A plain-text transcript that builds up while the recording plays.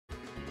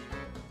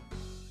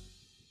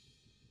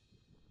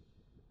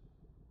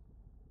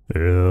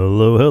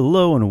Hello,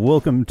 hello, and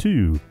welcome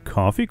to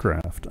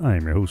CoffeeCraft.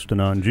 I'm your host,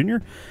 Anon Jr.,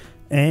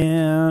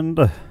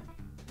 and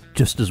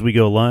just as we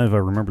go live, I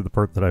remember the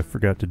part that I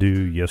forgot to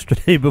do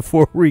yesterday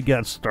before we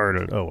got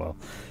started. Oh well.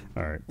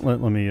 All right,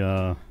 let me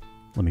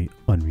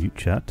unmute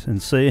chat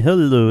and say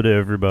hello to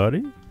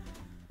everybody.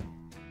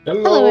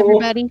 Hello,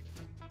 everybody.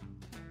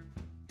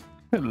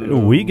 Hello.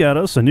 We got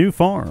us a new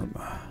farm.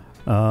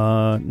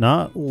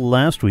 Not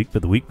last week,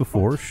 but the week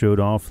before, showed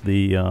off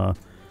the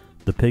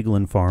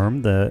Piglin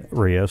farm that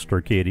Reyes,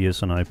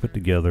 Arcadius, and I put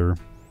together.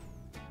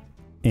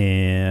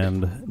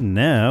 And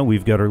now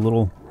we've got our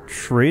little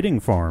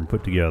trading farm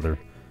put together.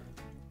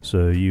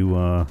 So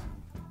you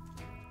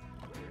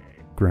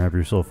grab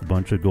yourself a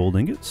bunch of gold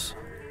ingots,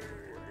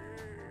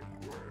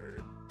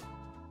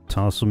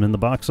 toss them in the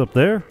box up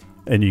there,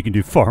 and you can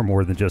do far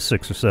more than just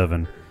 6 or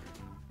 7.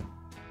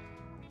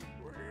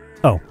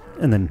 Oh,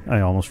 and then I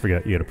almost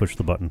forgot, you gotta push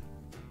the button.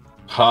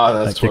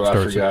 That's what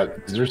I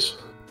forgot.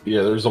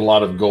 There's a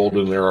lot of gold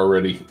in there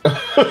already.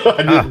 I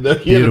didn't know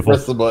you had to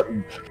press the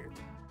button.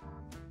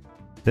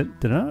 Did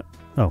I not?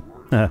 Oh,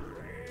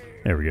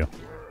 there we go.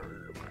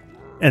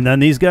 And then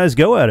these guys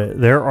go at it.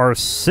 There are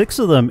 6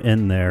 of them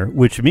in there,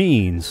 which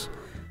means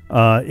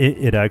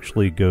it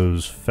actually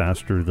goes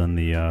faster than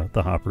the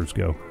hoppers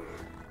go.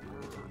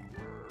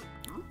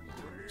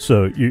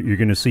 So you're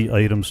going to see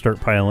items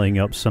start piling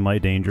up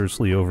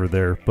semi-dangerously over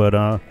there.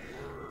 But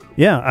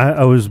yeah,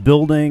 I was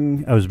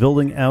building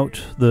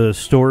out the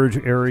storage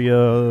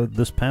area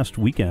this past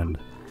weekend,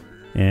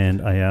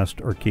 and I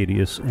asked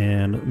Arcadius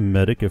and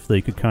Medic if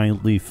they could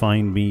kindly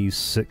find me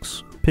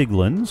 6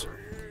 piglins,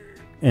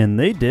 and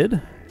they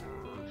did.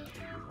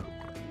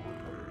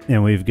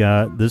 And we've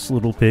got this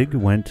little pig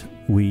went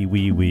wee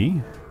wee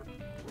wee.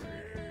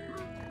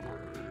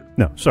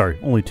 No, sorry,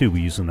 only 2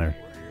 wees in there.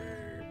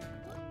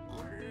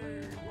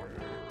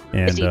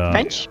 And is he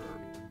French?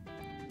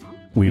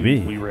 Wee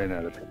wee. We ran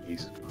out of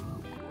piggies.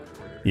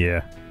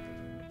 Yeah.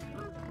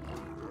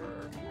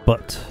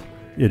 But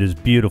it is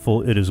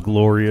beautiful, it is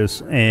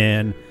glorious,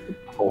 and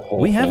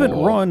we haven't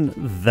run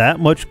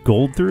that much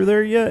gold through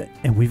there yet,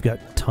 and we've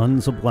got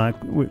tons of black...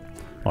 Well,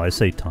 I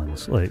say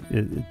tons, like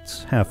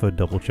it's half a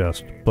double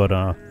chest, but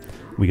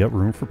we got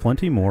room for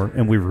plenty more,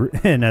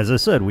 and as I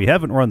said, we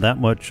haven't run that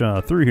much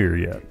through here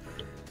yet.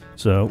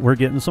 So we're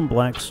getting some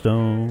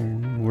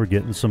blackstone, we're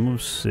getting some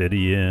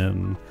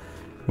obsidian.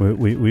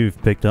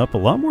 We've picked up a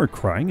lot more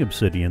crying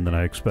obsidian than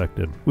I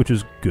expected, which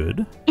is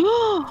good.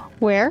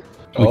 Where?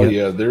 Oh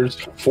yeah, there's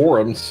 4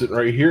 of them sitting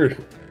right here.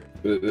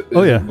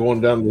 Oh yeah, going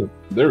down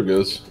there it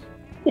goes.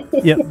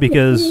 Yeah,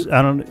 because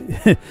I don't.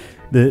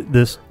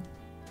 This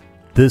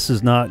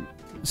is not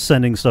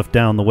sending stuff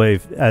down the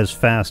wave as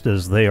fast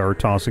as they are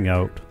tossing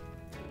out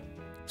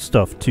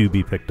stuff to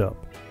be picked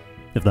up,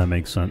 if that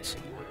makes sense.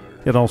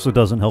 It also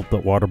doesn't help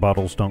that water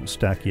bottles don't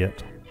stack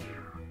yet.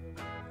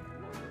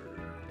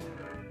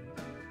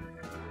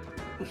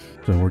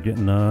 So we're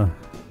getting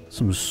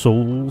some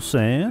soul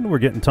sand. We're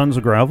getting tons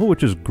of gravel,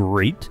 which is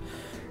great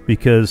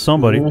because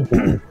somebody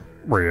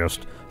Reyes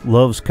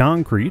loves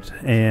concrete,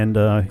 and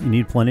you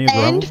need plenty of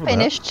gravel. And for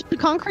finished the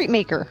concrete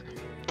maker.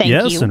 Thank you.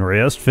 Yes, and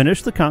Reyes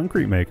finished the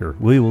concrete maker.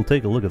 We will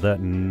take a look at that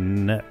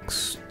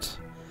next.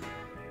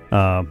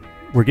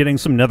 We're getting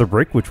some nether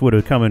brick, which would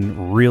have come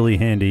in really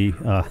handy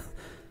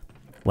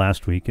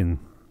last week and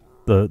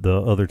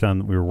the other time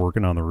that we were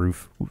working on the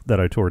roof that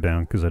I tore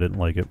down because I didn't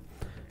like it.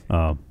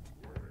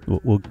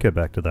 We'll get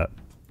back to that.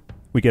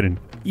 We get an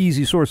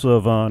easy source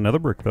of nether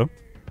brick, though.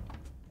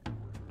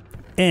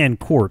 And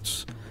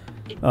quartz.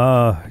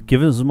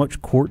 Given as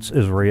much quartz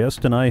as Reyes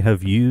and I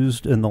have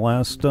used in the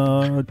last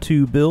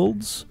 2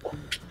 builds...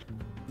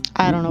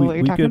 I don't know what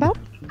you're talking about.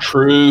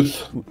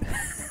 Truth.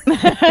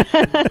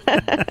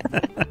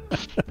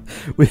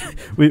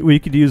 we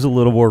could use a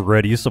little more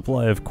ready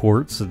supply of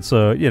quartz, and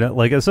so, you know,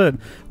 like I said,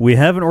 we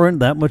haven't run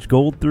that much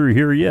gold through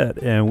here yet,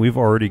 and we've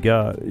already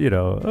got, you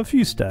know, a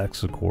few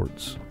stacks of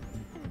quartz.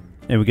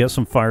 And we got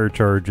some fire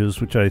charges,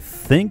 which I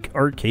think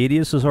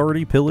Arcadius has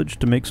already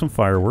pillaged to make some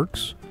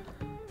fireworks.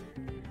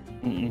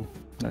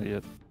 Not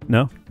yet.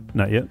 No?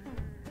 Not yet?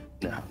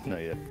 No,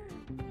 not yet.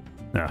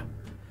 Nah.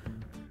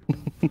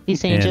 He's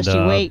saying just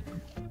you wait.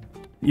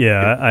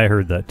 Yeah, I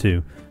heard that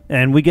too.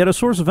 And we get a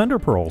source of ender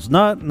pearls.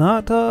 Not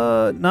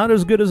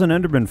as good as an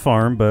enderman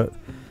farm, but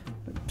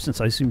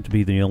since I seem to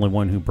be the only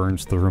one who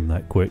burns through them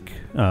that quick,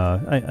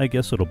 I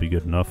guess it'll be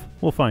good enough.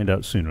 We'll find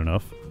out soon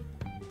enough.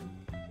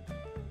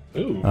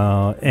 Ooh,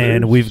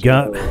 and we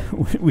got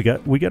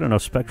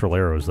enough spectral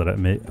arrows that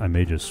I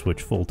may just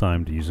switch full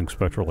time to using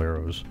spectral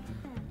arrows.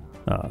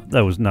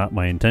 That was not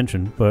my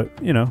intention, but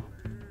you know,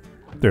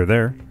 they're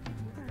there.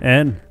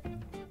 And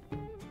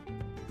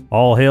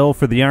all hail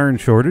for the iron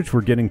shortage.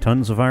 We're getting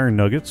tons of iron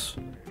nuggets.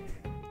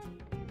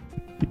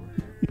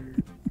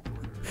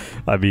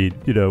 I mean,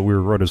 you know, we're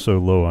running so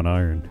low on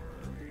iron.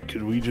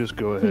 Could we just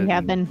go ahead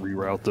and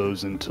reroute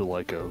those into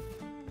like a...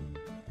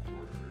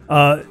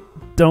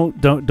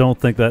 Don't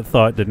think that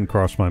thought didn't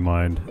cross my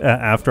mind.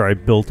 After I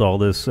built all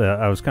this,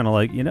 I was kind of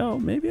like, you know,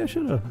 maybe I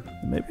should have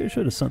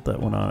sent that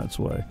one on its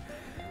way.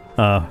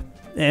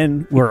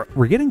 And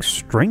we're getting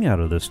string out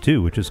of this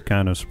too, which is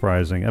kind of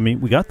surprising. I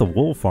mean, we got the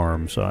wool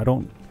farm, so I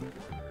don't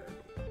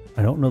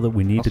know that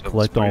we need Also to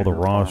collect all the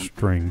raw farm.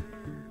 string.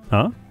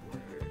 Huh?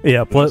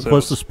 Yeah, plus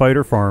the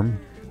spider farm.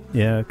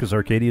 Yeah, because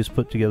Arcadia's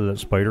put together that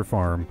spider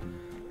farm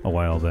a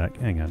while back.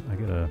 Hang on, I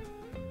gotta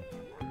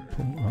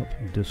pull up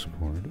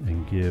Discord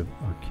and give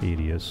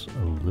Arcadius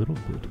a little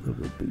bit of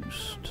a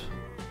boost.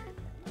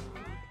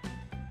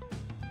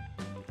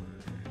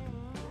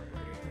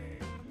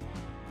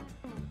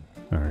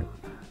 Alright,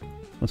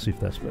 let's see if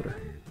that's better.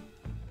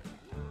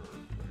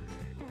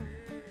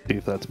 See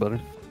if that's better.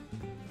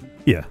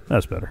 Yeah,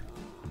 that's better.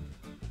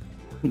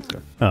 Okay.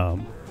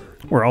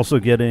 We're also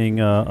getting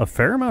a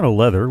fair amount of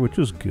leather, which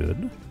is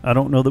good. I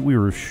don't know that we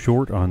were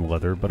short on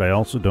leather, but I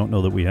also don't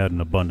know that we had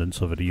an abundance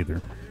of it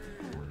either.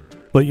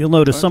 But you'll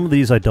notice some of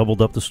these I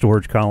doubled up the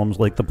storage columns,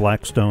 like the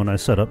Blackstone. I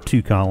set up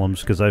 2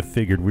 columns because I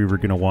figured we were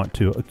going to want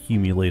to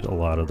accumulate a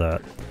lot of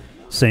that.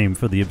 Same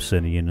for the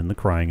obsidian and the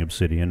crying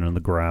obsidian and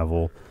the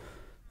gravel.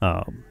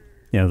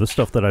 The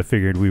stuff that I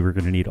figured we were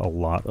going to need a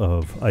lot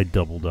of, I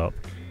doubled up.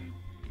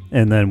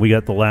 And then we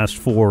got the last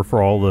 4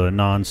 for all the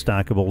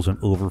non-stackables and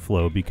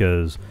overflow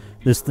because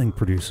this thing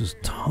produces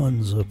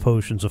tons of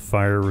potions of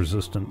fire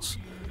resistance,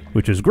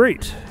 which is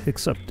great,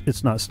 except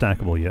it's not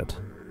stackable yet.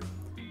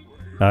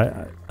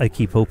 I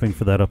keep hoping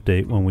for that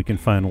update when we can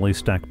finally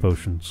stack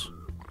potions.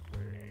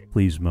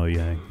 Please,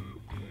 Mojang.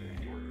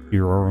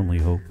 You're our only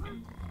hope.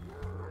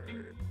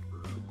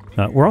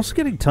 We're also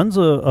getting tons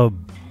of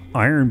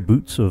iron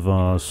boots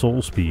of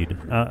soul speed.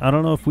 I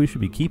don't know if we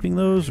should be keeping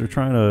those or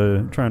trying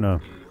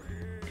to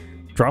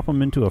drop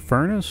them into a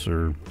furnace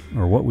or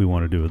what we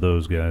want to do with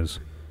those guys.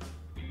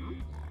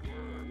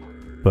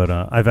 But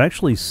I've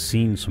actually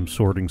seen some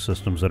sorting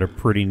systems that are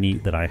pretty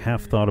neat that I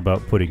have thought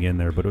about putting in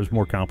there, but it was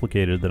more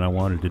complicated than I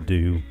wanted to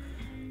do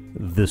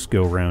this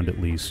go round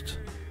at least.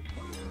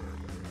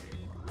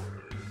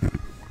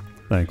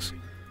 Thanks.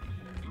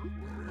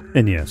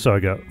 And yeah, so I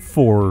got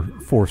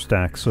four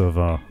stacks of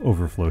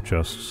overflow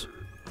chests.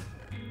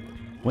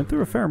 Went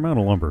through a fair amount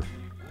of lumber.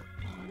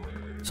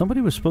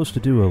 Somebody was supposed to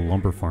do a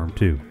lumber farm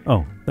too.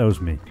 Oh, that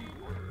was me.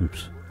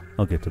 Oops.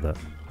 I'll get to that.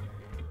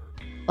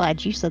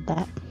 Glad you said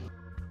that.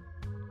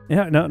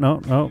 Yeah,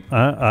 no.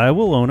 I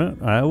will own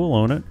it. I will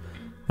own it.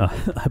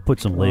 I put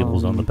some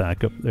labels on the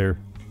back up there.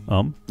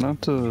 Not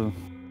to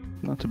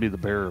be the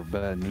bearer of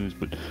bad news,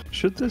 but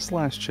should this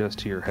last chest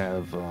here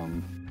have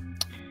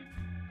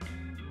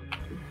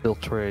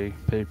filtre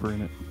paper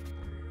in it?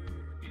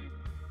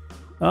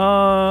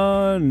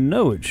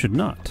 No, it should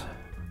not.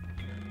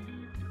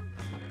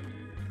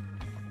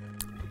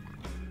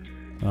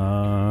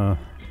 Don't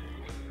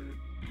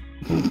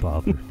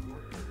bother.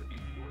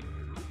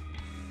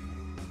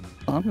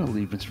 I'm gonna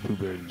leave Mr. Pooh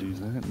Bear to do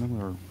that, and I'm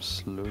gonna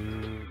slow.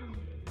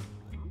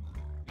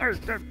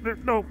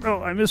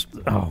 No, I missed.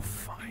 Oh,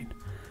 fine.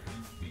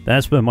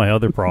 That's been my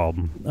other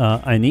problem.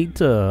 I need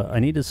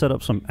to set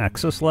up some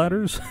access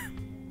ladders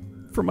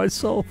for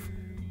myself.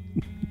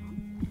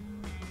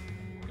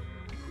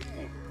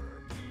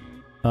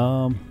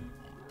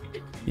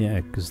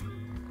 Yeah, because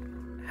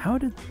how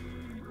did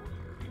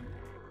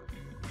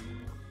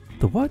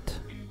the what?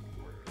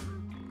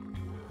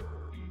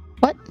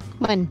 What?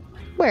 When?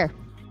 Where?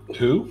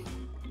 Who?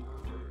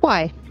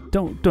 Why?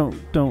 Don't.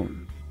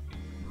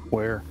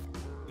 Where?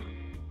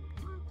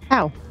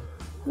 How?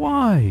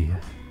 Why?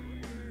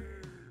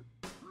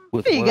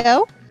 With there you what?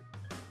 go.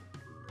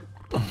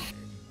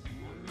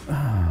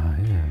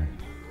 Yeah.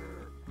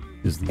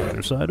 Is the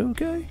other side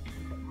okay?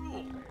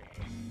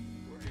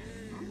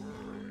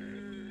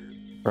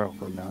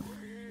 Probably not.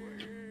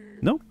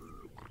 Nope.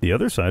 The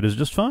other side is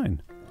just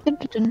fine. Dun,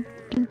 dun,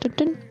 dun, dun,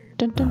 dun,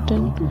 dun, dun,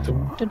 dun,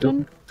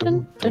 dun,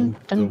 dun, dun,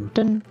 dun,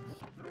 dun.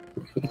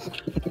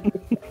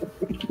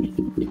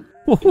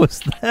 What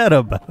was that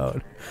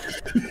about?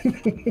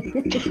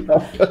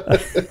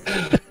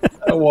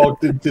 I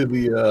walked into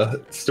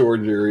the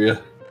storage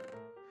area.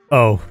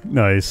 Oh,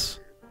 nice.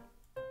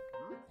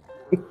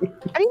 How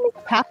do you make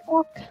a path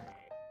walk?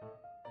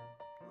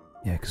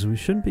 Yeah, because we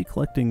shouldn't be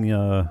collecting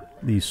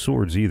these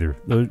swords either.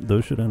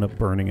 Those should end up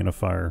burning in a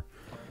fire.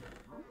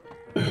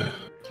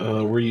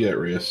 Where you at,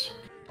 Reyes?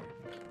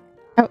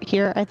 Out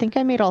here. I think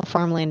I made all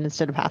farmland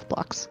instead of path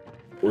blocks.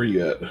 Where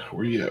you at?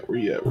 Where you at?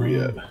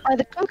 By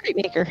the concrete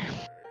maker.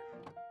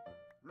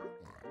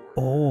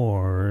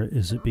 Or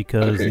is it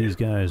because these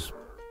guys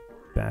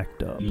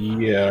backed up?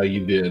 Yeah,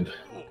 you did.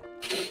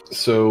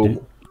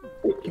 So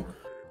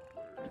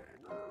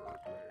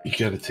you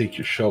got to take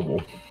your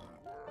shovel,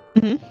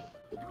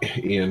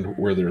 and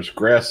where there's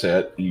grass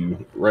at,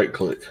 you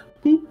right-click.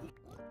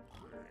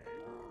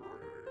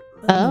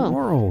 Oh.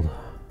 World.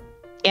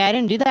 Yeah, I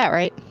didn't do that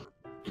right.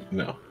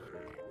 No.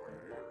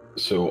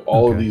 So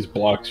all of these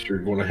blocks you're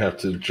going to have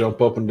to jump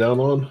up and down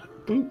on,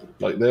 boop,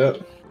 like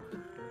that,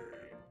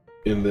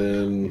 and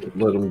then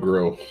let them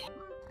grow.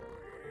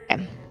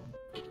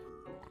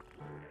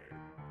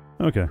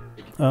 Okay.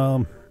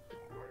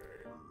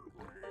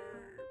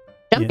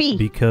 Jumpy. Yeah,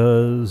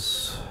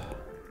 because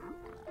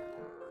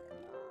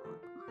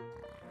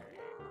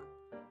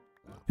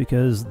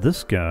Because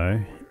this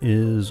guy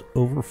is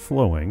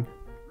overflowing.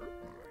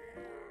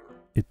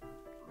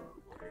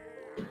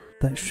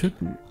 That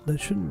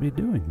shouldn't be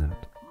doing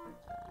that.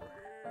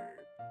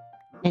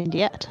 And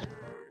yet.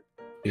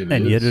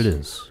 And yet it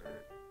is.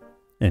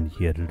 And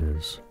yet it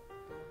is.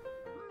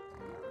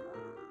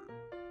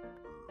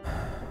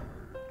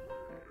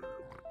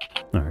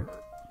 Alright.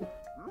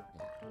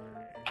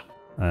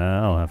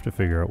 I'll have to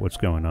figure out what's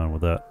going on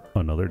with that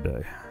another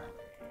day.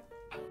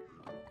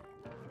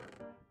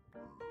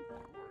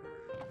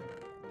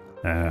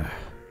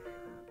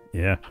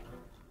 Yeah.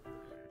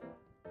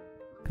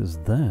 Because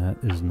that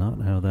is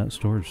not how that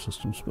storage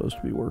system's supposed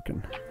to be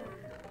working.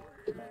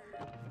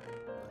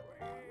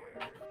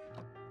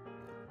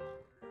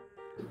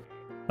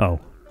 Oh,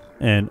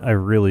 and I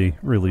really,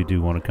 really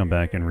do want to come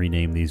back and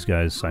rename these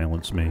guys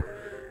Silence Me.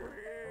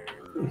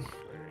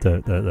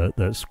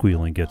 That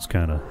squealing gets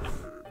kind of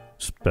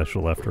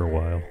special after a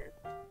while.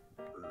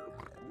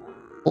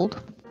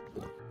 Old.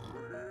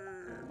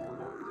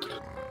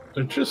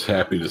 They're just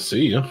happy to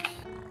see you.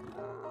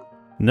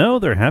 No,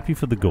 they're happy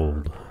for the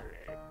gold.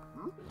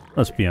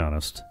 Let's be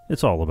honest.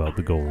 It's all about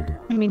the gold.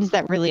 I mean, is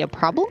that really a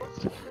problem?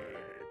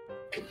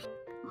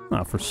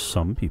 Not for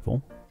some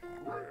people.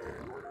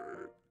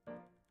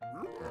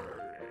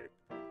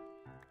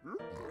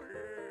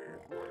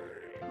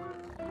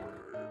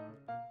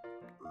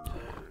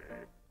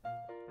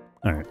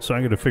 Alright, so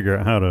I gotta figure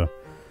out how to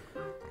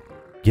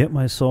get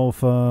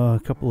myself a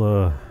couple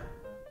of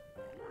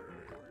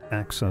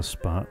access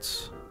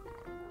spots.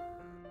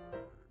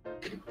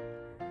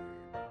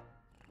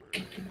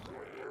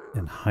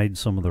 And hide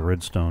some of the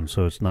redstone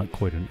so it's not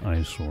quite an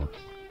eyesore.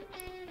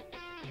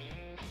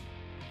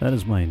 That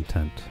is my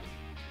intent.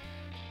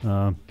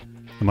 Am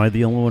I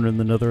the only one in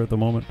the nether at the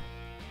moment?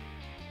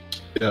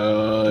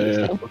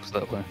 Yeah. Looks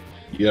that way.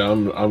 Yeah,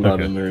 I'm not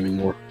in there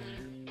anymore.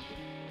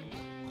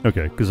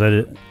 Okay, because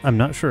I'm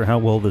not sure how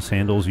well this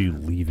handles you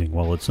leaving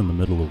while it's in the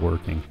middle of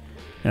working.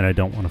 And I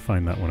don't want to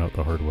find that one out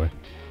the hard way.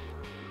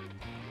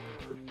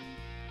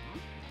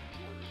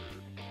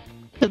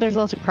 So there's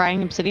lots of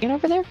crying obsidian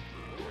over there?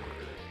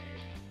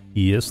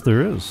 Yes,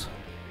 there is.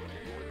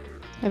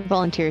 I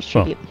volunteers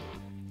tribute.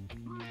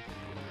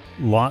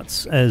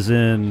 Lots as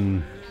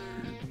in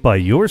by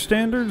your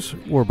standards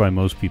or by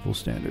most people's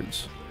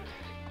standards?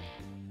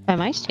 By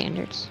my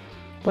standards.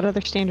 What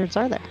other standards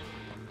are there?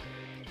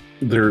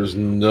 There's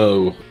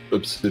no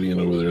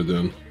obsidian over there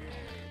then.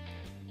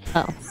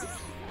 Oh.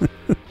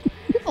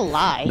 People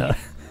lie.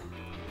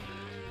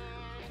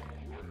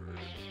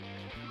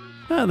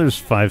 No. There's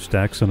 5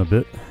 stacks and a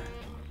bit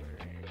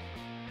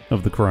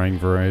of the crying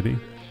variety.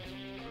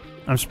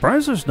 I'm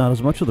surprised there's not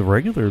as much of the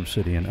regular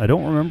obsidian. I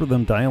don't remember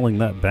them dialing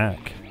that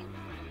back.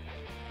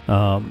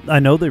 I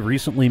know they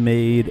recently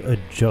made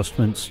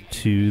adjustments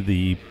to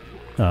the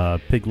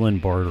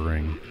Piglin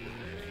bartering.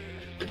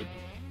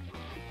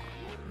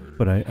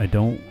 But I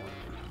don't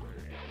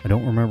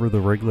remember the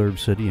regular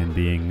obsidian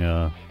being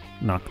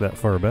knocked that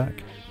far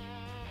back.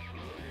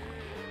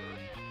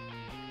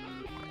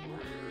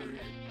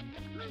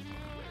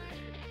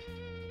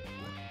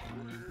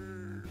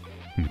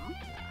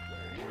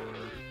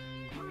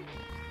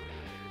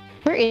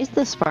 Where is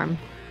this farm?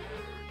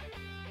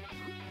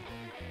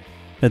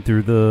 Head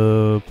through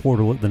the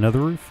portal at the nether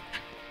roof.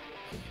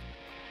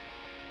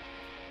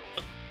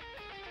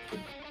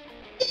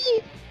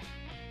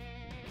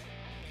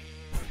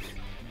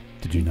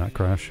 Did you not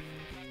crash?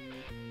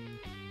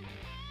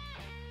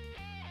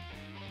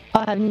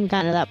 Oh, I haven't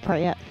gotten to that part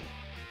yet.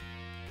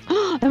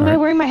 Am I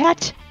wearing my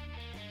hat?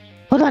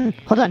 Hold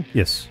on.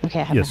 Yes.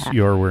 Okay, I have yes, my hat.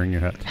 you are wearing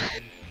your hat.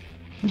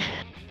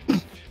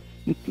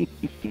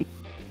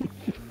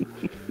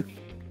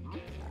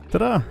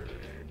 Ta-da!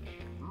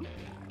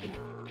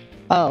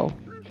 Oh.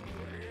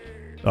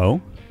 Oh?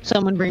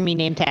 Someone bring me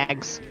name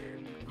tags.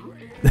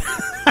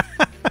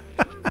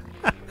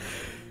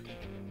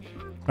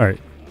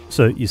 Alright,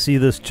 so you see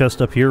this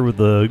chest up here with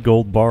the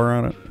gold bar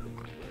on it?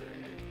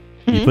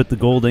 Mm-hmm. You put the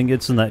gold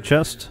ingots in that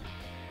chest.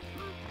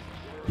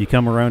 You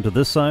come around to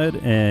this side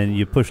and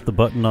you push the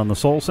button on the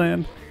soul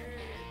sand.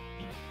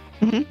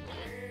 Mm-hmm.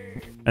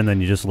 And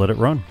then you just let it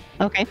run.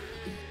 Okay.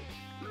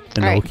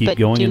 And it'll keep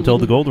going until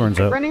the gold runs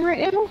out. Running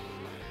right now?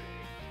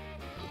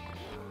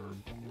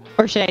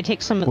 Or should I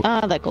take some?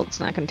 That gold's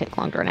not going to take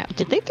long to run out.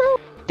 Did they throw?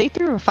 They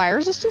threw a fire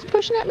resistance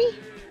potion at me?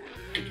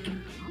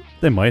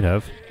 They might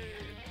have.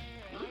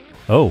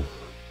 Oh.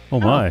 Oh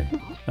my.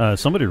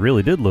 Somebody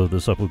really did load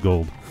this up with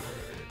gold.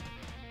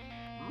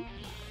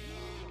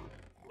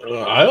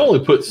 I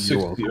only put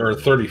 60 or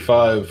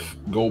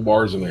 35 gold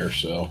bars in there,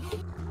 so.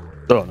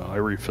 Oh no, I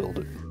refilled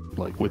it.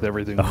 Like with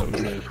everything that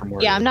was there from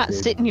where Yeah, I'm not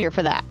sitting here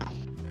for that.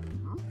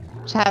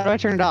 So how do I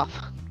turn it off?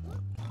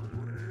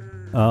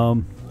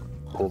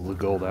 Pull the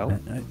gold out.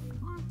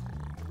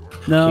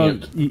 No,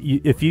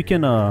 if you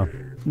can,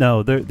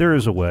 no, there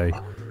is a way.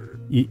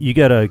 You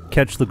gotta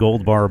catch the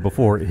gold bar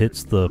before it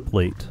hits the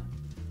plate.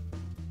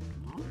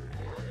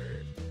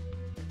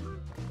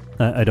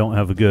 I don't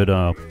have a good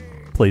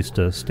place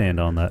to stand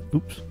on that.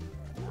 Oops.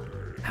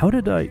 How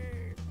did I...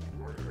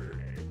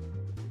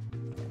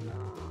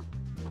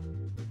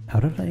 How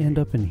did I end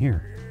up in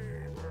here?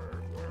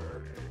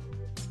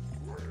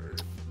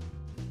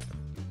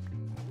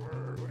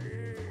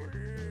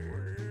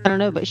 I don't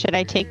know, but should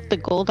I take the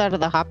gold out of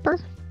the hopper?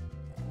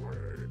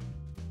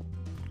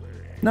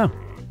 No.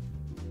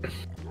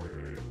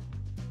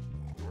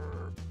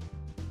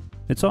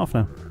 It's off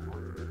now.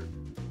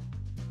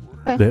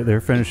 Okay. They're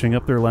finishing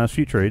up their last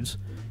few trades.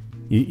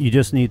 You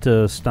just need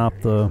to stop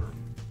the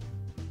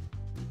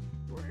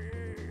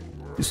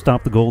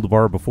gold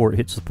bar before it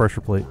hits the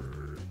pressure plate.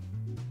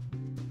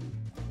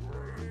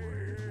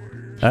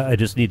 I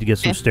just need to get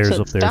some Okay, stairs so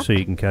up it's there so stopped?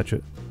 you can catch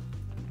it.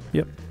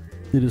 Yep,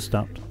 it is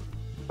stopped.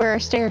 Where are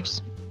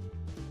stairs?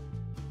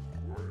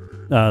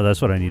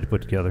 That's what I need to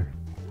put together.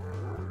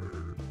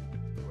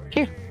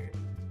 Here.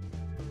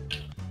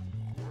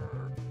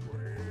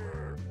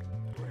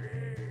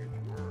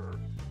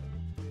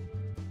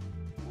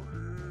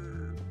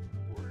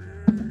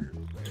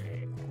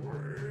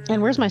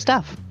 And where's my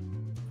stuff?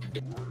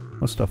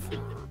 What stuff?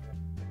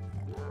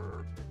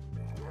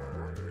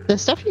 The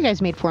stuff you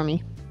guys made for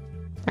me.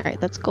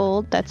 Alright, that's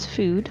gold. That's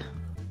food.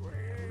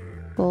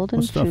 Gold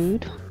and What stuff?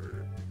 food.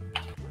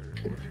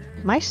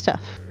 My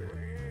stuff.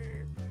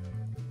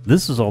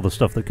 This is all the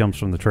stuff that comes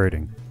from the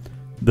trading.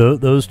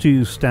 Those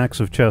 2 stacks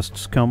of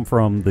chests come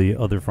from the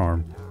other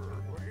farm.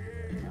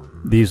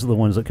 These are the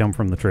ones that come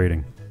from the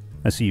trading.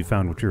 I see you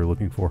found what you were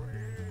looking for.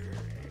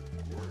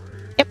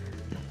 Yep.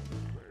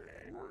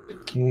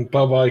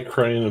 Bye-bye,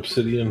 crying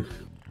obsidian.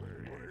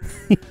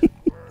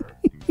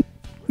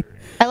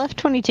 I left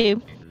 22.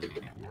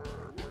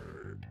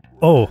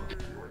 Oh,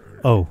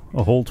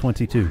 a whole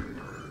 22.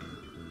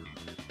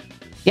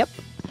 Yep.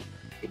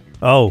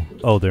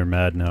 Oh, they're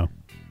mad now.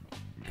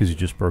 Because you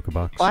just broke a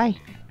box. Why?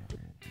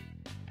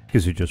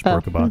 Because you just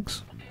broke a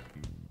box.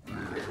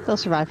 They'll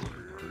survive.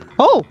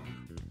 Oh!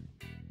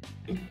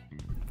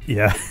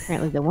 Yeah.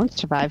 Apparently they won't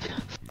survive.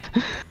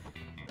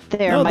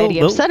 They're No, mighty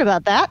they'll- upset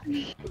about that.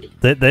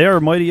 They are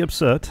mighty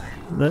upset.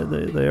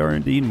 They are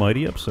indeed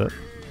mighty upset.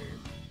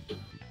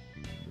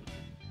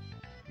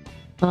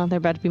 Well, they're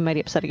about to be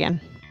mighty upset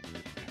again.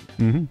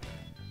 Mm-hmm.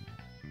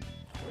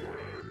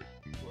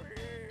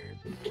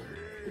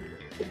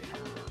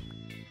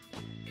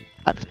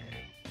 God.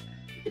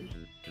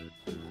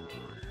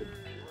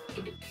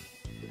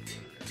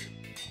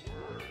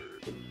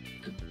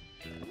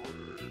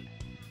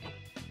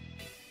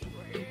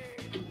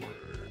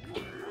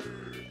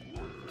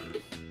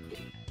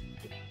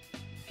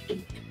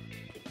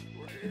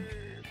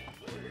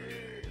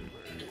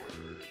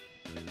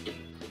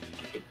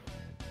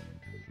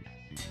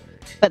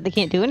 But they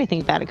can't do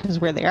anything about it because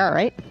where they are,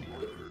 right?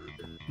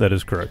 That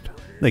is correct.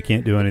 They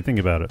can't do anything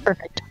about it.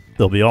 Perfect.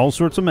 They'll be all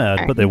sorts of mad,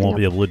 Alright, but they won't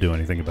anything be able to do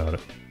anything about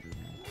it.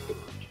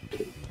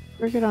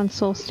 We're good on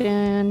soul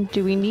stand.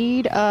 Do we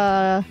need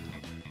gravel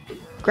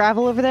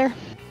over there?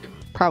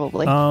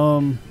 Probably.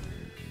 No,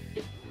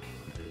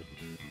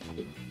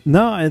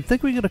 I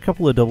think we got a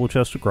couple of double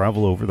chests of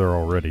gravel over there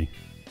already.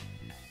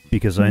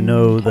 Because I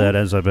know Okay. that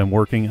as I've been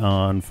working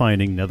on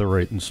finding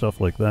netherite and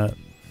stuff like that,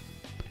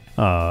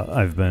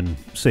 I've been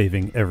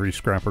saving every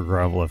scrap of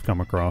gravel I've come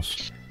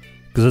across.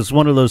 Because it's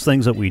one of those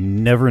things that we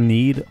never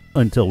need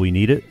until we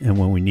need it, and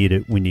when we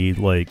need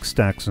like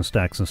stacks and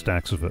stacks and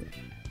stacks of it.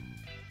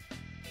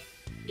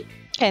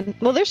 Okay.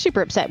 Well, they're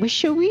super upset. We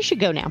should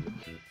go now.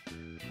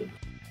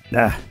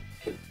 Ah,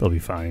 they'll be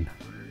fine.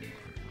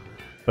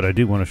 But I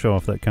do want to show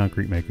off that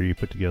concrete maker you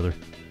put together.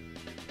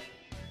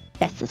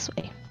 That's this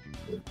way.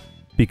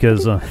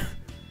 Because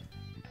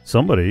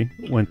somebody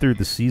went through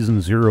the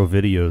Season 0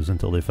 videos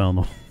until they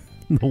found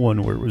the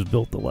one where it was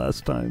built the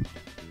last time.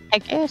 I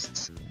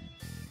guess.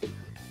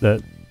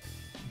 That,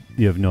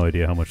 you have no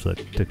idea how much that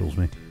tickles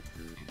me.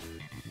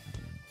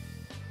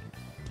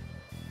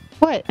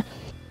 What?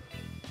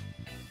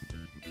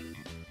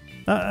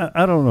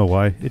 I don't know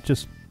why. It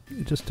just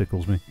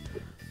tickles me.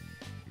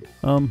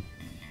 Did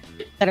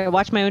I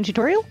watch my own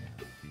tutorial?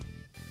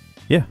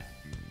 Yeah.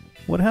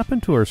 What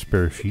happened to our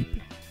spare sheep?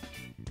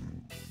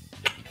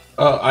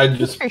 I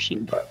just Spare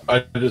sheep.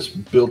 I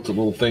just built a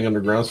little thing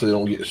underground so they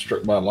don't get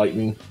struck by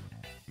lightning.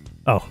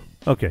 Oh,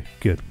 okay,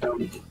 good.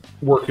 I'm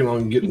working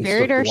on getting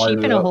Buried stuff our to light sheep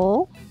it in a up.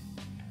 hole?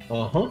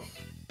 Uh-huh.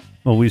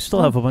 Well, we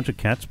still have a bunch of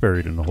cats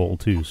buried in the hole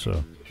too,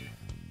 so.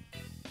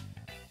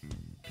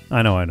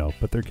 I know,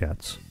 but they're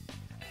cats.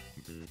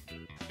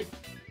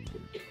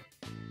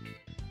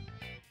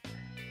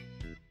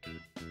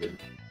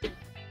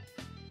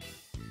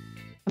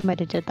 I might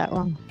have did that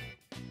wrong.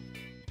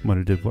 Might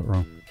have did what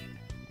wrong?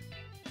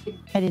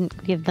 I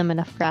didn't give them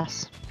enough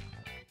grass.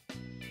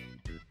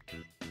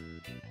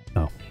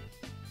 Oh.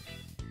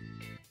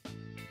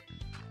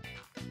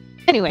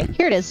 Anyway,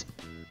 here it is.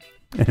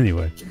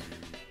 Anyway,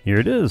 here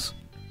it is.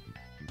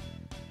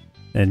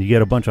 And you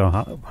get a bunch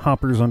of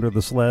hoppers under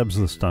the slabs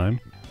this time.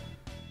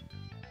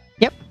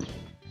 Yep.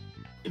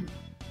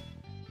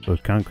 So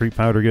concrete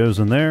powder goes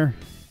in there,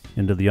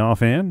 into the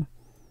offhand.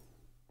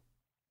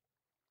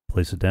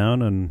 Place it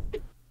down and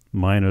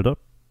mine it up.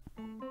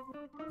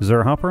 Is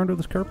there a hopper under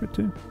this carpet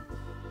too?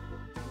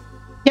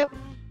 Yep.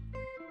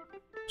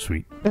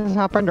 Sweet. There's a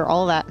hopper under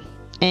all that.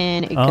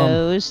 And it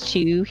goes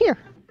to here.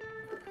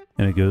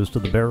 And it goes to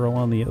the barrel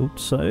on the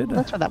outside?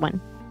 That's where that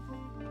went.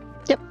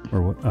 Yep.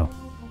 Or what? Oh.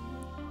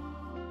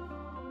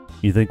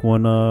 You think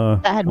one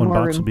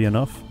box would be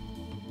enough?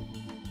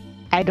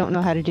 I don't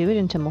know how to do it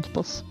into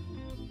multiples.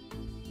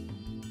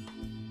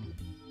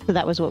 So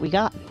that was what we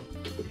got.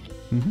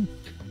 Mm-hmm.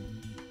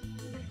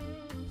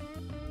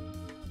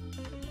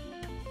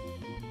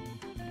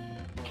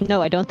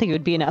 No, I don't think it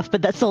would be enough,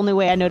 but that's the only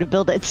way I know to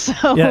build it,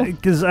 so... Yeah,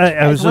 because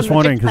I was just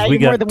wondering, because we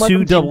got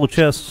 2 double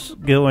chests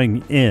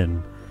going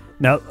in.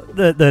 Now,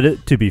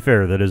 to be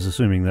fair, that is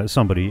assuming that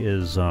somebody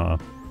is...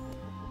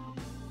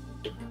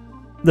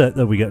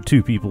 That we got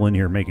 2 people in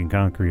here making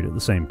concrete at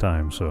the same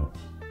time, so...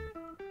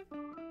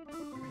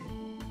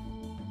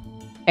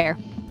 Fair.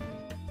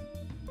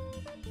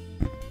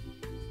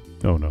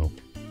 Oh no.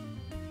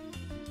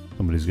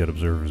 Somebody's got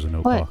observers in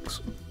no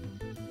box.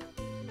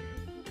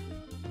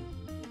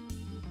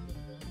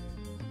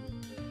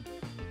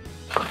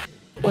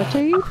 What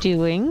are you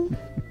doing?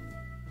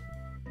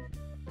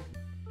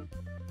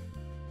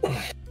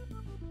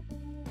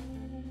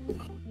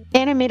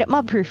 And I made it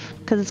mob proof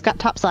because it's got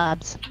top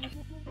slabs.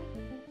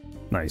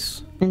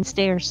 Nice. And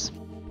stairs.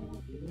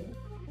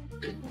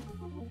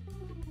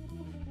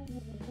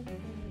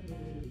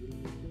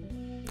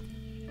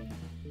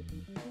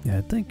 Yeah,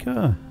 I think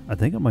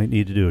I might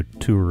need to do a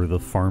tour of the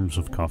farms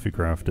of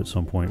CoffeeCraft at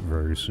some point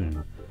very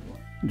soon.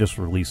 Just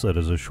release that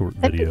as a short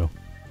video.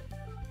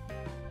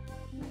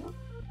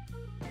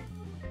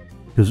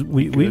 Because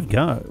we've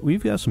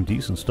got some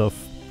decent stuff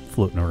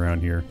floating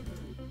around here.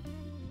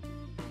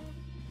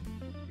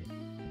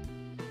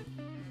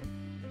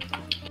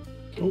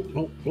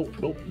 Nope,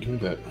 give me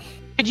that.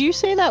 Could you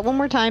say that one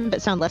more time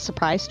but sound less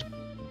surprised?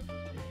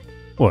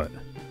 What?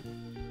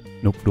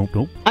 Nope.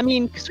 I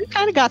mean, because we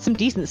kind of got some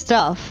decent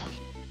stuff.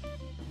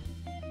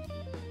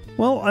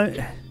 Well,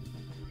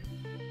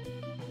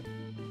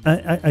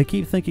 I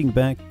keep thinking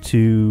back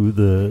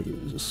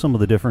to some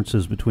of the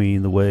differences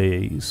between the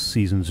way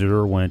Season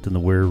 0 went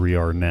and where we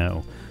are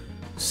now.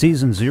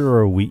 Season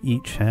 0, we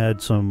each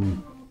had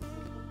some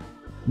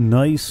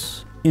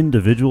nice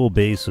individual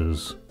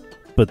bases,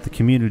 but the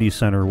community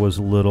center was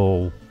a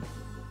little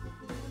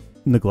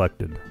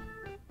neglected.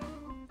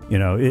 You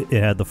know, it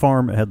had the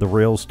farm, it had the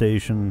rail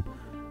station,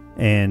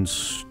 and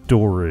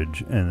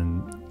storage,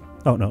 and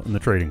and the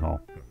trading hall.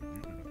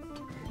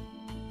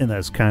 And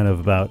that's kind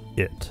of about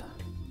it.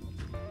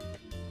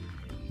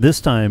 This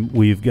time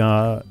we've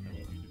got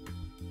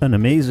an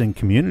amazing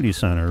community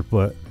center,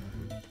 but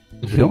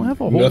we don't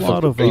have a whole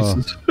lot of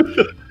bases.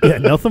 Yeah,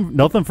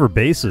 nothing for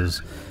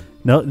bases.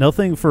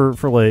 Nothing for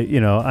like,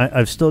 you know,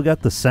 I've still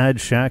got the sad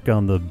shack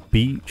on the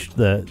beach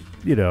that,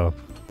 you know,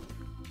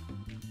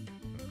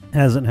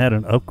 hasn't had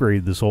an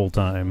upgrade this whole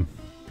time.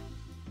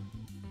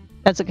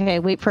 That's okay.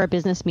 Wait for our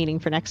business meeting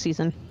for next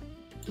season.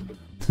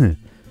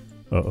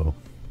 Uh-oh.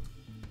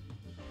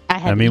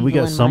 I mean, we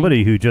got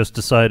somebody who just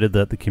decided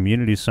that the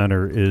community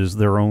center is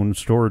their own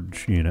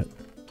storage unit.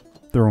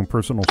 Their own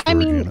personal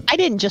storage unit. I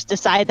didn't just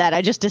decide that.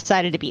 I just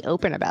decided to be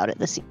open about it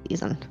this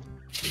season.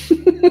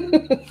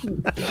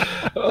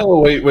 Oh,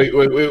 wait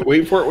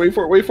for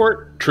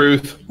it.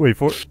 Truth. Wait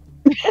for it.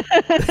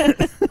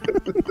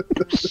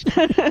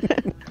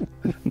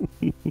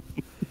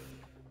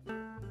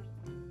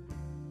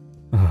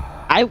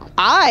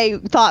 I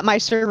thought my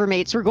server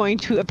mates were going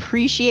to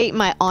appreciate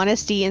my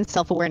honesty and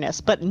self-awareness,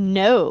 but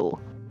no,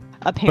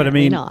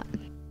 apparently not.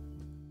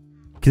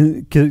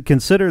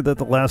 Consider that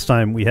the last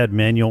time we had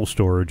manual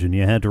storage and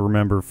you had to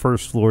remember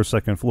first floor,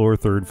 second floor,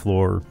 third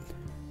floor,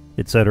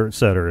 etc.,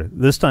 etc.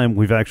 This time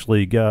we've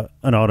actually got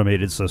an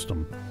automated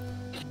system,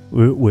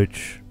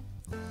 which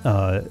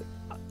I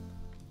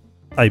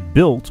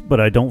built,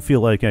 but I don't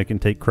feel like I can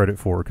take credit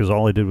for because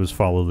all I did was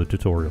follow the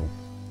tutorial.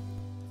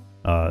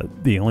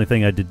 The only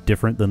thing I did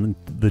different than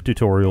the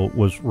tutorial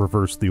was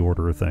reverse the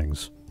order of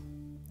things.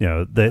 You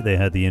know, they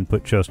had the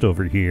input chest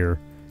over here,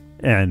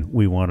 and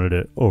we wanted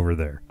it over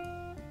there.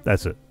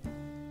 That's it.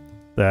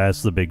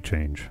 That's the big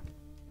change.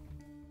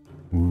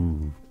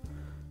 Ooh,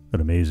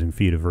 an amazing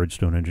feat of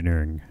redstone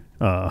engineering.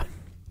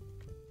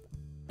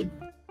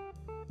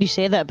 You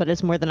say that, but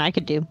it's more than I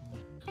could do.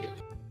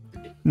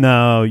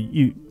 No,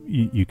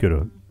 you could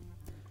have.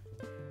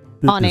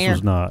 On this air,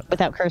 was not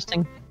without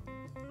cursing.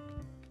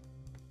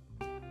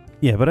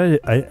 Yeah, but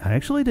I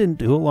actually didn't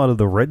do a lot of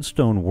the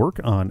redstone work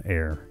on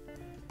air.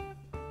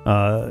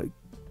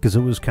 Because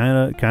it was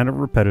kind of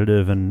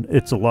repetitive, and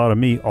it's a lot of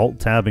me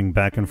alt-tabbing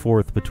back and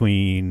forth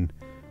between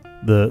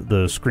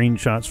the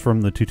screenshots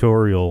from the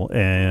tutorial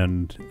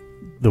and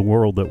the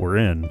world that we're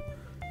in.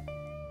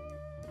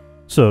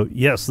 So,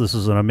 yes, this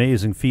is an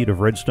amazing feat of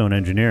redstone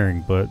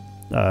engineering, but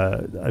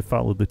I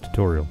followed the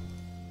tutorial.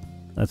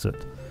 That's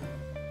it.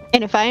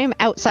 And if I am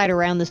outside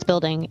around this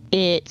building,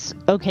 it's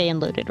okay and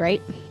loaded,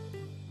 right?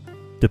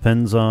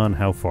 Depends on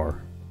how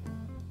far.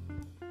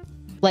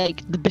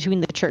 Like,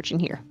 between the church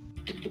and here.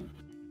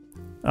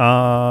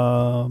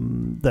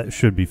 That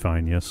should be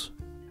fine, yes.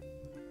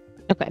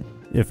 Okay.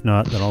 If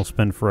not, then I'll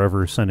spend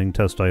forever sending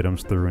test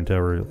items through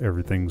until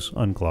everything's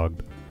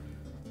unclogged.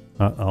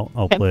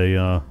 I'll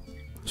play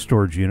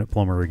storage unit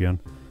plumber again,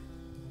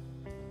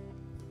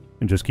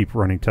 and just keep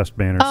running test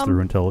banners through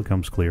until it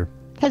comes clear.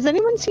 Has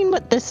anyone seen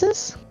what this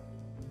is?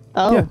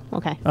 Oh, yeah.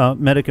 Okay.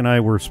 Medic and I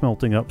were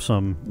smelting up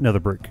some nether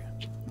brick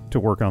to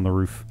work on the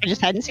roof. I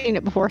just hadn't seen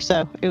it before,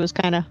 so it was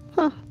kind of,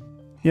 huh.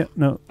 Yeah,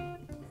 no,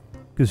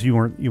 because you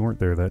weren't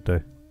there that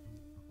day.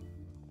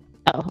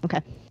 Oh,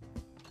 okay.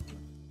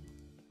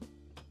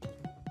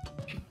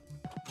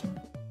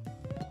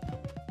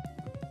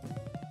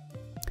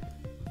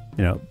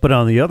 You know, but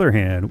on the other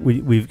hand,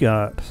 we've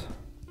got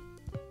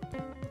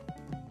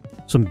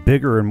some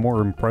bigger and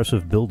more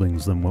impressive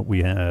buildings than what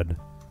we had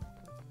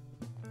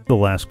the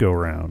last go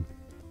round.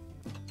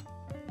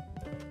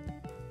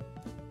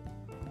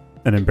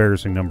 An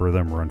embarrassing number of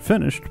them were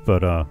unfinished,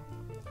 but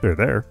they're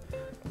there.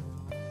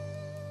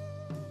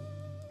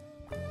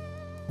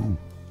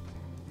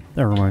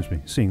 That reminds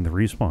me, seeing the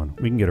respawn.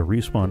 We can get a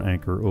respawn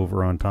anchor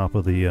over on top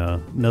of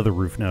the nether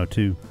roof now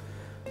too.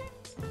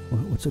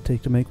 What's it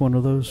take to make one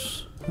of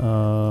those?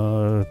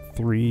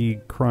 3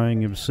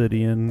 crying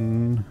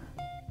obsidian.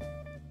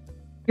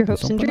 Your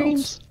hopes and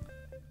dreams.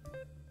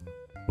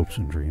 Hopes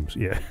and dreams,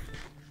 yeah.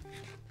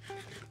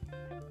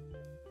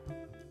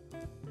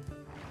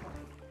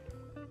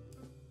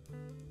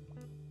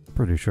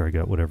 Pretty sure I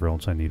got whatever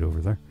else I need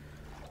over there.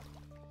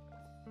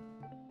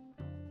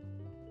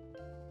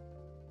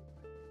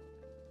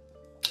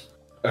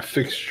 I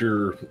fixed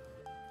your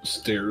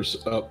stairs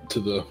up to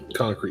the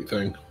concrete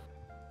thing.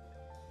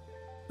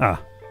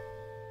 Ah.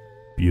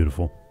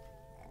 Beautiful.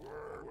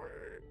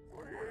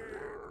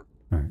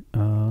 Alright,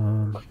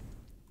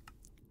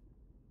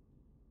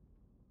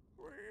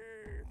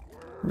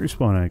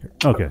 respawn anchor.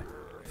 Okay.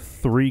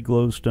 3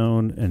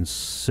 glowstone and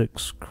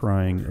 6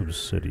 crying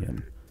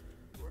obsidian.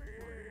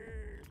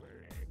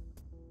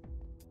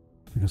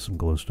 I got some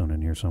glowstone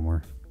in here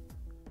somewhere.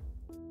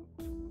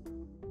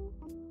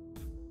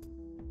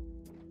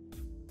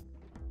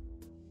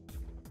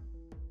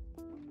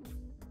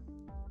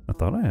 I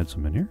thought I had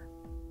some in here.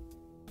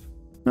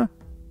 Huh.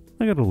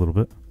 I got a little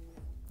bit.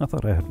 I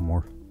thought I had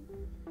more.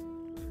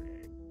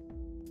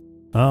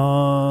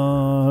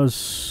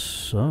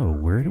 So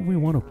where do we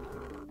want to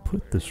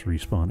put this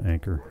respawn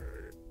anchor?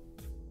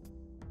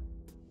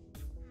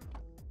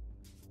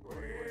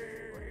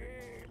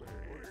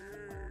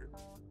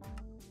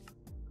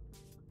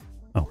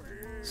 Oh,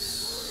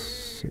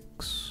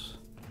 6,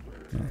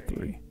 not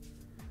 3.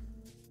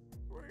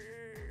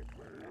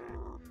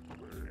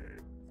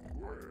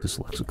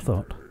 Dyslexic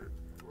thought.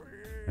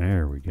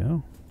 There we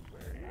go.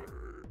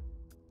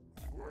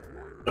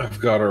 I've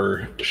got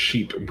our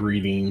sheep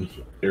breeding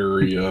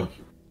area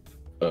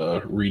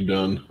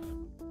redone,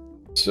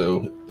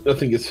 so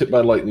nothing gets hit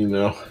by lightning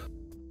now.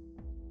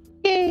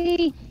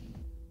 Yay!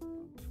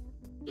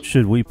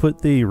 Should we put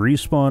the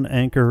respawn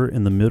anchor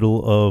in the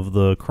middle of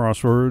the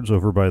crossroads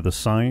over by the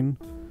sign?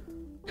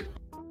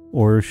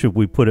 Or should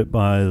we put it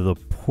by the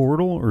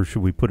portal, or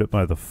should we put it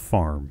by the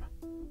farm?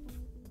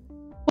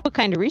 What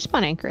kind of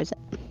respawn anchor is it?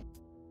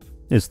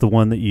 It's the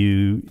one that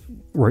you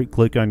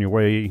right-click on your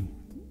way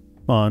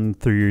on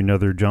through your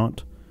nether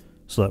jaunt.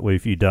 So that way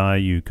if you die,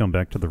 you come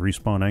back to the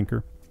respawn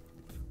anchor.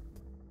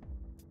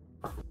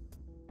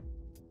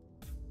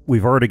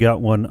 We've already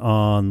got one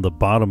on the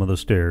bottom of the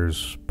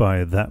stairs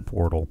by that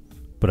portal,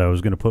 but I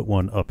was going to put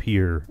one up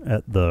here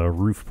at the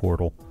roof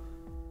portal.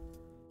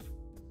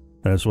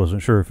 I just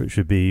wasn't sure if it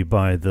should be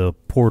by the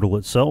portal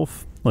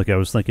itself. Like I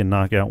was thinking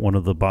knock out one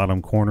of the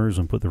bottom corners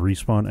and put the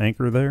respawn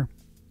anchor there.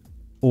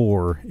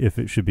 Or if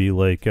it should be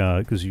like,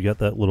 because you got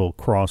that little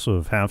cross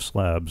of half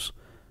slabs,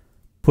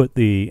 put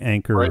the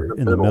anchor Right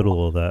in the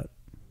middle of that.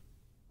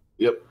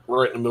 Yep,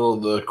 right in the middle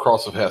of the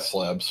cross of half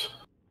slabs.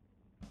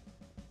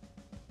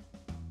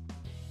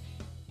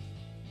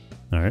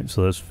 Alright,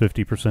 so that's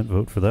 50%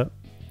 vote for that.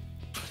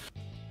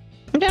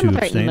 I'm down 2 with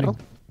right in the abstaining. middle.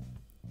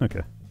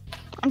 Okay.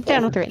 I'm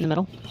down with right in the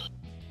middle.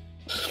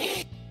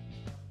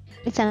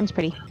 It sounds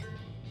pretty.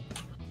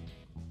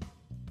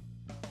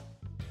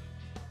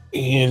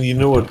 And you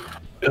know what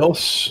else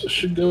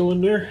should go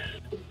in there?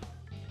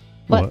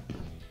 What?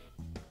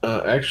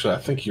 Actually, I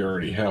think you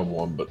already have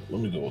one, but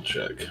let me double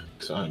check,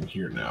 because I'm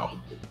here now.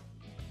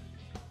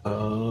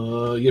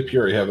 Yep, you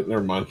already have it.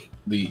 Never mind.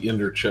 The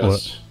ender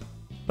chest.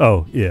 What?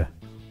 Oh, yeah.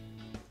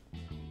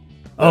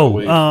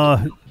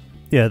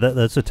 Yeah,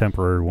 that's a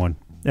temporary one.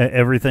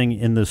 Everything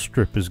in this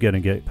strip is going to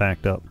get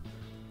packed up.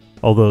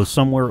 Although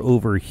somewhere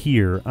over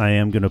here, I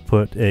am going to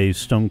put a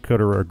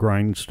stonecutter, a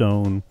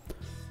grindstone,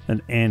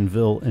 an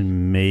anvil,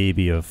 and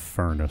maybe a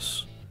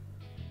furnace.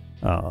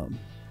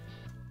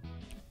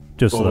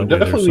 Just so that way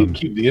definitely need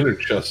to keep the inner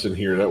chest in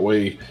here. That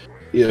way,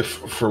 if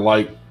for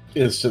like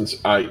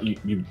instance,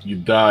 you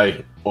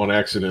die on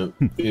accident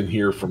in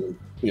here from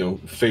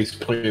face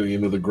planting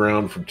into the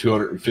ground from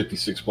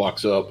 256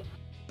 blocks up.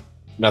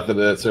 Not that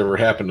that's ever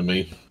happened to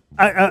me.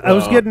 I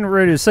was getting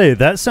ready to say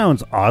that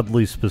sounds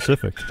oddly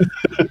specific.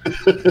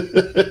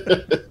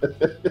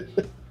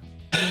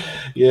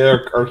 Yeah,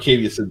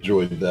 Arcadius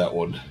enjoyed that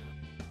one.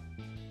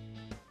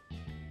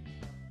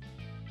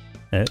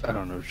 I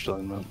don't know what you're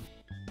talking about.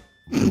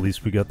 At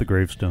least we got the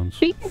gravestones.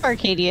 Speaking of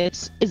Arcadia,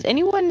 is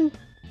anyone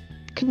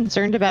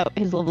concerned about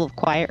his level of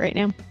quiet right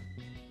now?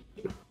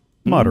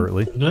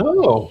 Moderately.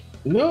 No,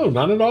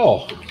 not at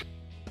all.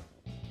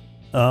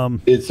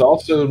 It's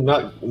also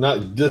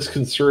not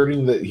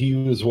disconcerting that he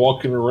was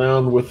walking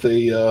around with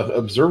a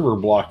observer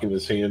block in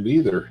his hand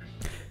either.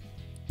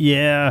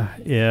 Yeah.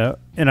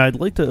 And I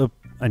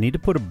need to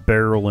put a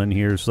barrel in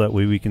here so that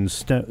way we can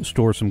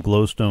store some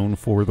glowstone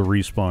for the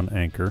respawn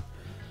anchor.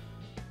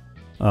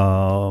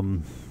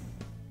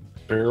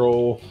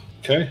 Barrel,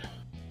 okay.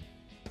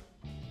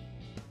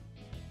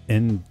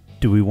 And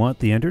do we want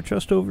the ender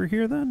chest over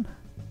here then?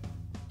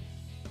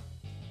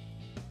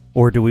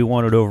 Or do we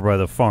want it over by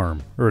the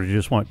farm? Or do you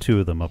just want two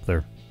of them up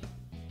there?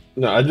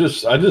 No, I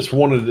just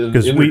wanted an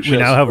because we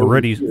now have a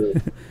ready here.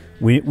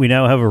 we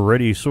now have a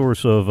ready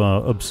source of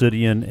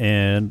obsidian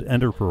and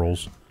ender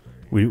pearls.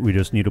 We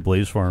just need a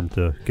blaze farm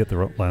to get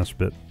the last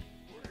bit.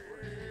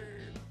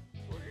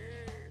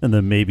 And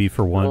then maybe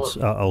for once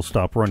I'll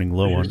stop running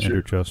low on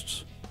ender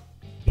chests.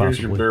 Here's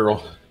your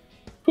barrel.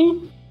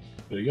 Boop.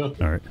 There you go.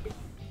 All right.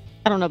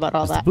 I don't know about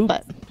all that,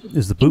 but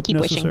is the poop keep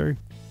necessary?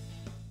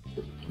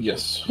 Wishing.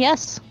 Yes.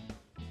 Yes.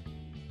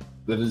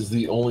 That is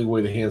the only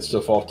way to hand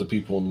stuff off to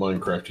people in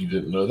Minecraft. You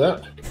didn't know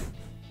that?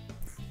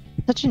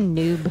 Such a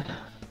noob.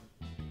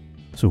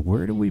 So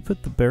where do we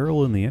put the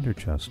barrel and the ender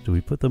chest? Do we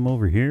put them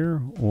over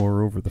here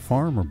or over the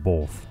farm or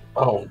both?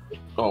 Also.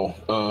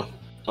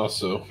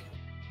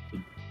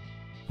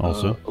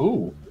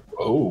 Oh.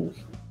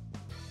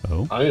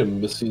 I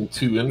am missing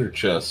 2 ender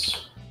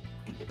chests.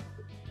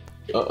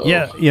 Uh-oh.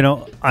 Yeah,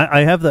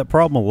 I have that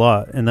problem a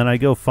lot, and then I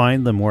go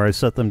find them where I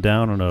set them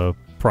down on a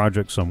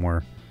project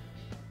somewhere.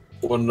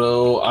 Well,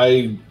 no,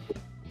 I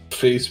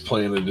face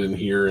planted in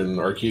here, and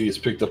Arcadius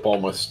picked up all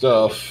my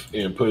stuff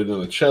and put it in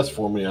a chest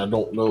for me. I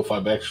don't know if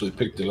I've actually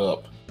picked it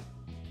up.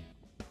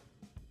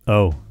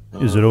 Oh,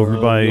 is it over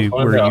by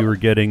where you were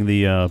getting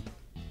the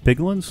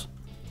piglins?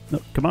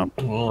 No, come on.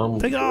 Well, I'm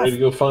Take off. ready to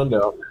go find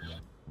out.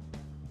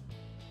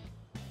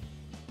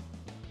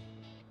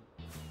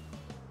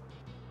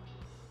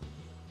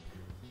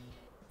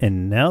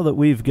 And now that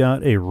we've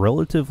got a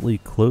relatively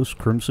close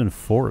Crimson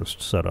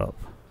Forest set up,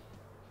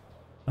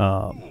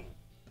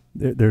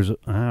 there's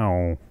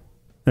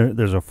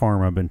a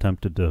farm I've been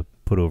tempted to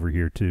put over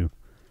here too.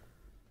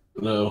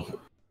 No,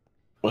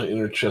 my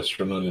inner chests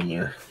are not in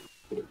there.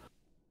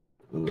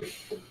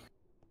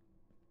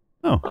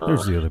 Oh,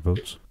 there's the other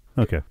boats.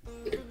 Okay.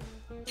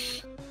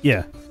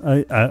 Yeah,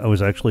 I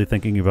was actually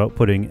thinking about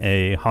putting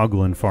a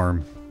Hoglin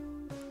farm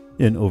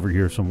in over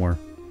here somewhere.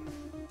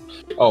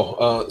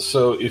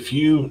 So if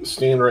you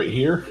stand right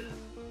here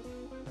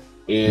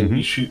and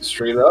you shoot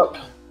straight up,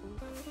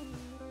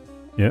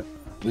 yep.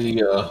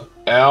 The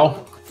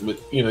owl, but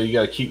you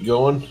got to keep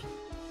going.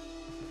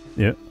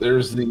 Yep.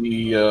 There's the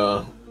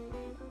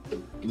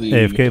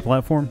AFK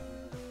platform.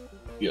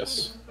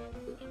 Yes.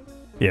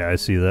 Yeah, I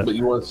see that. But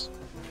you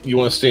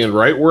want to stand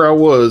right where I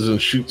was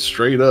and shoot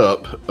straight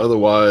up.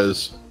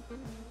 Otherwise,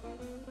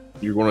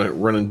 you're going to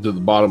run into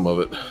the bottom of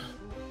it.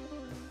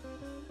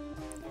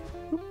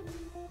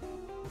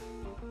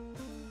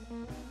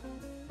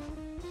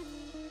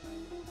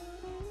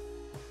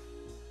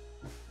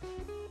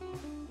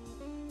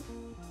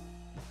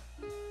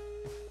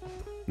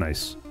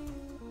 Nice.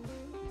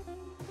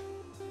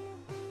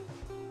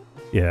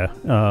 Yeah.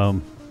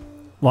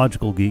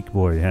 Logical Geek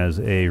Boy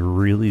has a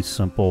really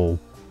simple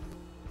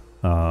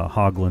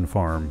Hoglin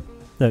farm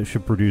that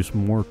should produce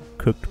more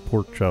cooked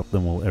pork chop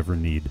than we'll ever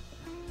need.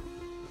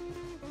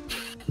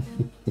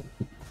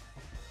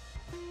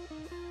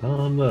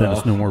 Oh no! Then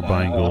it's no more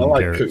buying golden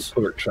carrots. Cooked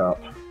pork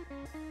chop.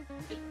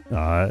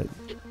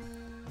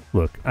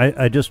 Look,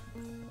 I just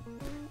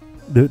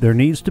there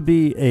needs to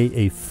be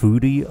a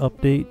foodie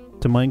update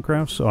to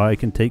Minecraft, so I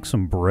can take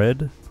some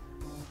bread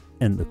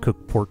and the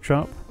cooked pork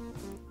chop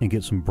and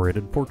get some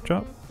breaded pork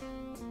chop.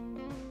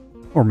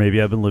 Or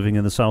maybe I've been living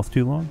in the South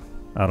too long.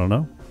 I don't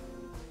know.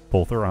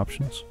 Both are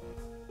options.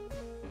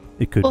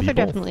 It could Both be are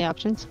both. definitely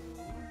options.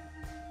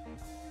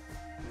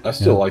 I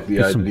still like the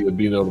Get idea of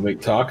being able to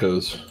make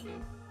tacos.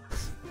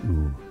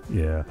 Ooh,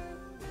 yeah.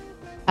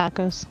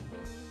 Tacos.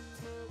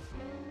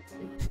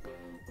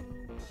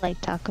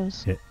 Like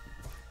tacos. Yeah.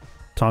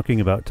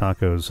 Talking about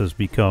tacos has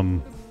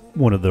become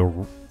one of the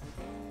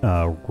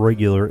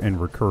regular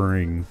and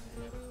recurring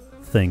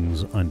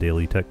things on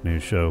Daily Tech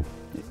News Show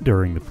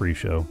during the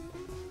pre-show.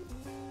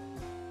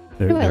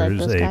 I like There's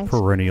those a guys.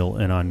 perennial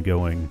and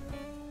ongoing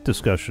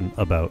discussion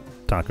about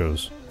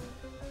tacos.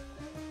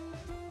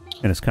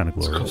 And it's kind of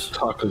glorious.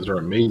 Tacos are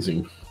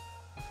amazing.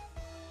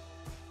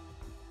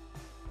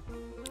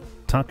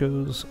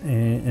 Tacos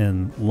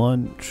and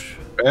lunch.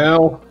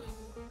 Al,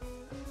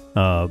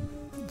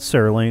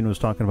 Sarah Lane was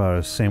talking about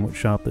a sandwich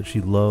shop that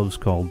she loves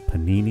called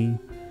Panini.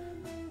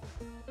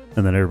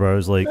 And then everybody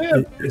was like,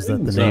 Yeah, is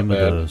that the Panini's name not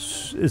of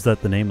is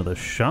that the name of the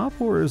shop,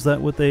 or is that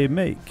what they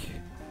make?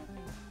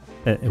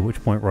 At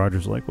which point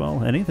Roger's like,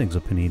 well, anything's a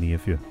panini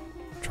if you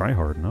try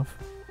hard enough.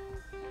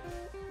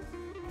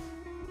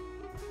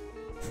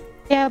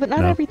 Yeah, but not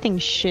No. everything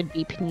should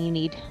be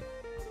paninied.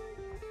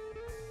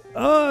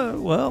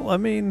 Well, I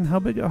mean, how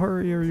big a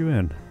hurry are you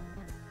in?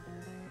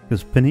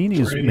 Because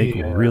paninis make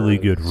Yes. really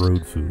good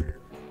road food.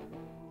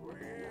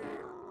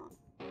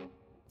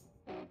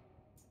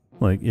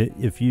 Like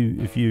if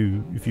you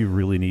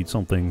really need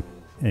something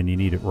and you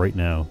need it right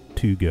now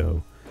to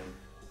go,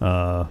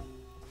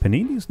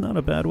 panini's not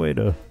a bad way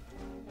to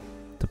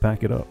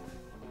pack it up.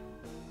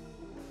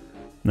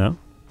 No.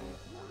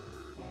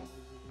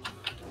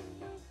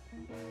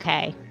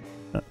 Okay.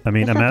 I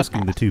mean, It's I'm not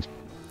asking the the two.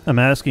 I'm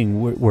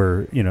asking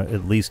where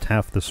at least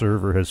half the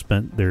server has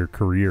spent their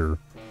career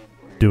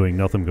doing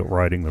nothing but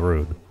riding the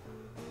road.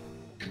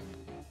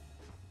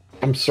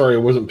 I'm sorry, I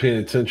wasn't paying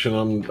attention.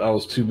 I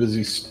was too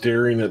busy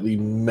staring at the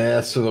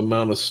massive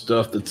amount of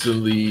stuff that's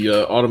in the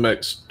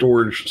automatic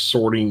storage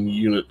sorting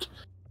unit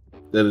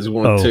that is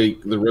going to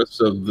take the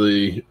rest of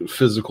the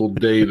physical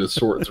day to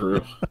sort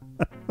through.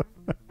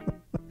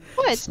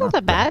 Well, it's not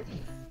that bad.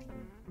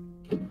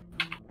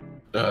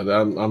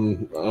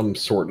 I'm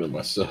sorting it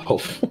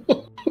myself.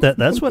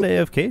 That's what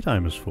AFK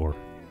time is for.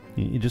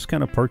 You just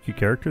kind of park your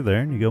character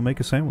there and you go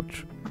make a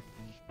sandwich.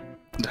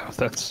 No,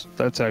 that's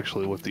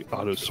actually what the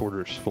auto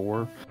sorter's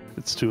for.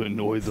 It's to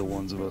annoy the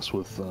ones of us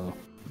with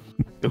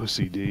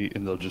OCD,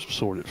 and they'll just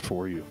sort it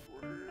for you.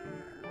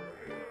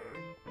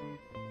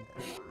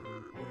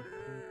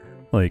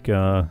 Like,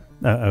 I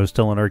was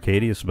telling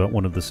Arcadius about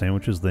one of the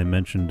sandwiches they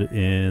mentioned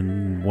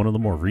in one of the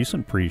more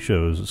recent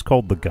pre-shows. It's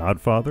called The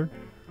Godfather.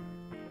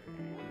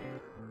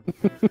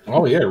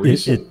 Oh yeah,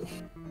 recent.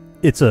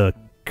 It's a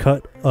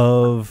cut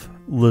of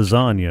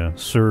lasagna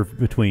served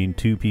between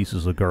two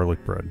pieces of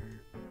garlic bread.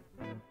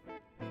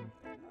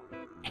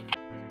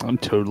 I'm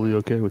totally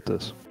okay with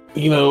this.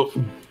 You know,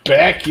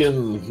 back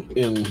in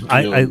day.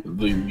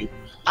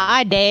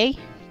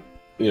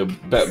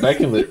 Back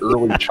in the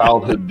early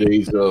childhood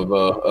days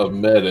of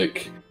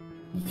Medic,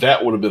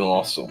 that would have been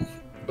awesome.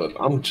 But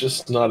I'm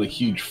just not a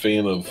huge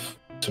fan of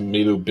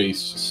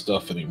tomato-based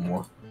stuff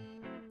anymore.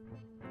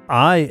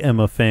 I am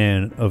a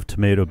fan of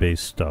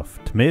tomato-based stuff.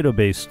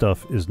 Tomato-based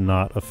stuff is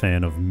not a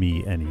fan of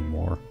me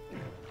anymore.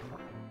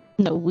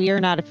 No, we are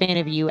not a fan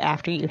of you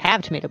after you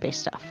have tomato-based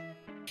stuff.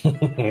 Well,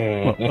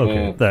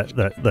 okay,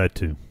 that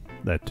too.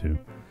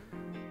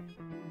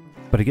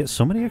 But I get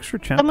so many extra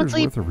chapters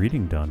worth of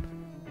reading done.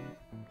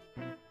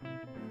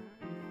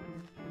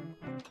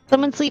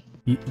 Someone sleep.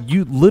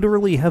 You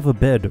literally have a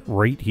bed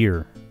right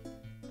here.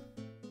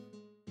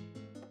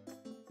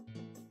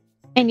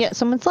 And yet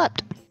someone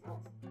slept.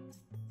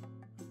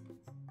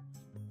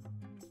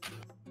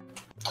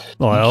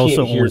 Well, I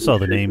also hear only saw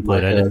the the shit in my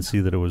nameplate. I head. didn't see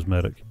that it was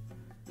Medic.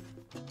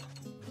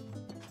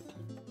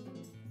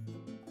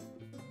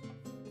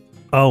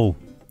 Oh,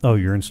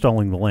 you're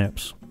installing the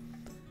lamps.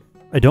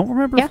 I don't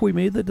remember Yeah. if we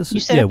made the decision.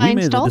 You said Yeah, if I we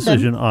made the installed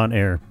decision on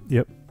air.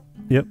 Yep.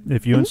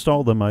 If you Mhm.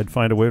 install them, I'd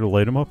find a way to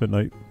light them up at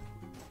night.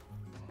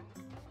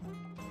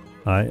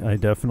 I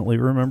definitely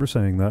remember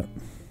saying that.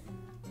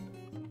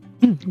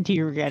 Do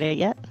you regret it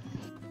yet?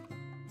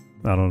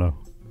 I don't know.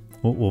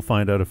 We'll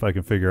find out if I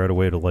can figure out a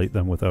way to light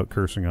them without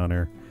cursing on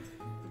air.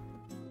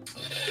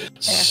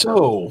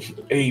 So,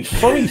 a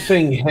funny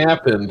thing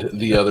happened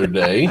the other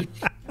day.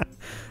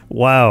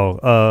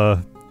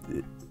 Wow.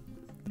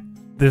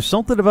 There's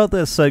something about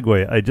that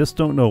segue. I just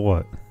don't know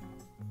what.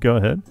 Go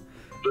ahead.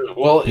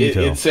 Well,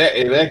 Detail.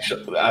 it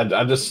actually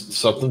I just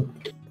something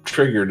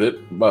triggered it,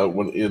 but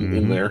when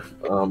in there.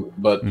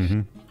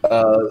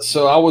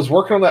 So I was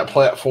working on that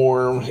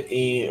platform,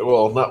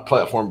 not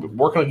platform, but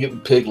working on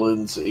getting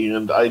piglins,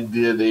 and I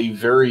did a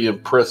very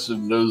impressive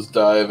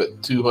nosedive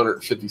at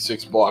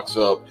 256 blocks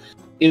up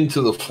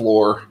into the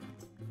floor,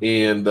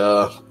 and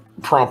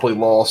promptly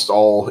lost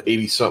all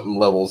 80-something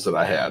levels that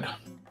I had.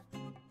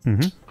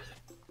 Mm-hmm.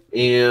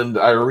 And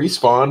I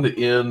respawned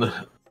in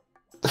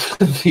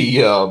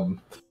the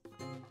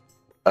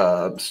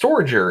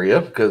storage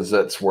area, because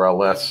that's where I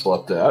last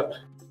slept at.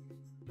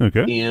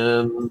 Okay.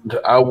 And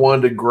I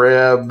wanted to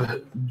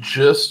grab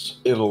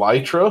just an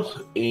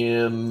elytra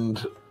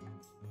and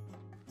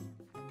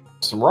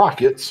some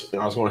rockets,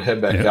 and I was going to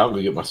head back out and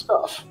go get my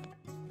stuff.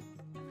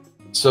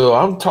 So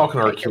I'm talking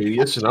to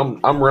Arcadius, and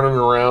I'm running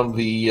around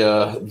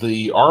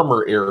the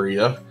armor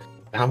area,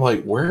 and I'm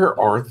like, where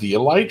are the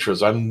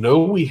elytras? I know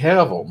we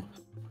have them.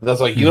 And I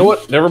was like, you know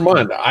what? Never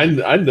mind.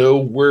 I know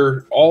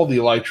where all the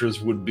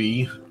elytras would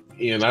be,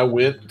 and I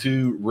went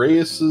to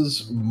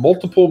Reyes's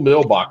multiple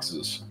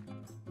mailboxes.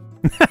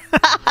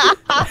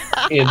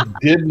 And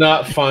did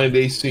not find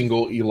a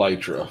single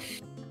elytra.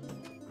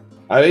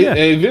 I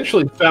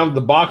eventually found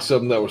the box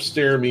of them that was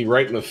staring me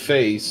right in the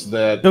face.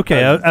 That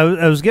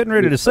I was getting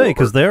ready to say,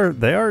 because they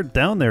are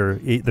down there.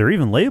 They're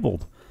even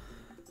labeled.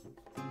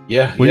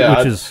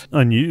 Which is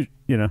unusual.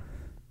 You know,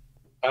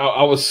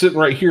 I was sitting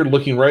right here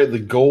looking right at the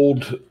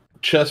gold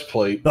chest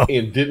plate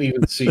and didn't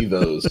even see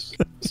those.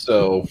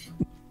 So,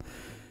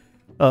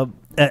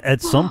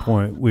 at some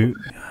point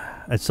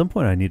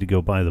I need to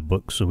go buy the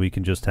book so we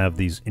can just have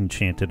these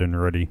enchanted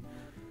and ready.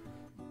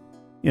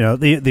 You know,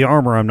 the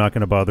armor I'm not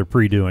going to bother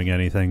pre-doing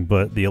anything,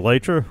 but the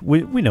elytra,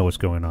 we know what's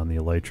going on the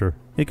elytra.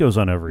 It goes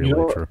on every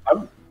elytra.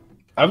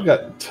 I've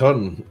got a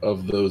ton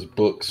of those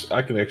books.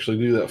 I can actually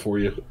do that for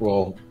you.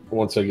 Well,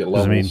 once I get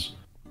levels.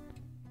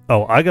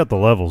 Oh, I got the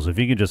levels. If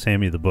you could just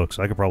hand me the books,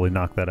 I could probably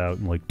knock that out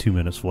in like 2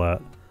 minutes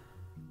flat.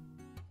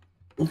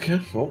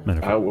 Okay, well,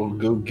 I will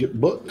go get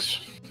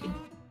books.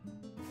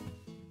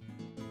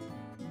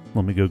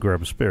 Let me go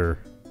grab a spare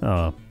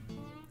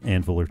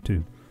anvil or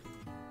two.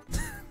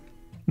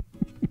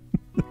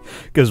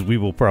 Because we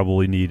will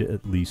probably need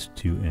at least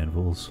 2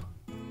 anvils.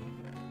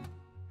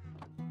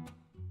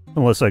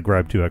 Unless I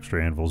grab 2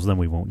 extra anvils, then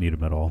we won't need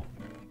them at all.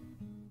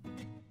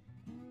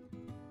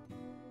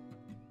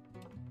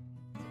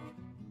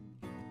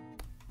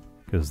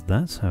 Because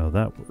that's how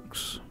that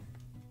works.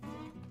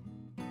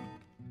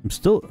 I'm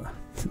still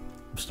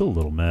a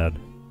little mad.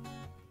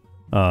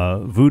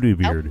 Voodoo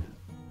Beard,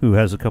 who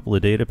has a couple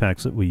of data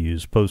packs that we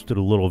use, posted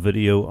a little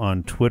video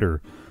on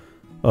Twitter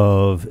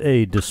of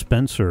a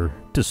dispenser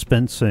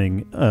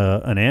dispensing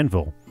an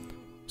anvil.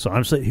 So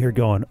I'm sitting here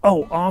going,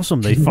 oh,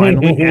 awesome, they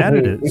finally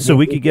added it so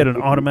we could get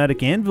an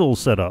automatic anvil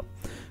set up.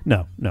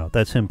 No,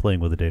 that's him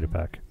playing with a data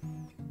pack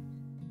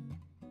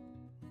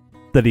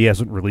that he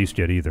hasn't released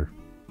yet either.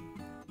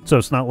 So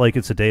it's not like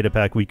it's a data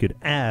pack we could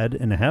add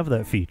and have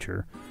that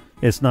feature.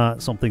 It's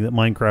not something that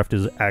Minecraft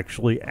is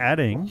actually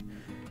adding,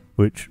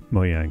 which,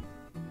 Mojang,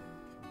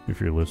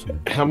 if you're listening.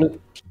 How many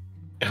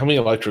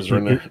Elytras are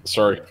in there?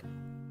 Sorry.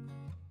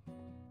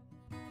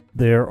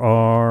 There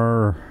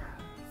are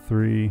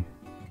 3...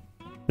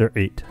 There are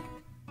 8.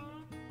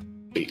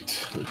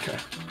 8, okay.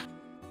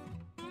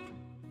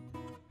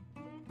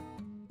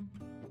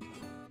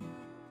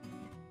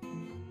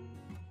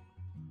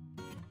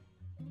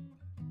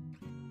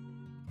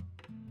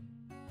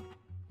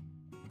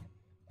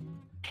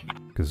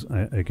 Because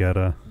I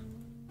gotta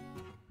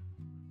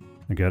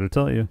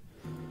tell you,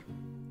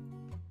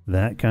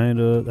 that kind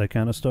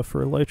of stuff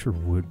for Elytra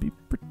would be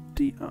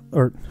pretty,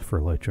 or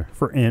for Elytra,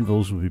 for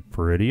anvils would be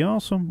pretty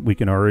awesome. We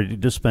can already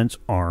dispense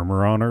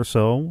armor on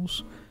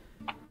ourselves.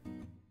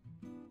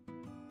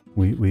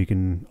 We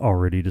can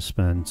already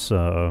dispense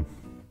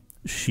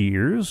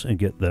shears and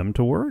get them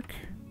to work.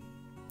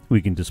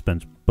 We can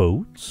dispense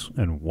boats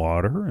and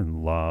water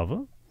and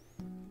lava.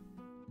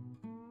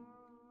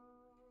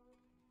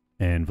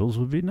 Anvils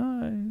would be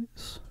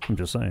nice. I'm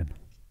just saying.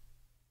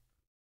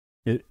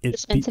 It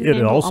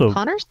also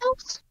upon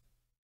ourselves?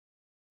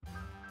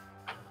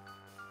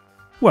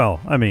 Well,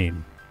 I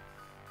mean,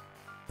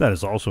 that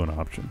is also an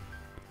option.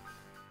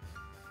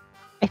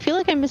 I feel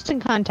like I'm missing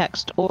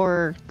context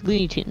or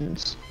Looney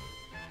Tunes.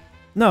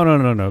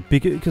 No.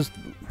 Because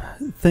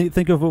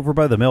think of over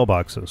by the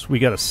mailboxes. We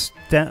got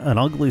an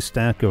ugly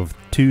stack of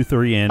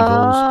 2-3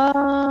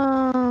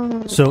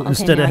 anvils. So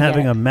instead of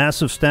having a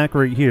massive stack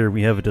right here,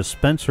 we have a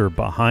dispenser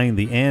behind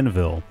the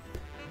anvil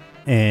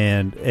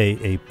and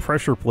a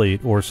pressure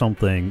plate or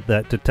something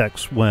that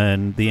detects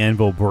when the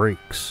anvil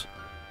breaks.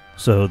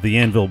 So the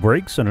anvil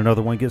breaks and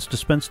another one gets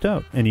dispensed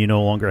out, and you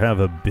no longer have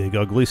a big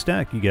ugly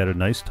stack. You got a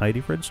nice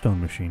tidy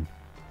redstone machine.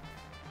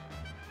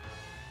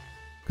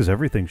 Because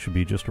everything should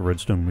be just a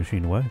redstone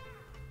machine away.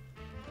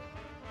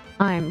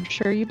 I'm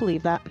sure you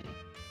believe that.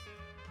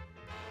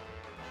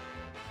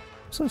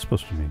 What's that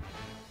supposed to mean?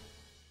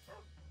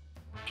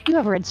 You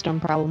have a redstone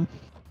problem.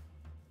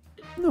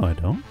 No, I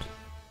don't.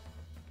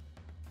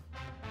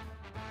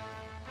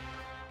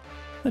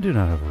 I do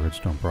not have a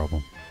redstone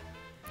problem.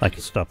 I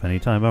can stop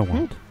anytime I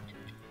want.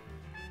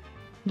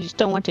 You just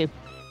don't want to.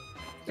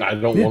 I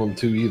don't want them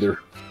to either.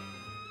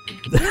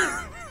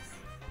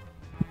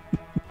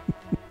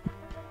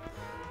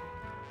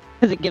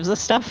 Because it gives us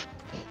stuff?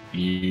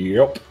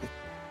 Yep.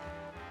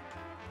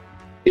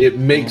 It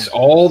makes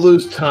all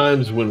those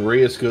times when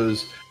Reyes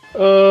goes,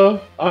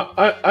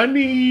 I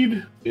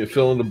need... You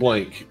fill in the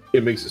blank.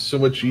 It makes it so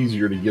much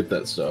easier to get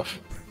that stuff.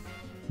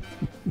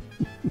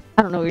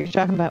 I don't know what you're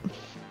talking about.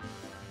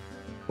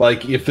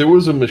 Like, if there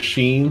was a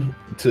machine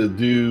to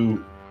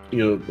do,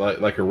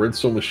 like a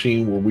redstone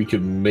machine where we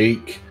could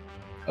make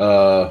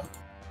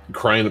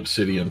crying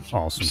obsidian,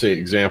 awesome. Say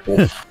example.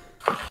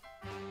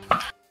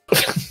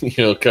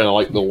 Kind of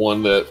like the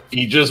one that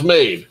he just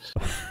made.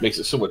 Makes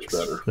it so much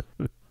better.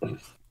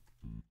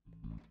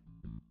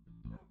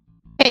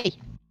 Hey,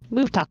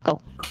 move,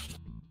 Taco.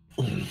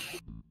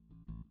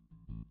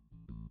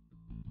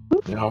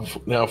 Now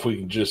if we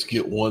can just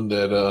get one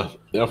that,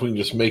 now if we can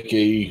just make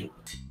a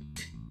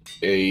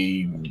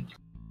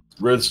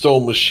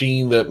redstone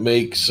machine that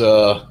makes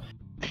the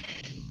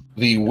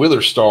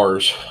wither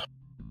stars.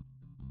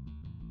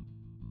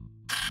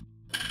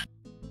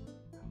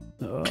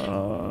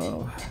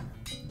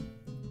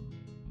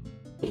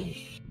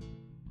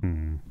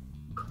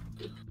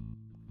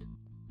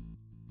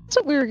 That's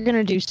what we were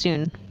gonna do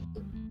soon.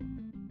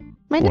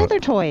 My nether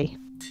toy.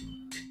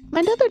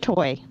 My nether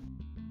toy.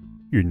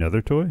 Your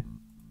nether toy?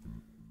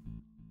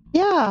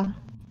 Yeah.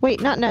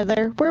 Wait, not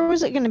nether. Where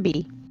was it gonna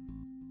be?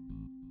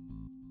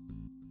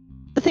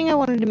 The thing I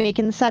wanted to make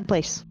in the sad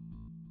place.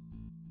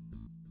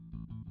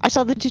 I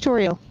saw the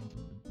tutorial.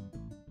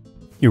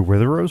 Your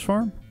Wither Rose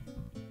farm?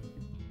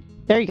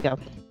 There you go.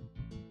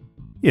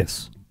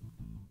 Yes.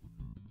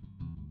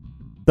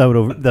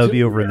 That would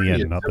be over in the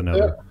end, not the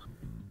nether.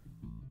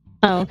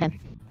 Oh, okay.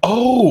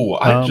 Oh,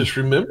 I just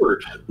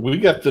remembered. We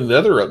got the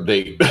nether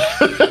update.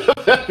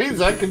 That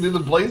means I can do the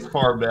blaze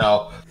farm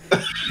now.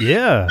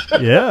 Yeah.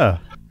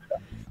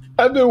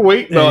 I've been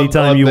waiting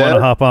Anytime on you that. want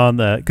to hop on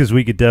that, because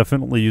we could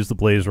definitely use the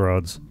blaze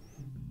rods.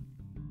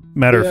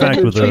 Matter of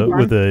fact, with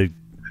a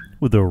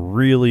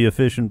really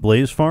efficient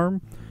blaze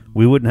farm,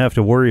 we wouldn't have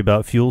to worry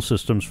about fuel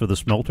systems for the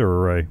smelter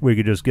array. We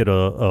could just get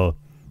a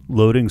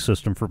loading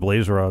system for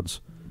blaze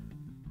rods.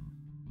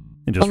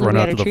 And just run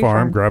out to the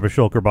farm, grab a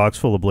shulker box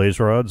full of blaze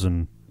rods,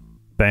 and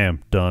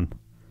bam, done.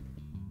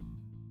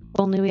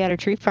 Only we had a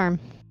tree farm.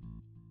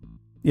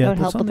 Yeah, that would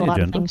that's help on with the a lot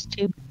agenda. of things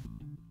too.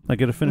 I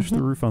got to finish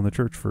the roof on the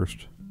church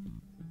first.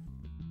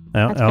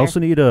 That's I also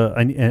need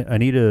I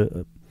need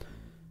a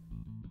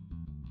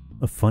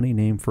funny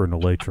name for an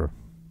elytra.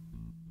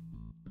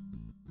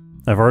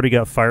 I've already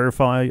got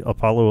Firefly,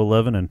 Apollo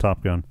 11, and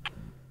Top Gun.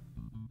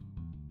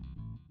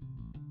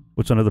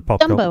 What's another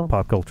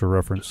pop culture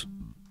reference?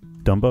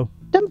 Dumbo?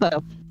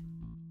 Dumbo.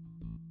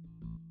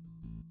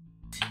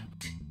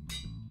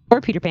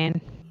 Or Peter Pan.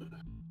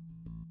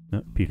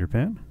 No, Peter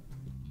Pan?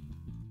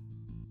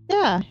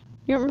 Yeah.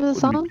 You remember the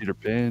song? Peter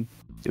Pan.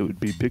 It would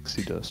be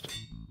pixie dust.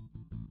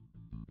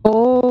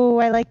 Oh,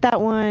 I like that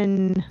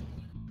one.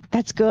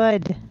 That's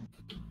good.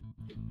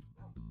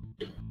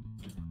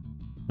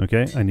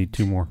 Okay, I need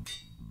 2 more.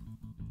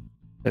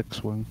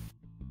 X-Wing.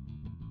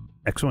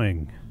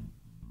 X-Wing.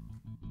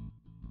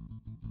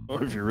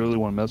 Or if you really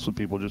want to mess with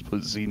people, just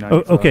put Z95.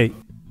 Oh, okay.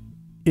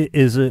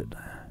 Is it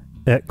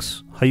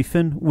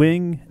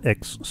X-wing,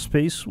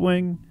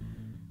 X-space-wing?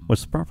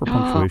 What's the proper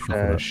punctuation for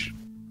that?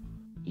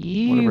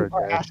 You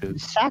are asking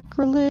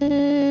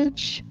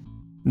sacrilege.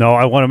 No,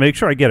 I want to make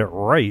sure I get it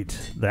right.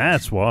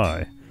 That's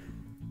why.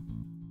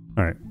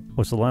 All right.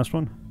 What's the last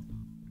one?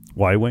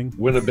 Y-wing?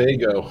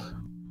 Winnebago.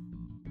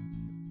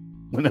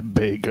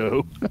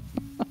 Winnebago.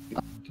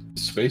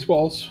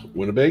 Spaceballs.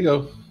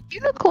 Winnebago.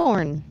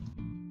 Unicorn.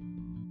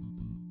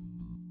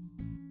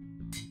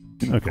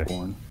 Okay.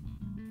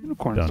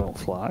 Unicorns don't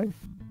fly.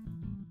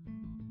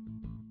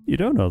 You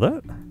don't know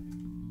that?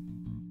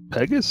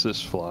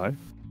 Pegasus fly.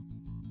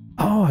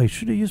 Oh, I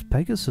should have used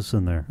Pegasus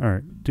in there. All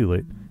right, too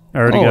late. I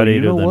already got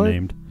 8 of them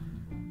named.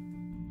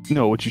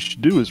 No, what you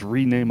should do is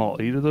rename all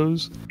 8 of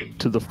those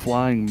to the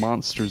flying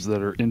monsters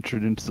that are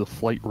entered into the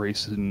flight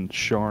race in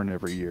Sharn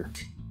every year.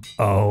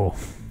 Oh.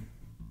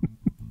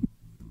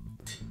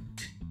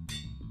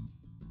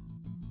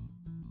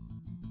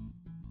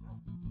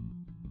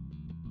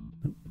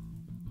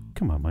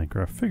 Come on,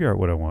 Minecraft. Figure out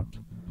what I want.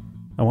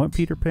 I want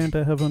Peter Pan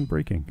to have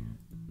Unbreaking.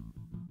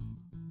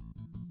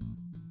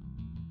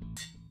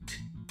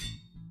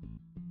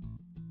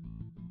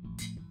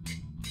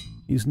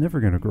 He's never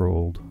going to grow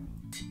old.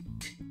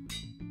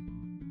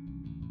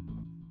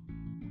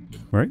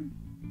 Right?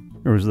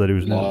 Or was that he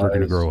was never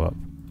going to grow up?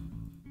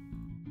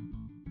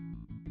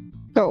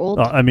 Grow old?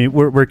 I mean,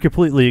 we're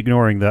completely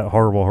ignoring that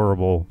horrible,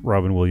 horrible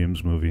Robin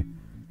Williams movie.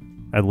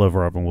 I love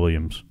Robin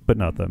Williams, but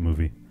not that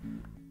movie.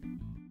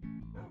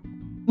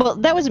 Well,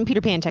 that wasn't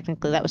Peter Pan,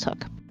 technically. That was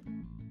Hook.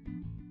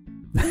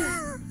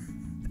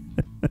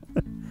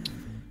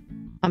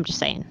 I'm just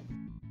saying.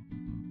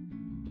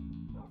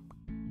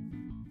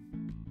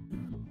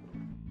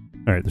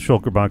 All right, the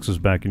shulker box is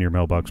back in your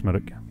mailbox,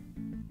 medic.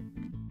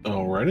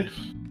 Alrighty.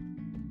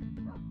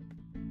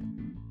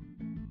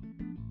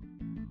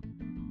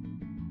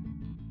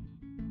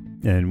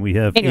 And we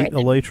have 8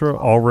 elytra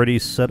already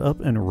set up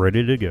and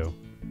ready to go.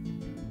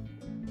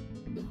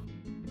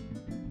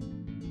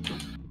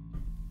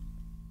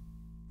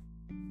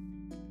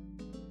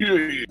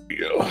 There you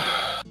go.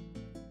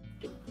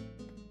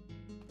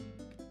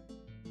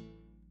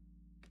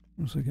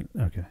 1 second.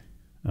 Okay.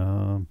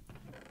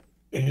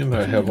 And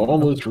I have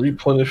almost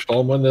replenished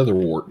all my nether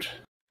wart.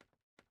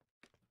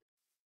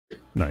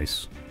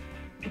 Nice.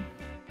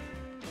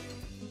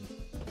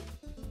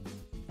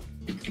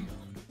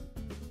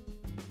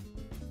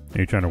 Are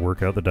you trying to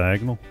work out the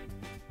diagonal?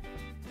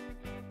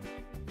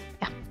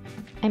 Yeah.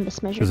 I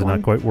mismeasured Is it one.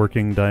 not quite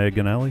working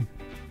diagonally?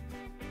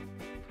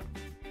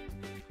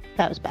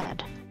 That was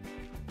bad.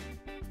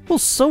 Well,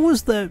 so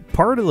was that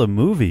part of the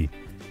movie.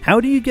 How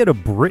do you get a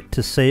Brit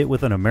to say it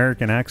with an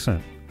American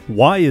accent?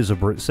 Why is a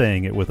Brit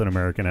saying it with an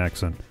American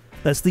accent?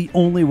 That's the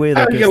only way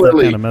that gets that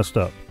kind of messed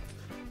up.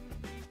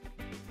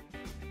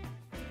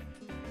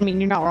 I mean,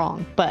 you're not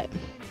wrong, but...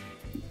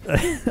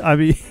 I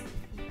mean...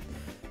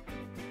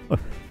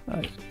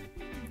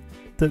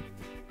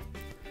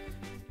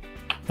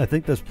 I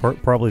think that's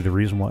probably the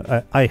reason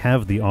why... I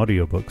have the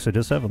audiobooks. I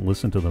just haven't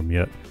listened to them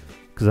yet.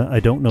 Because I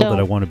don't know that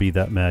I want to be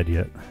that mad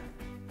yet.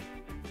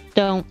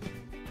 Don't.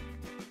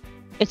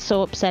 It's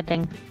so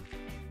upsetting.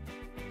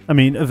 I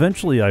mean,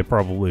 eventually I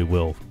probably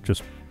will.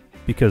 Just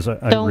because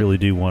I really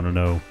do want to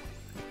know.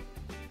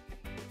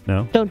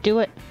 No? Don't do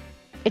it.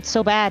 It's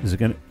so bad. Is it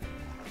going to...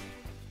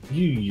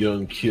 You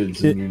young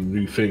kids and your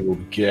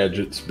newfangled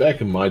gadgets.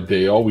 Back in my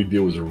day, all we did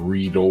was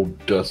read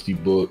old dusty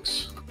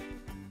books.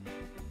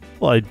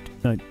 Well, I do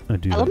I love that my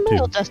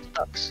too. old dusty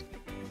books.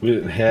 We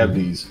didn't have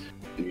these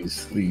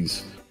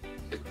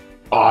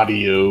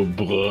audio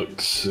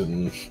books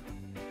and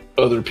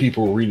other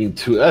people reading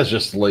to it. That's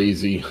just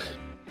lazy.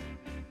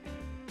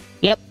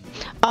 Yep.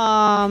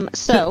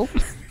 So.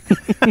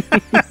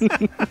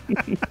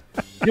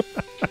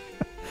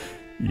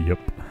 Yep.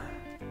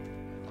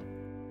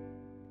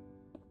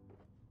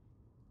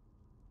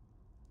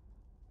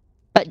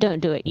 But don't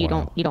do it. You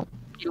Wow. don't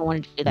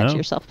want to do that No? to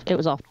yourself. It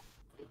was awful.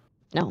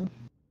 No.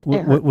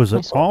 Was my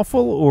it soul.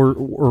 awful, or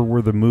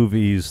were the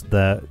movies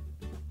that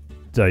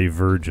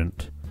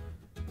divergent?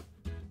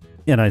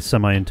 And I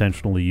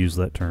semi-intentionally use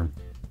that term.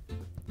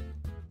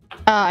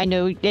 I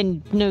know,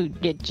 and no,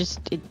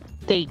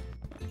 they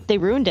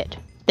ruined it.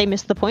 They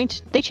missed the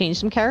point. They changed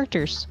some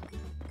characters.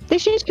 They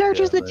changed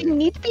characters that didn't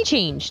need to be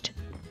changed.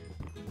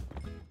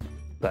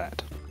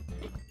 That.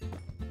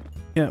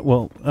 Yeah,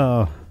 well,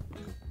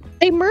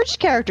 They merged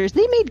characters.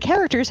 They made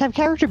characters have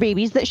character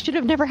babies that should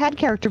have never had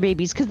character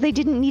babies because they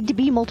didn't need to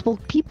be multiple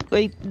people.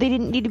 They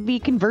didn't need to be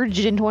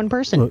converged into one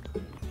person. look,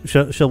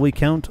 shall we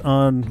count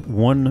on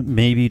one,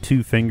 maybe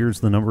two fingers,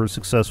 the number of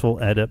successful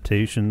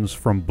adaptations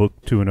from book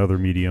to another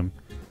medium?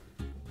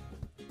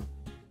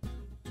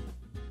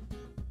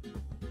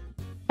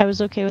 I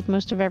was okay with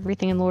most of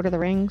everything in Lord of the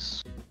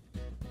Rings.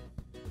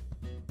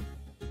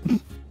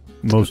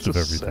 Most It's of a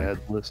everything. sad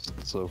list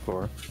so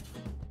far.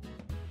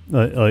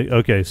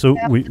 Okay, so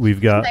Yeah,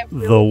 we've got I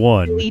the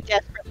one. Really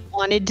desperately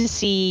wanted to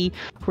see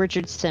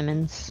Richard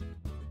Simmons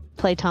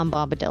play Tom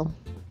Bombadil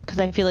because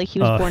I feel like he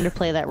was born to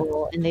play that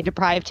role, and they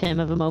deprived him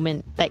of a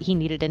moment that he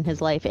needed in his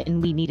life,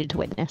 and we needed to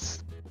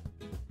witness.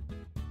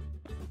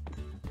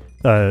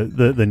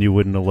 Then you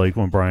wouldn't have liked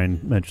when Brian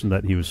mentioned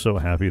that he was so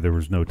happy there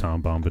was no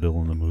Tom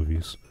Bombadil in the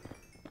movies.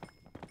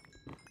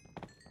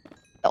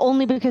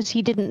 Only because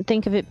he didn't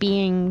think of it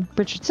being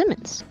Richard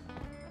Simmons.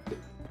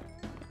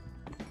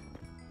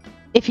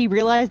 If he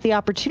realized the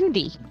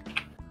opportunity.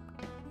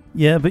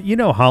 Yeah, but you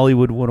know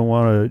Hollywood would have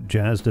wanted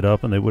jazzed it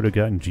up, and they would have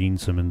gotten Gene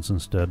Simmons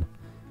instead.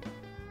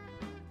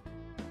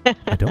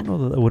 I don't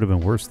know that would have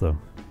been worse, though.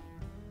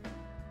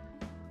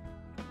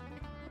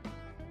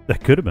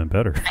 That could have been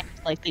better.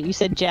 Like that you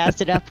said,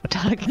 jazzed it up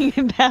talking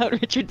about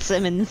Richard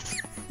Simmons.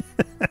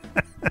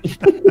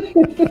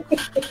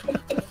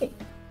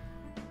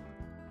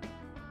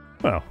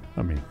 Well,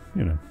 I mean,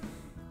 you know.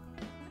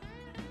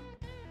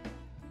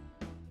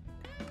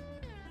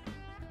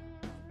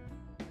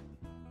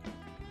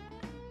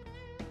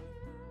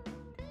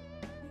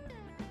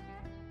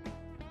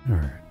 All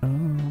right.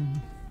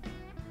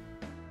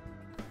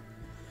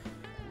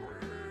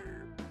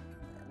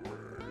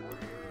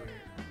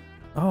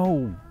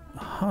 Oh,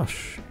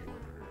 hush.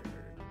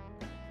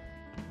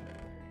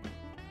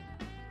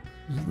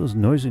 Those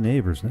noisy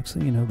neighbors. Next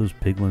thing you know, those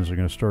piglins are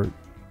going to start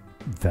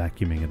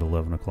vacuuming at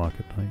 11 o'clock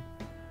at night.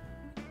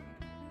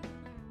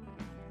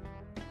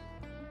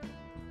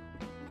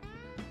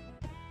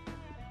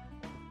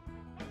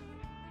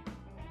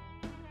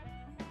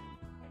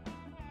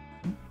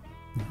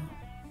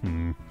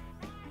 Hmm.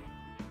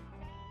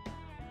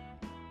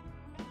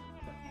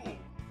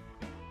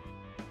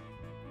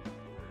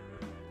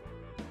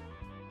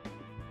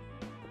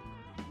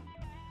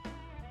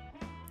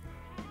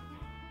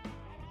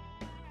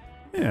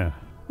 Yeah,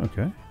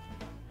 okay.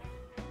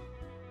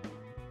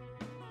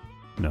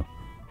 No.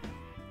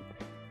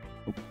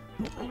 Oh,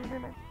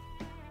 no.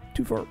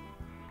 Too far.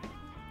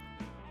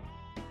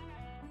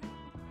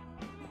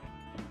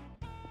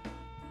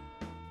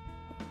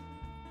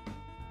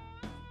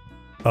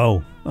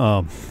 Oh,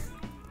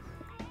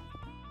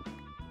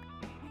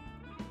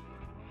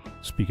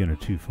 speaking of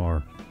too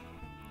far,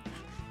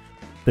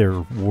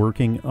 they're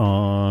working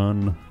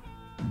on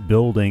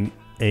building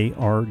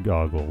AR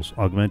goggles,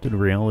 augmented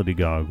reality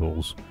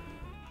goggles,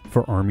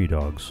 for army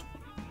dogs.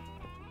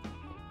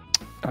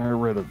 I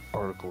read an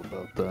article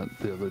about that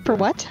the other day. For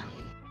what?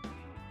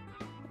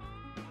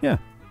 Yeah.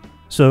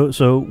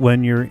 So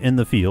when you're in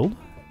the field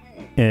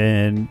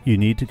and you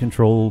need to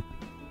control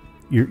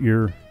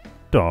your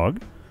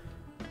dog,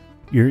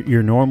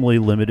 you're normally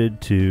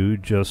limited to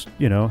just,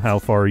 how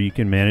far you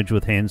can manage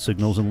with hand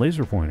signals and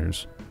laser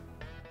pointers.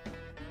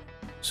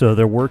 So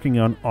they're working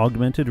on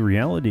augmented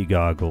reality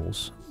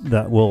goggles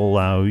that will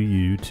allow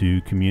you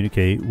to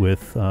communicate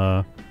with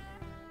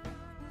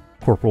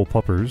corporal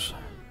puppers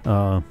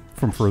from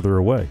further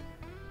away.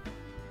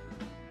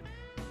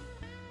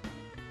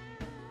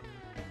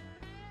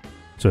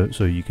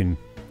 So you can I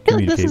feel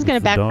like communicate this is with going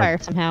to the dog. backfire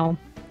somehow.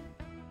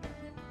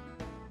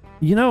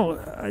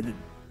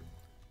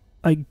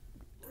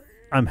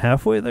 I'm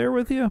halfway there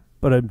with you,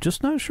 but I'm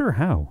just not sure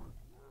how.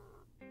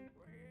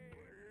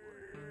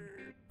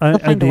 We'll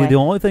find a way.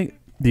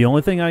 The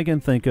only thing I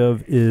can think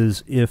of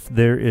is if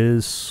there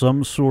is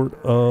some sort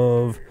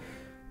of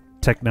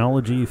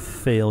technology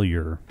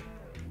failure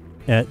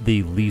at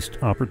the least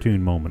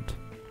opportune moment.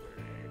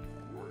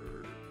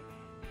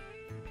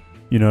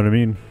 You know what I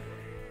mean?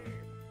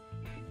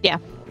 Yeah.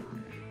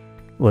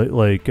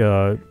 Like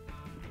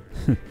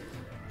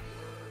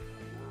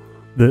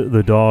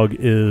the dog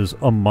is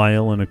a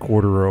mile and a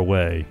quarter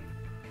away,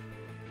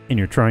 and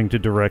you're trying to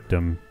direct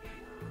him,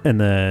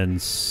 and then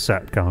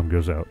SATCOM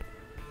goes out.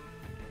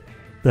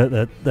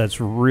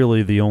 That's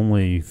really the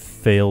only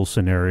fail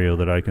scenario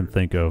that I can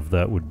think of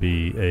that would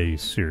be a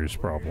serious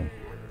problem.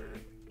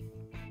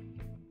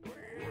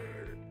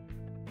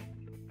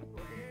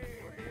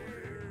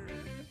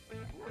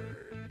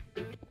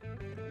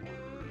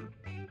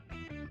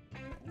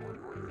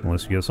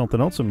 Unless you got something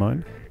else in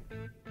mind.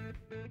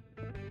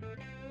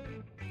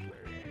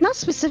 Not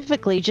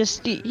specifically,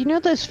 just, you know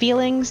those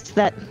feelings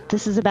that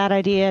this is a bad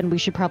idea and we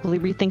should probably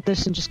rethink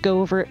this and just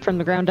go over it from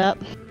the ground up?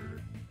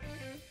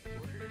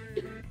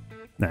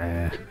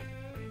 Nah,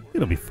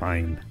 it'll be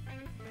fine.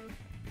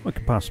 What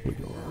could possibly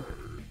go wrong?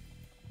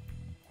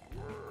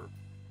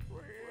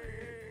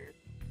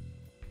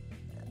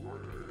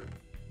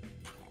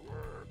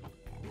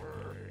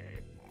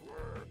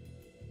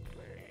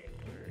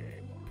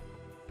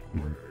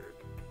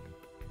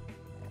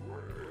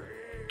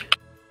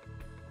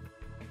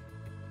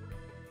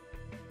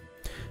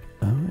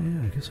 Oh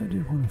yeah, I guess I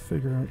did want to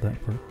figure out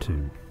that part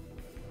too.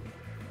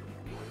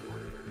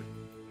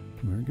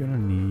 We're gonna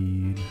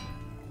need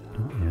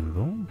an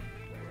anvil,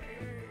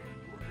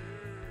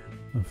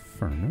 a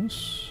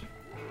furnace,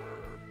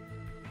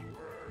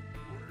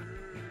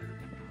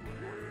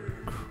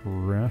 a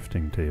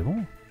crafting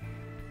table,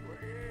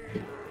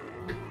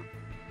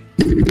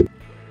 a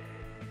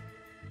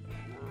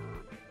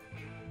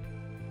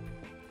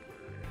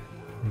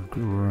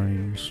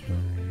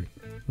grindstone,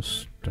 a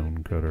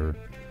stone cutter.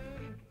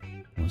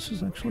 Let's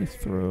just actually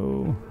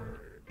throw...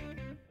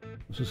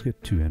 Let's just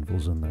get 2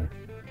 anvils in there.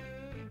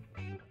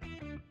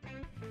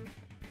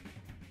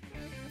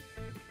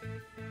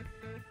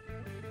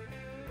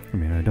 I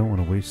mean, I don't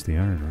want to waste the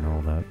iron and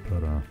all that,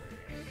 but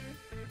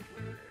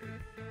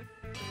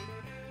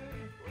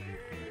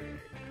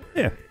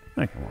yeah,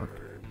 that can work.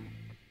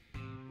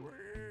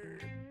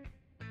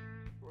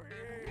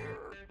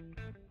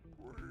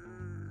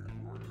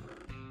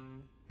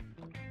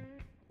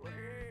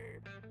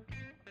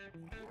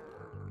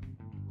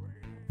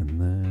 And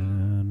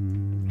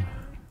then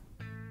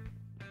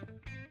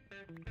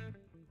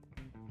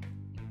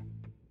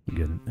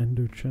get an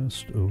ender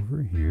chest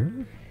over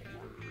here.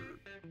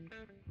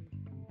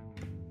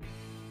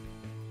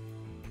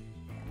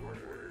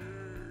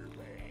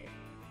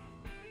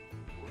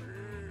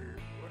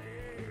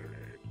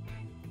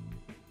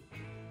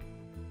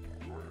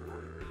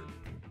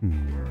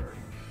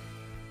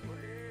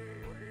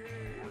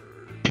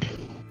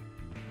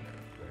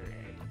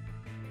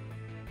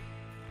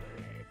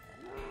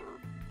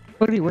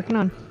 What are you working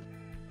on?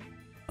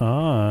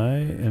 I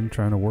am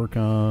trying to work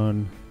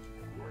on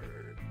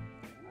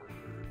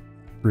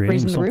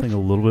creating something a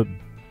little bit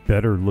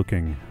better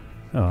looking,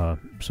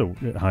 so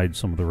it hides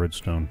some of the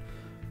redstone.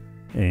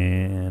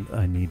 And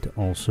I need to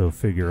also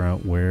figure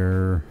out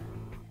where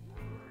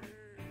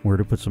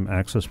to put some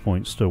access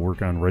points to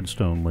work on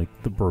redstone, like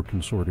the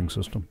broken sorting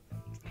system.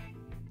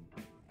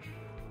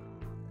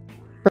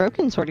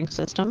 Broken sorting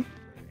system?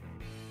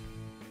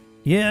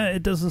 Yeah,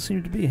 it doesn't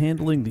seem to be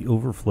handling the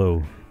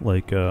overflow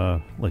like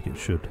it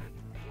should.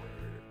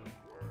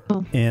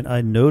 Oh. And I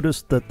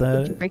noticed that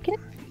Did you break it?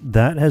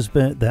 that has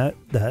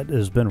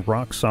been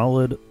rock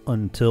solid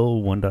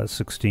until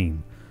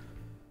 1.16.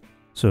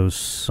 So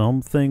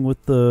something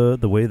with the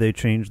way they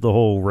changed the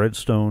whole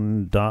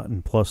redstone dot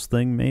and plus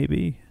thing,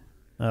 maybe.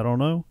 I don't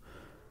know.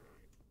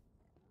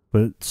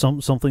 But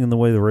something in the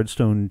way the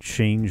redstone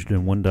changed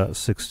in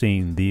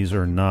 1.16, these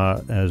are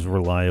not as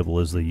reliable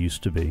as they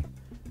used to be.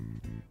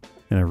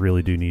 And I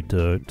really do need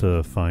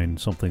to find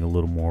something a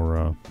little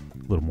more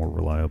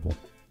reliable.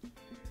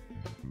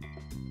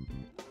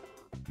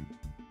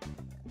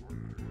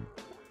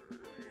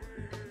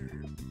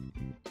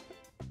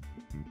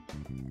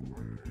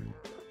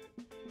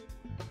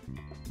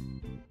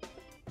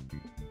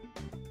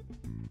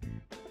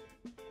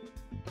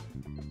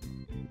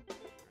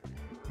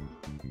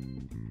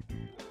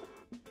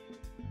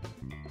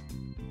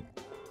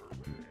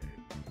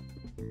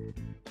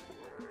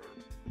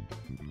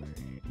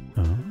 Do I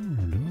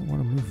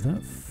want to move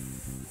that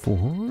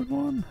forward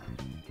one?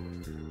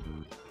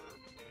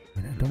 I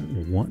mean, I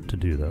don't want to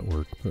do that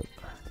work, but...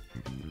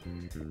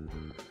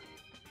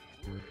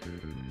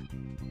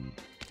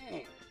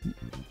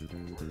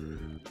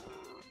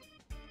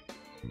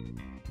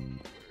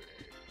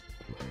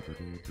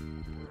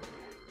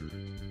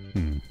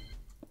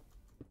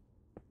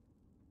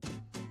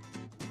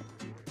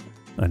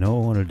 I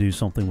know I want to do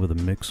something with a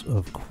mix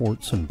of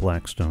quartz and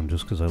blackstone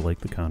just because I like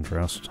the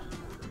contrast.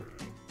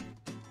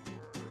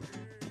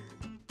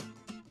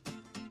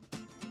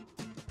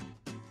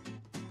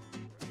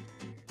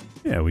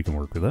 Yeah, we can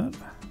work with that.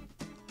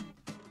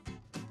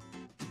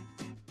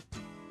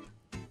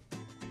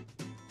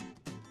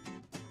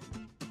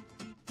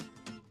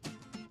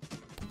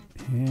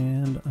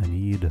 And I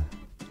need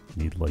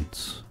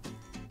lights.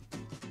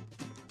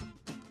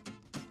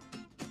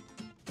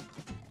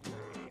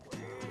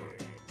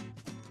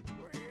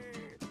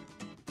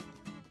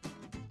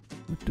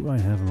 What do I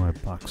have in my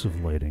box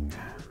of lighting?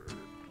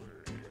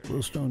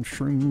 Glowstone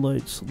string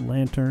lights,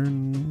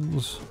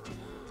 lanterns.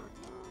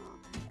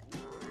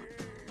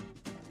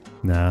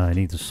 Nah, I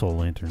need the soul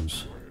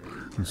lanterns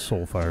and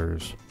soul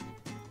fires.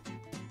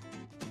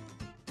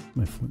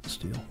 my flint and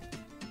steel.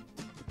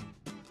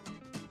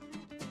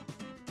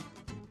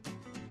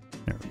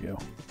 There we go.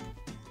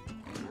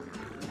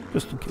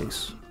 Just in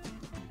case.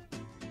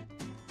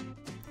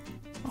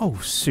 Oh,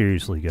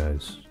 seriously,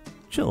 guys.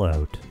 Chill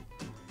out.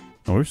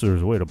 I wish there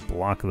was a way to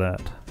block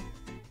that.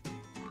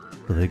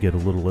 So they get a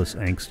little less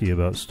angsty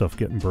about stuff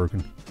getting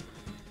broken.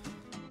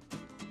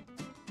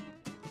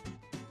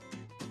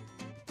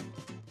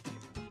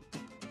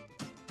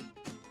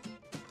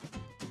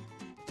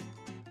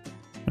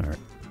 Alright.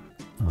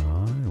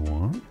 I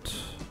want...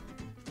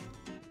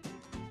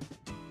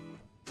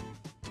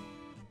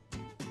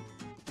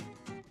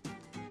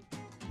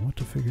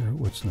 to figure out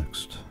what's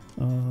next.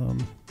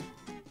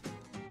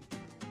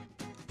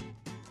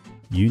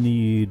 You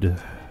need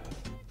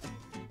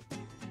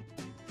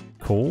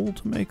coal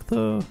to make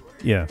the...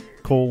 Yeah,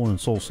 coal and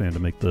soul sand to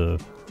make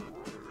the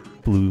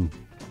blue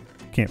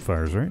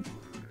campfires, right?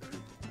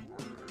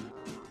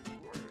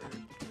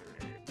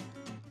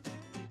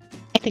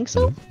 I think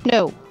so.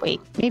 No,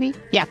 wait, maybe.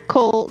 Yeah,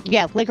 coal.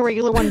 Yeah, like a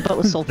regular one, but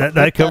with sulfur.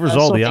 That covers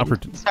all the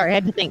opportunities. Sorry, I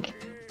had to think.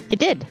 It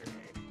did.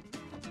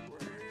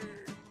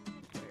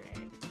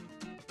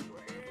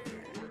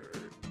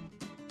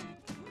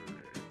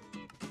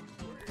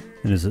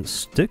 And is it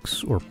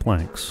sticks or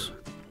planks?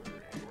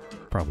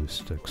 Probably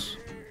sticks.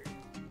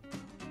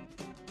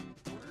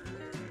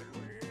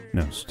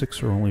 No,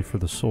 sticks are only for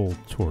the soul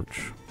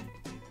torch.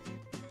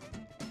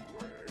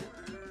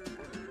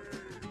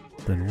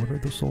 Then what are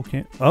the soul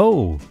can...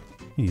 Oh!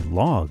 You need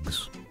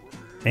logs.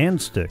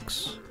 And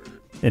sticks.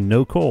 And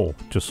no coal,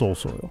 just soul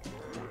soil.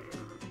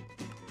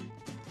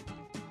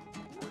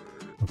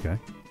 Okay.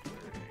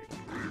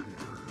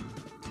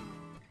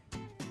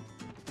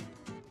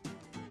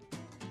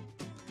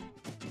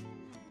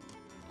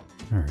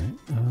 Alright,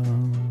 I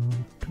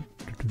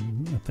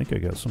think I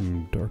got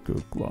some dark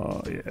oak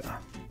law, yeah.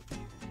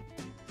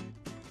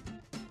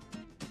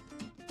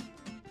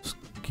 Let's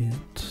get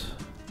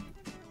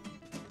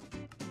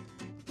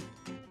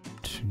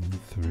 2,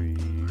 3,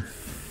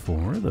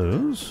 4 of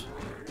those.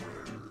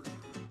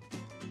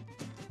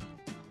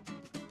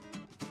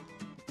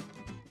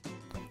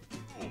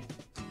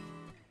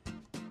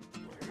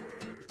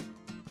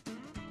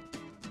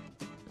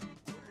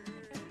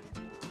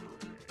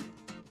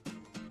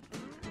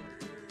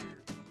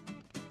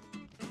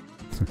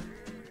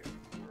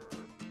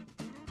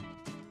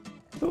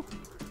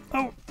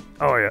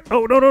 Oh yeah.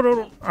 Oh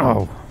no.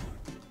 Oh.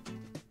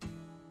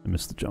 I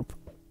missed the jump.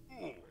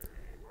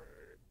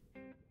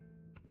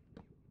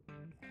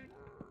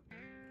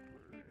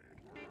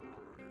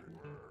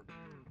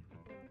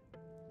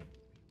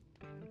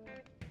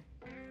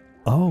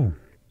 Oh.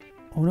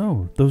 Oh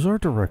no, those are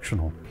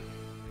directional.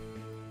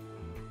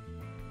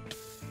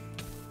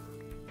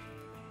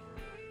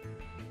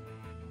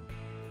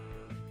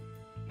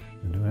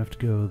 And do I have to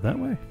go that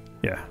way?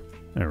 Yeah.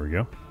 There we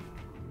go.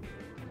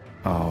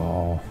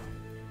 Oh.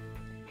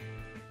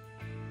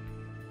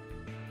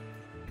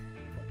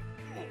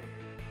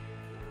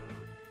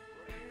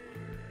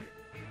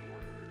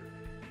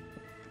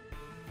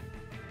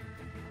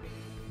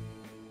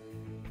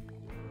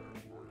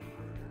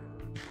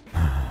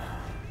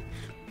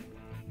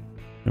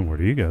 And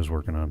what are you guys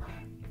working on?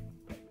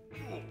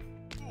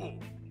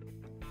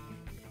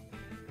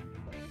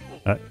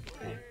 I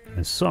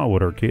saw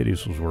what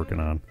Arcadius was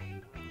working on.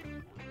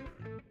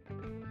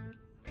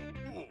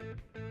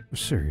 We're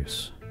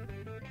serious.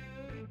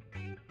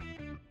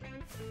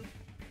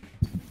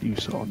 You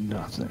saw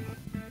nothing.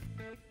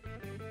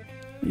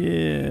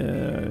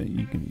 Yeah,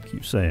 you can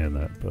keep saying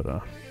that, but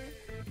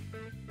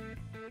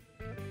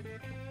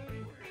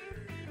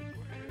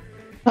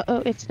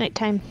Uh-oh, it's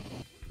nighttime.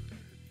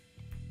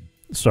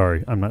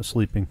 Sorry, I'm not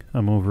sleeping.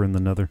 I'm over in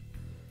the nether.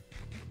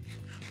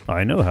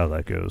 I know how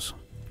that goes.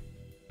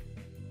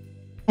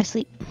 I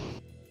sleep.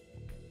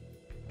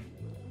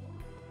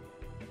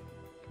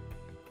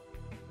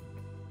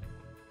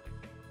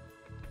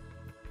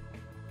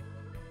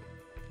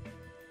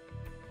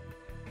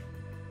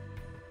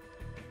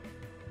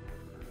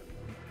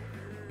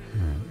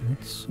 Alright,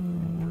 let's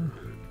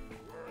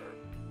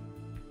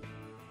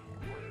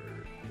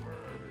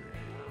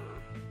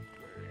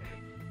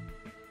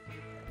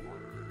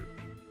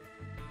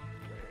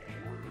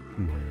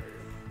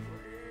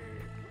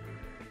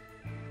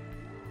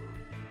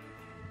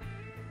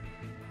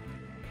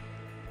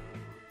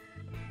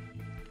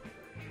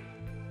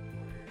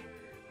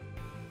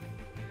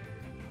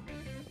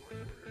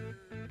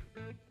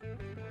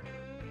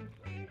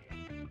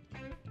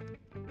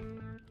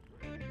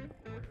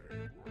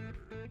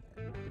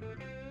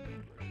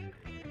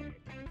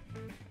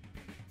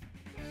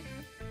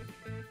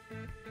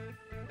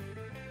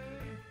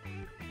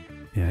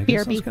yeah, I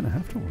guess BRB. that's gonna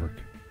have to work.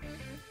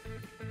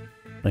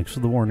 Thanks for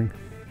the warning.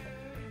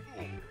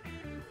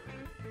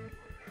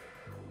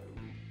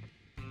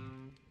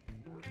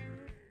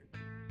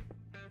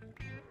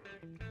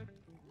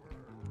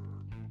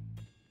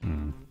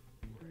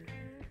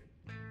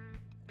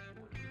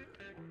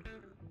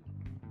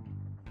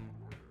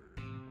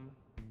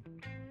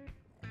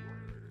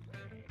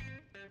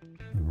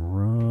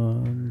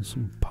 Runs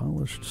some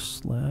polished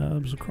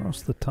slabs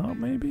across the top,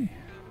 maybe?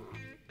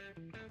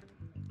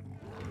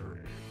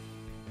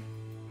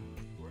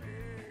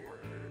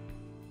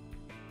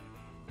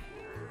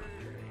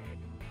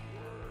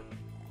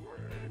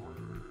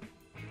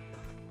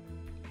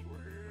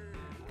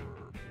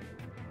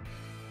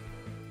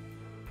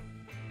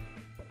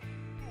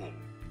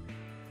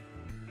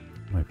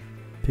 My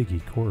piggy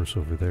chorus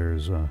over there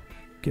is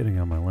getting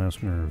on my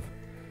last nerve.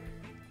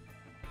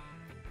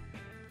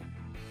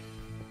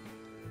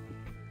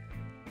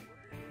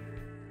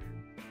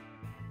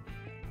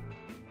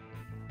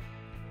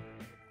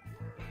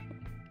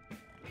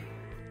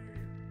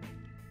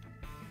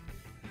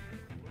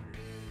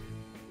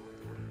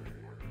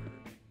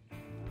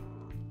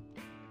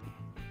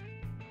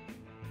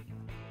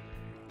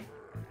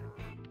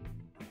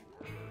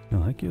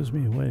 Now that gives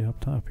me away up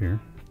top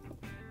here.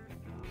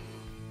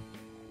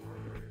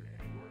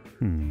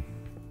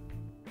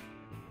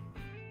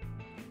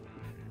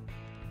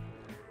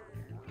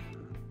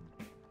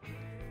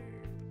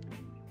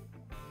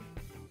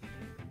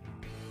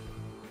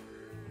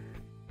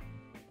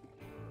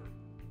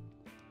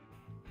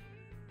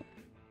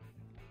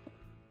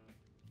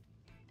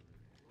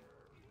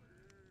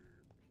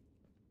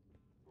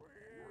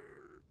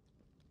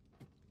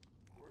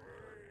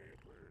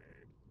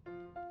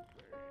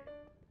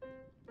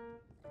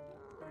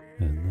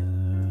 And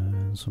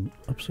then some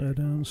upside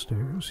down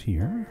stairs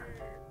here.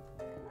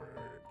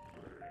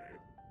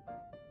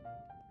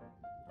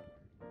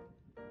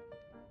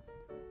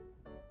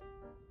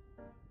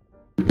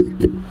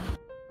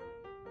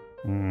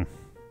 I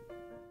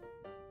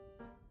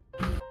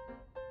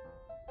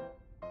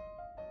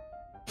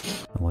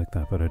like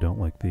that, but I don't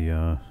like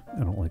the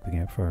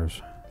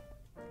campfires.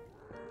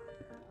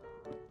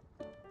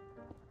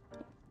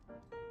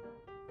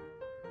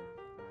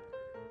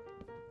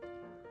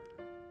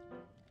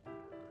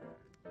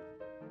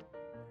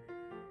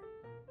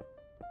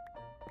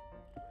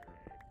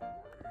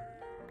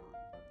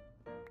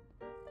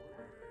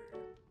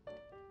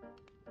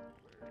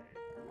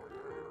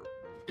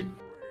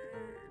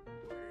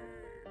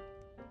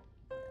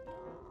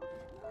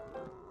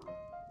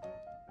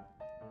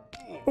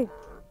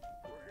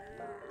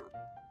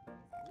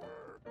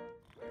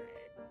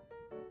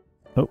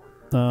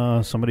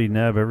 Somebody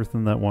nab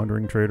everything that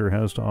wandering trader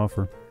has to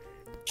offer.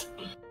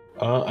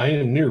 I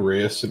am near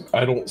Reyes, and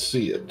I don't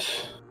see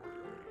it.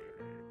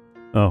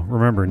 Oh,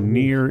 remember,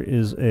 near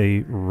is a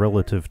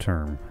relative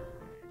term.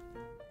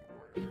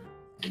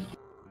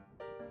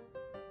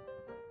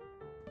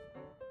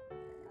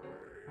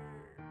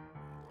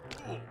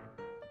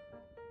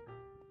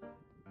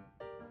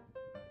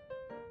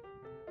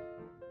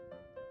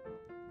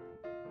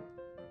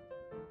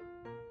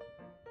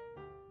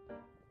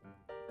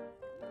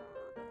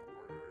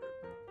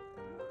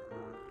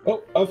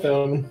 Oh, I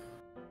found him.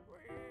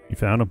 You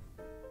found him?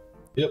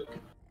 Yep.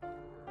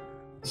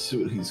 Let's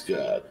see what he's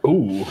got.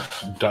 Ooh,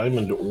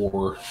 diamond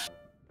ore.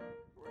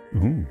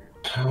 Ooh.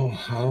 I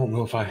don't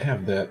know if I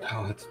have that.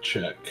 I'll have to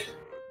check.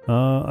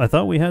 I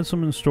thought we had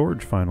some in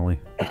storage finally.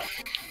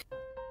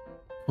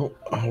 Well,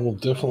 I will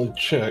definitely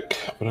check,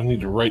 but I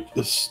need to write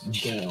this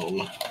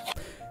down.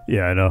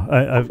 Yeah, I know.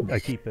 I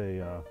keep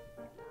a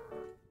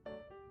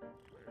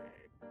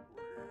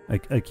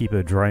I keep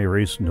a dry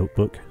erase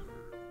notebook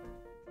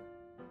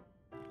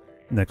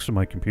next to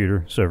my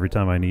computer, so every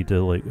time I need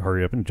to like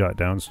hurry up and jot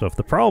down stuff.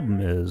 The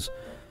problem is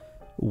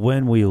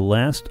when we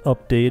last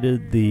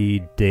updated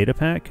the data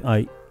pack,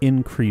 I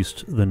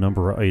increased the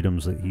number of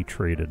items that he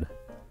traded.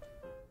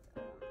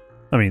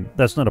 I mean,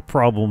 that's not a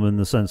problem in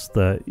the sense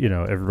that, you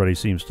know, everybody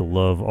seems to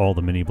love all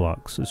the mini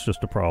blocks. It's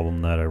just a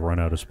problem that I run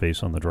out of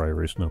space on the dry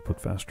erase notebook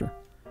faster.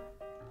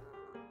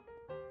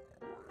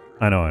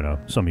 I know.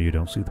 Some of you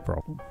don't see the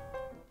problem.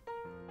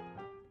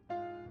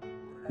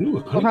 Ooh,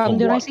 What problem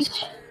did I see?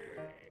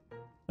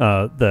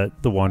 That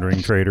the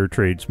wandering trader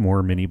trades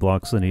more mini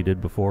blocks than he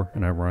did before,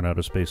 and I run out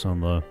of space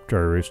on the dry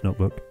erase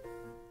notebook.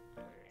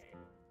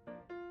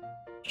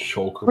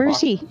 Shulker Where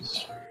is he?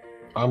 boxes.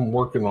 I'm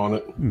working on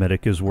it.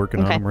 Medic is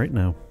working on him right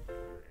now.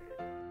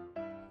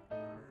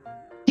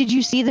 Did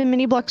you see the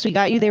mini blocks we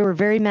got you? They were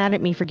very mad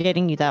at me for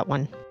getting you that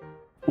one.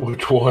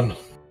 Which one?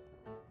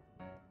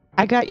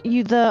 I got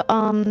you the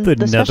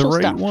special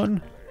netherite stuff.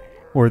 one,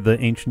 or the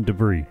ancient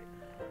debris?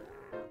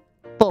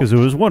 Both. Because it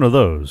was one of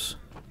those.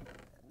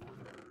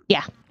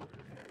 Yeah.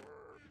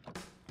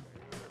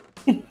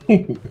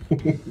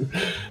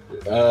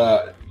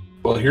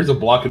 Well, here's a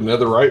block of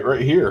netherite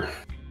right here.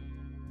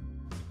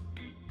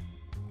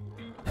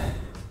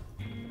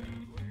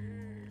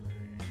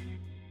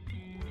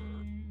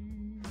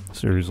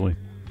 Seriously.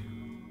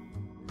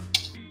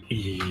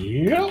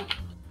 Yep.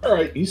 All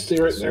right, you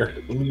stay right there.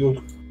 Let me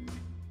go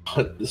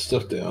hunt this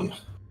stuff down.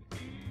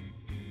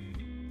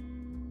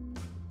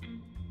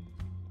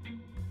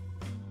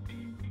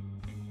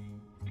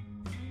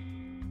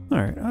 All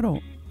right, I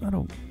don't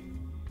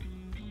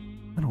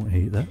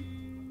hate that.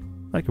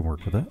 I can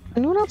work with that.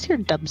 Anyone else hear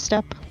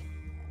dubstep?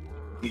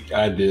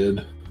 I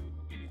did.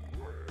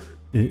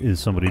 Is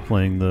somebody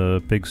playing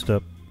the big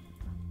step?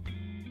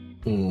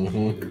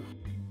 Mm-hmm.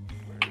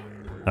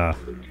 Ah.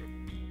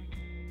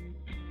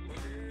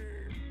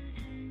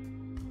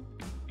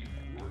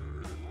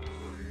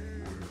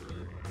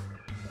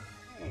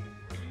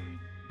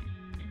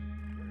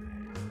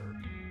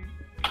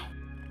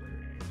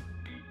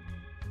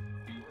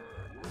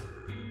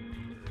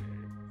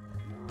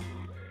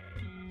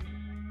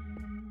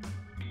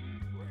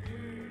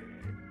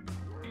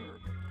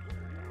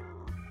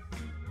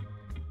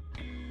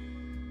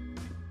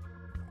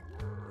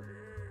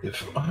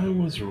 If I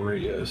was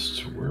Reyes,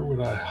 where would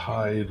I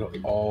hide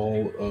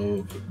all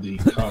of the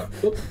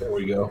there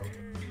we go.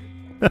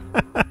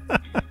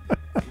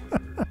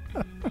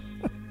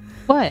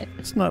 What?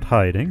 It's not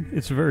hiding.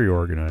 It's very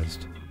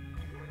organized.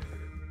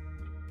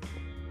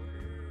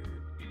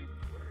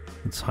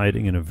 It's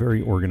hiding in a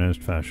very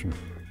organized fashion.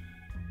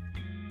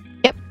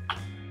 Yep.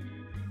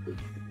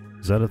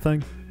 Is that a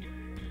thing?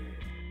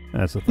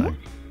 That's a thing.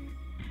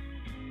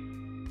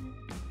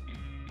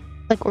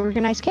 Like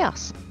organized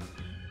chaos.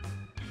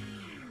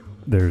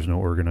 There's no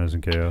organizing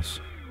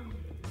chaos.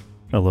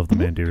 I love the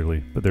man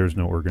dearly, but there's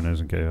no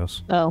organizing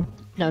chaos. Oh,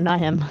 no, not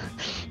him.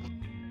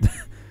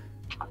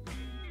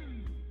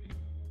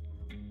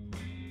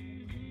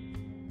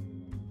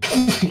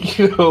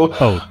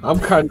 I'm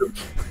kind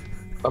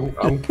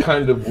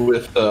of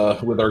with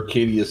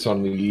Arcadius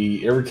on the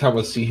E. Every time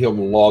I see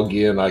him log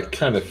in, I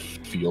kind of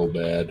feel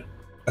bad.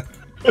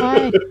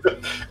 Why?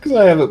 Because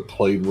I haven't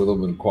played with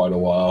him in quite a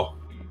while.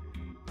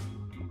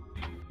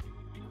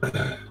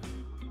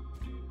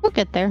 We'll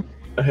get there.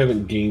 I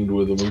haven't gamed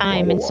with him in Time quite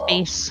a and while.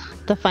 space.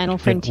 The final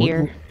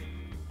frontier.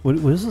 What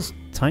is this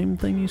time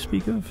thing you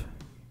speak of?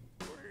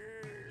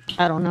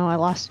 I don't know. I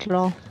lost it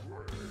all.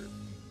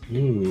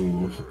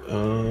 Ooh,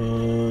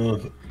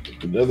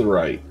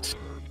 netherite.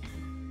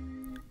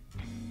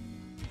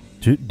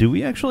 Do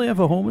we actually have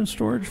a home in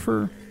storage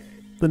for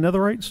the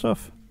netherite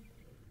stuff?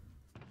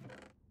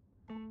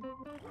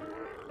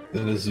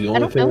 That is the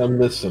only thing I'm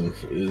missing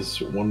is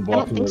one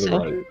block of think so.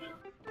 netherite.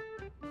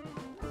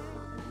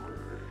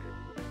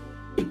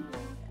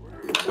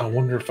 I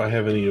wonder if I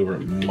have any over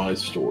at my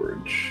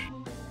storage.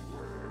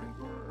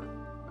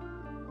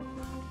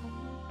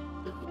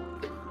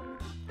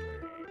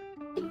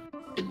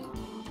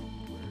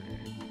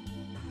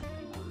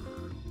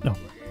 No.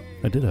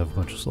 I did have a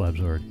bunch of slabs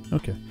already.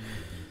 Okay.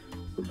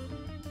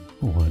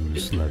 One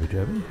slabby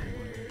jabby.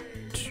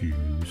 Two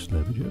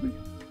slabby jabby.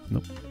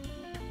 Nope.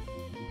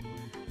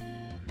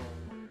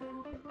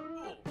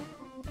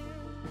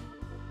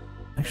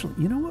 Actually,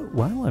 you know what?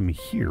 While I'm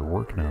here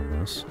working on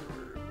this,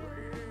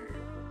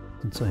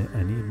 since I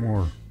need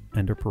more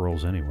ender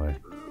pearls anyway,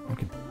 I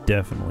could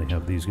definitely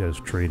have these guys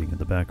trading in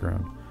the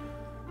background.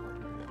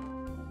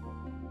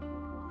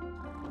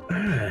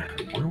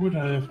 Where would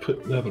I have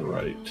put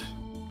netherite?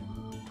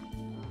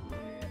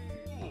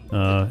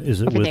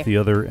 Is it Over with there. the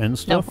other end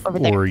stuff, over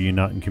there. or are you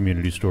not in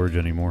community storage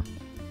anymore?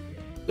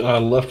 I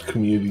left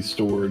community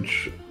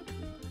storage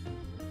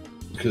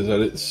because I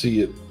didn't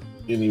see it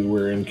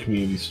anywhere in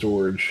community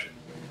storage.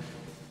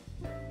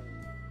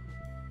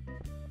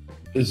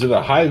 Is it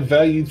a high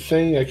valued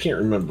thing? I can't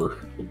remember.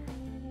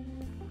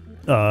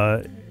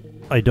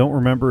 I don't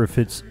remember if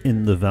it's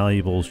in the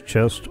valuables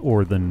chest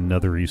or the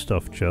nethery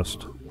stuff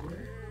chest.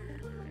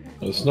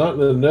 It's not in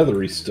the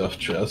nethery stuff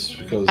chest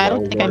because I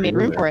don't was think I already made in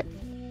room there. for it.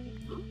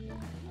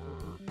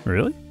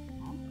 Really?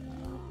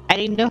 I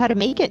didn't know how to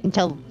make it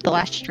until the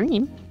last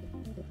stream.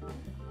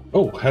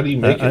 Oh, how do you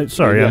make it?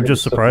 Sorry, You I'm have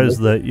just stuff to surprised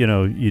make that,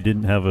 you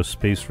didn't have a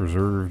space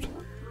reserved.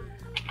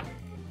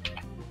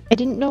 I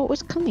didn't know it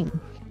was coming.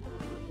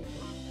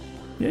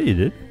 Yeah, you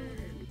did.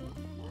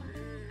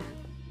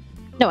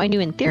 No, I knew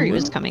in theory it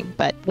was coming,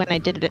 but when I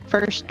did it at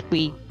first,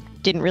 we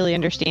didn't really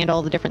understand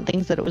all the different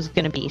things that it was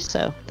going to be.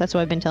 So that's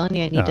why I've been telling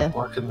you I need to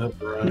Block of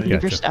netherite, move your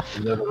Gotcha. stuff.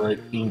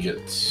 netherite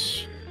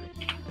ingots.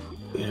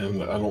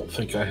 And I don't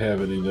think I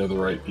have any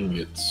netherite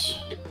ingots.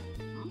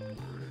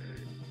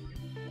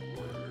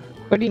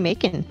 What are you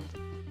making?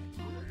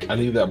 I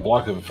need that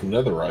block of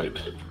netherite.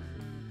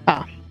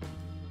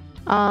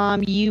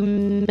 You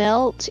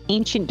melt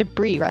ancient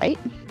debris, right?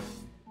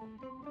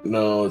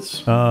 No,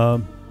 it's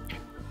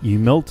You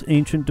melt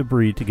ancient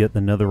debris to get the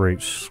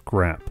netherite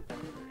scrap.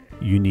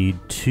 You need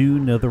 2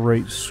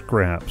 netherite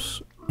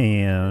scraps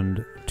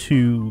and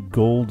 2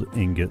 gold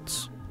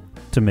ingots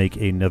to make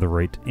a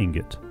netherite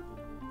ingot.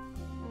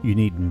 You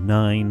need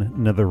 9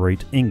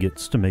 netherite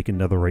ingots to make a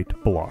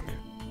netherite block.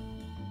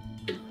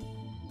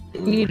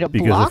 You need a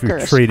Because block if or you're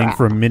a trading scrap?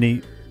 from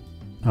mini...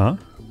 Huh?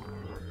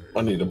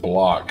 I need a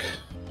block.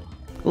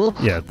 Oof.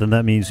 Yeah, then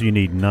that means you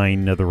need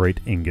 9 netherite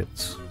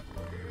ingots.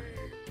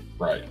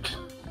 Right.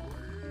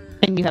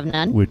 And you have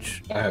none?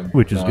 Which I have is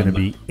going to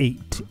none. be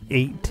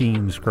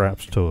 18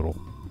 scraps total.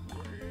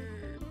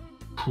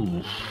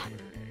 Oof.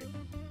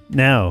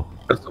 Now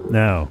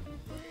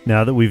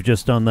that we've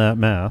just done that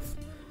math,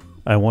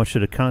 I want you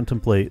to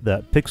contemplate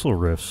that Pixel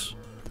Riffs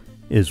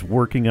is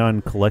working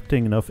on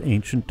collecting enough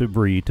ancient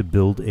debris to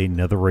build a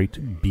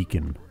netherite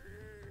beacon.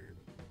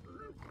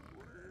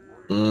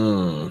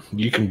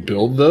 You can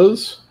build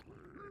those?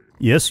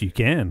 Yes, you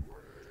can.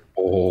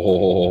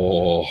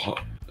 Oh.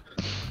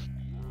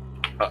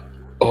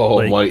 Oh,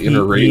 Like, my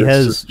inner he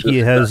has is just he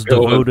has not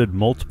going. devoted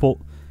multiple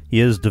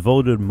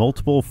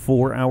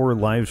 4-hour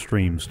live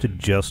streams to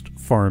just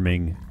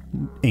farming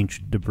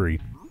ancient debris.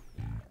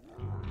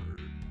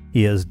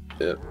 He has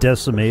Yeah.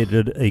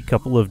 decimated a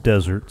couple of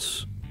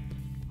deserts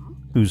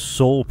whose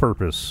sole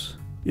purpose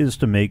is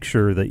to make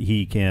sure that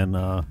he can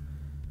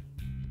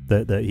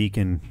that he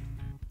can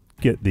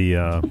get the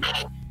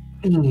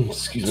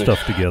Excuse me.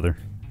 stuff together.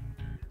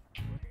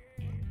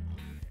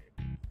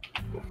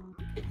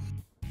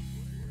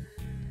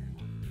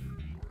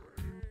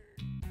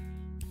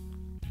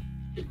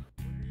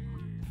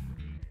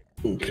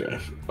 Okay,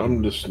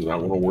 I'm just not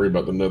going to worry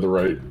about the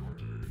netherite.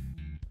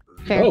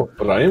 Fair. Oh,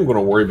 but I am going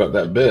to worry about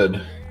that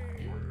bed.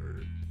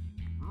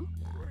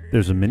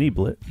 There's a mini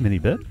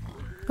bed.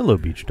 Hello,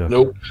 beach duck.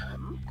 Nope.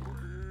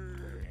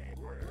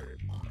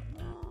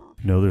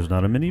 No, there's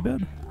not a mini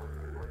bed.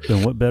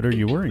 Then what bed are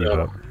you worrying No.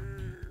 about?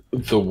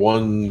 The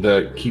one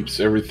that keeps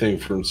everything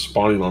from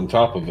spawning on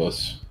top of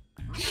us.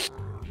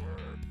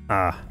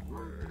 Ah,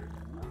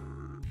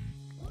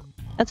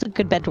 That's a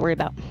good bed to worry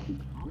about.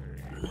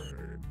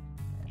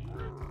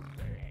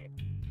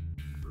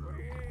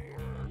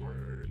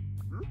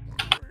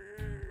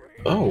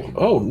 Oh,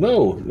 no.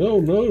 oh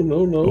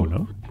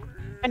no,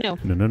 I know.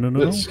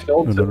 no. That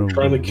skeleton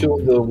trying to kill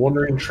the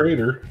wandering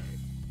trader.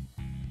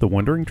 The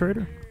wandering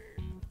trader.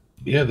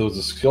 Yeah, there was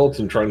a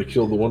skeleton trying to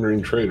kill the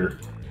wandering trader.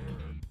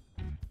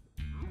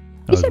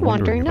 I was said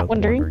wandering, wondering not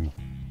about the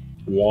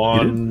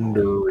wandering.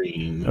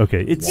 Wandering.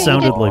 Okay, it Yeah,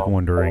 sounded you did. like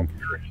wandering.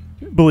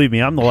 Believe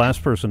me, I'm the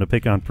last person to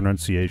pick on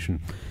pronunciation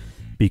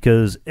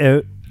because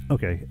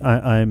okay,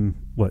 I'm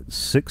what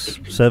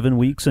 6-7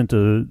 weeks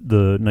into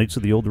the Knights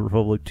of the Old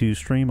Republic 2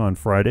 stream on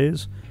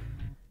Fridays,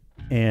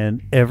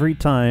 and every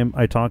time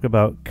I talk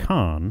about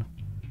Con,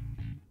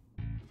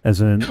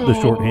 as in the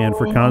shorthand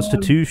for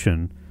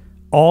Constitution,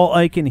 all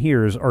I can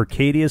hear is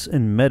Arcadius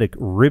and Medic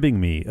ribbing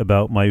me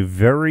about my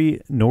very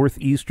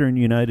northeastern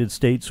United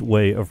States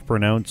way of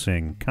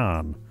pronouncing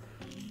Con.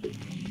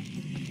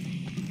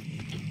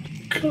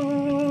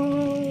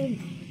 Con.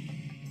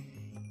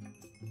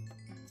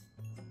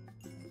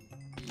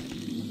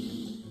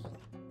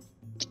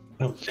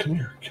 No, come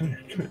here.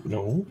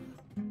 No.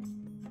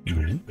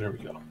 Come here. There we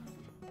go.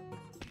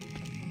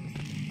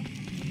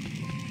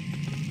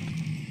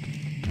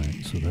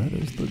 Alright, so that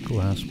is the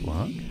glass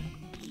block.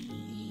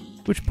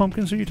 Which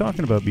pumpkins are you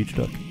talking about, Beach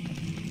Duck?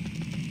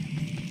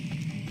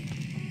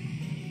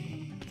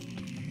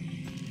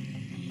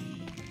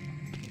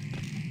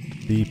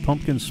 The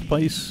pumpkin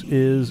spice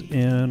is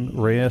in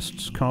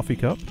Rayest's coffee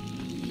cup.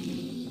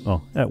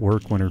 Oh, at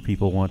work whenever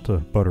people want to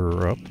butter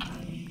her up.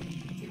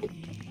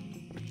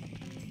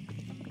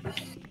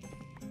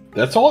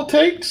 That's all it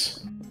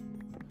takes?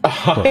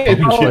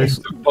 pumpkin spice?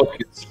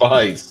 Pumpkin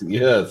spice,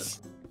 yes.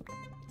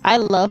 I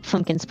love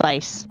pumpkin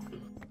spice.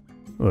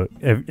 Look,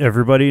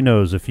 everybody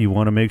knows if you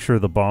want to make sure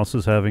the boss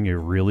is having a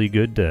really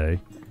good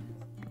day.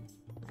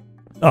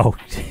 Oh,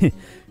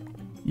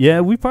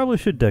 yeah, we probably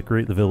should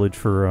decorate the village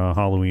for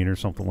Halloween or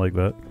something like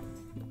that.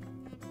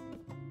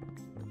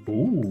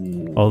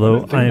 Ooh. Although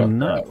didn't I think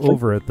am about not that.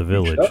 over at the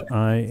village, Shut up.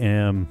 I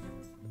am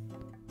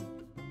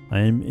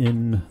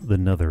in the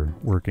Nether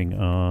working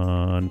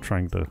on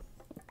trying to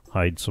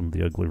hide some of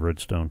the ugly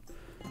redstone.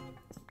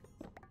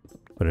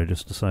 But I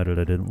just decided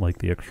I didn't like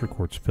the extra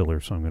quartz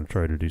pillar, so I'm going to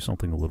try to do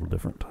something a little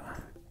different.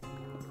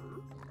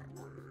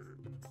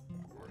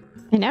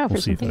 I know, We'll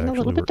for see if it something a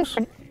little actually bit works.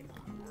 different.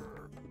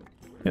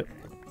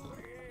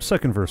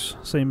 Second verse,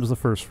 same as the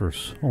first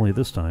verse, only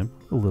this time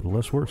a little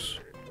less worse.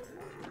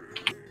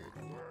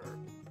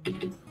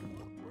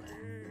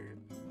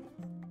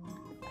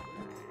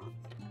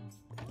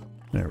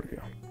 There we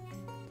go.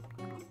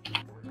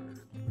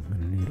 I'm going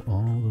to need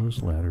all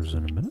those ladders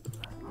in a minute.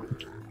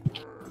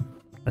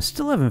 I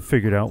still haven't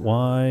figured out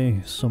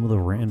why some of the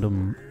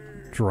random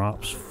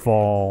drops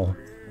fall.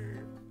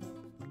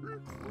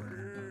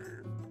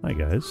 Hi,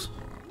 guys.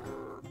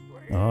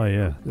 Oh,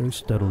 yeah, they're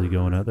steadily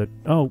going out there.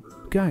 Oh,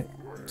 guy,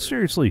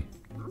 seriously.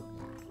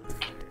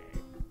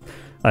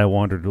 I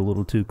wandered a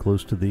little too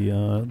close to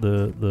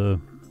the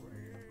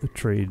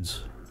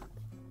trades.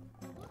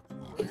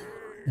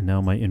 And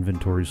now my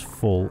inventory's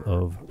full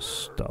of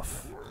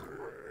stuff.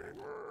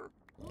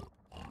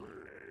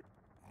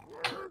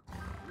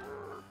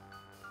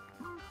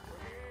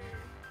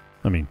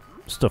 I mean,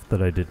 stuff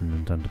that I didn't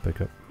intend to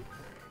pick up.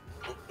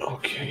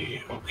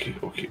 Okay.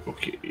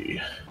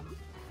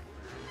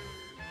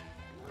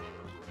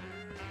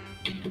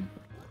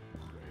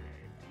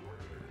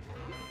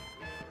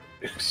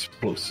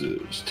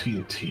 Explosives,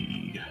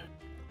 TNT.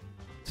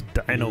 It's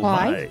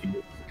dynamite.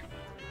 Why?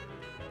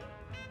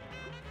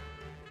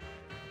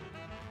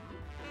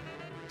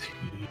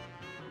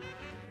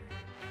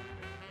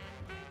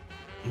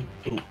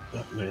 Oh,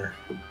 not there.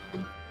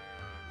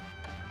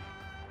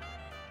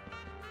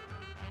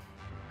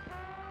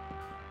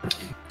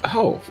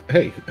 Oh,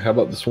 hey, how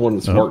about this one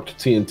that's Oh. marked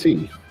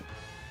TNT?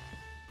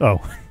 Oh,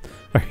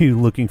 are you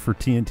looking for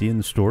TNT in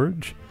the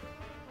storage?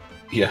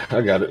 Yeah,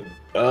 I got it.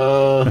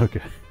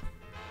 Okay.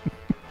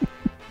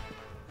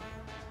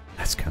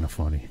 That's kind of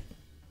funny.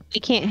 We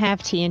can't have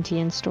TNT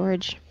in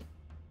storage.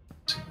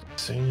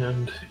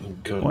 Sand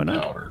and Why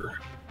not? gunpowder.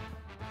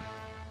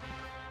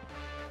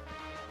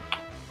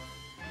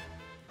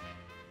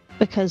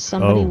 Because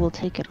somebody Oh. will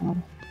take it all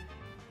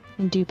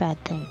and do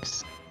bad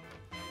things.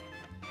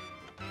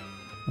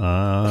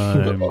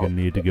 I'm gonna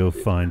need to go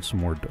find some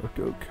more dark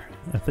oak.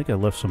 I think I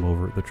left some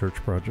over at the church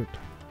project.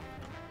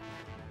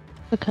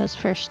 Because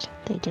first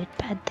they did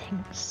bad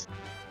things.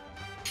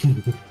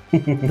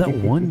 That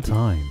one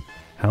time.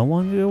 How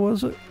long ago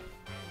was it?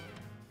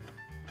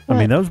 I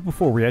mean, What? that was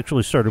before we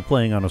actually started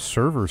playing on a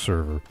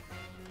server.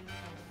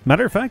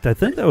 Matter of fact, I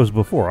think that was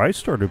before I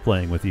started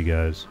playing with you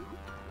guys.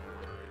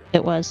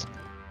 It was.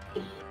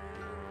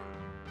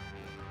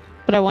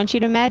 But I want you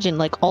to imagine,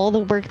 like, all the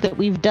work that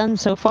we've done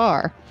so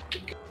far.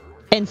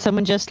 And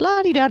someone just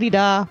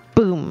la-di-da-di-da,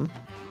 boom.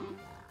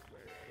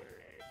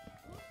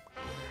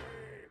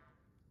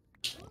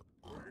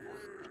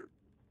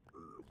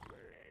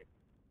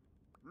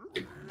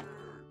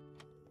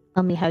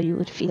 Tell me how you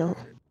would feel.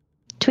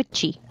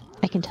 Twitchy.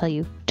 I can tell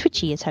you,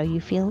 twitchy is how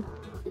you feel.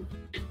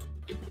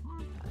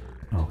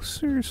 Oh,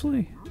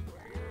 seriously?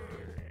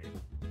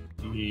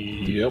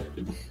 Yep.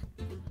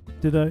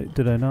 Did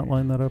I not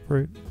line that up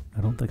right?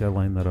 I don't think I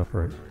lined that up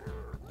right.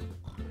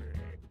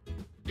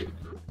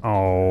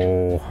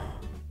 Oh.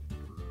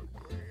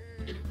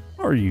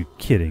 Are you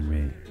kidding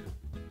me?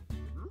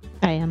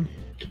 I am.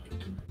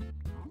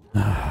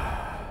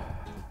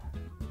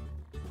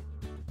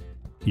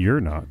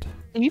 You're not.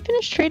 Have you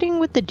finished trading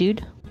with the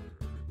dude?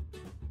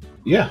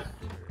 Yeah.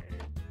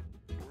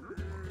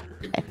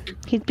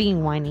 He's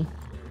being whiny.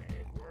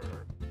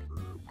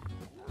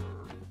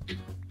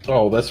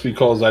 Oh, that's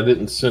because I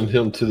didn't send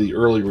him to the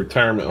early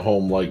retirement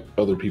home like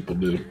other people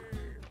do.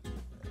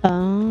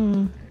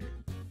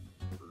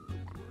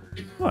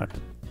 What?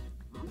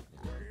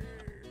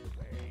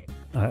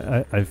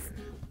 I've...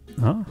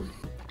 Huh?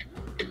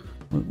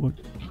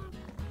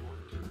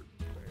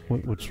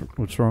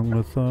 What's wrong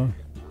with,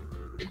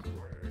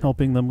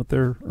 helping them with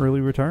their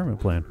early retirement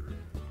plan?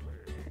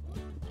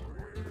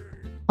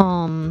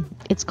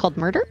 It's called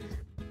murder?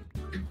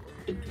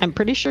 I'm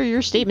pretty sure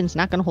your statement's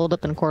not gonna hold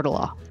up in a court of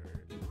law.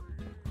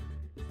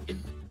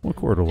 What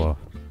court of law?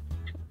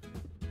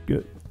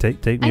 Good.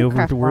 Take me over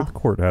Minecraft to where law. the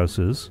courthouse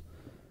is.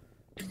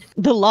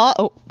 The law...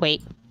 Oh,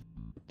 wait.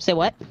 Say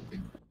what?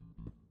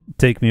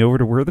 Take me over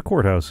to where the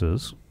courthouse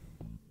is.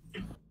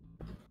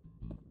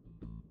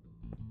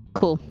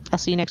 Cool. I'll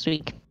see you next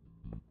week.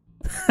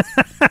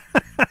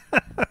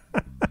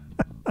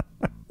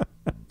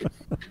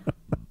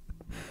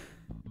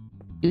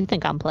 You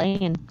think I'm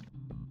playing?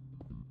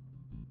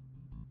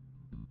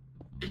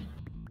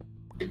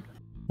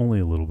 Only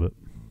a little bit.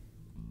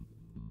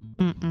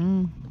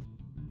 Mm-mm.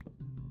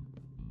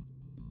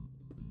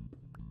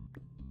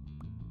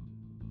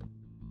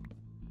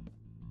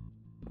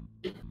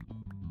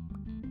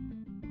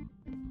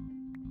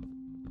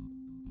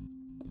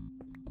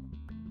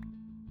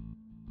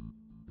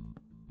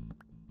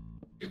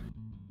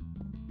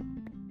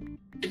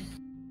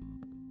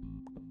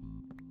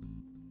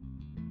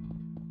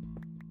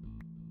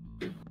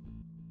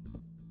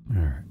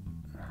 Alright.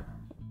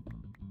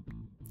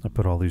 I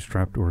put all these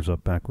trapdoors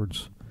up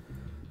backwards.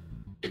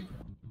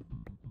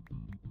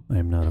 I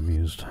am not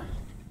amused.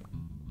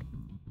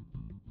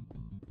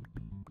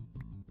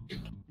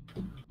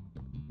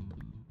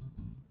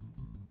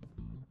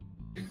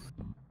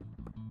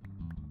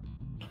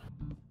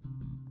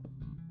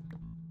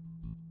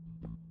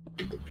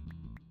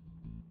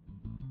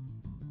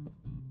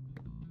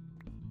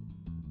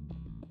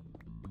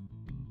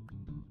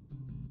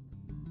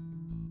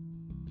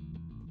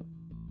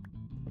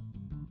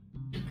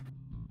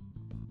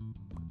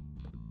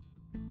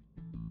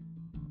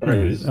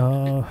 Alright.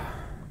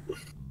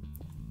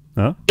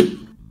 Huh?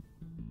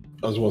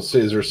 I was going to say,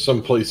 is there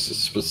some place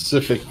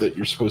specific that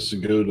you're supposed to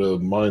go to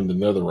mine the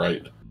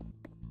netherite?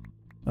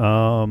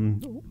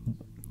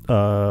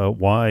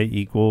 Y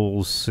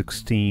equals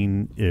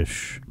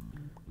 16-ish.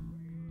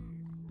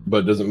 But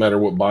it doesn't matter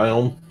what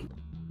biome?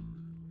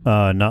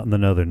 Not in the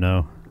nether,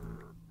 no.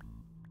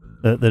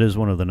 That is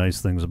one of the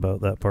nice things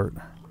about that part.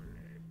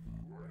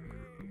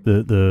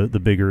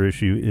 The bigger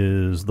issue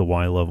is the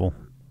Y level.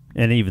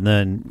 And even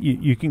then,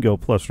 you can go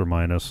plus or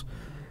minus.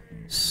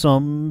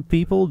 Some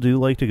people do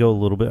like to go a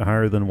little bit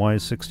higher than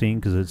Y16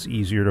 because it's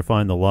easier to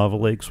find the lava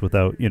lakes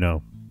without,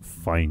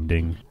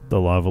 finding the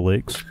lava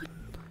lakes.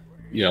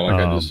 Yeah,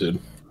 like I just did.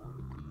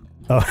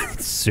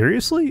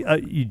 Seriously?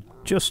 You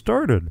just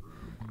started.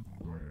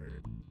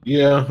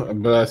 Yeah,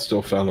 but I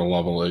still found a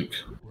lava lake.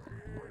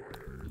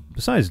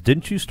 Besides,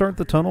 didn't you start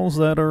the tunnels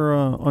that are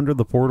under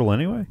the portal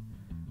anyway?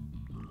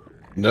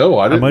 No,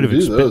 I didn't might have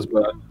do those,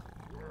 but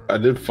I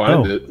did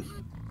find it.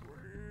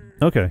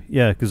 Okay,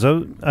 yeah, because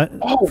Oh,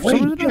 for some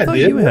wait, reason yeah, I thought I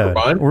did. you Never had.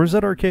 mind. Or is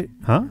that arcade?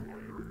 Huh?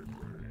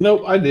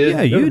 No, I did. Yeah,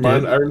 Never you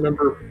mind. did. I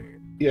remember.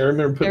 Yeah, I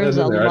remember putting There's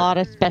that a in there. lot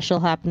of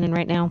special happening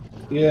right now.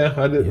 Yeah,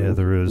 I didn't Yeah,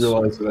 there is.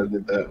 realize that I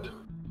did that.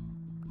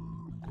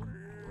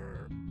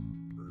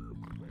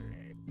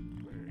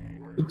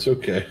 It's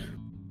okay.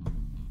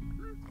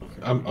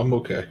 I'm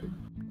okay.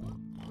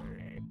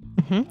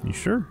 You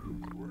sure?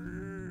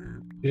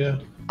 Yeah.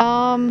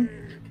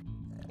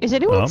 Is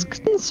anyone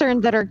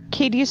concerned that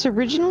Arcadius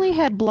originally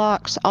had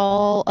blocks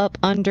all up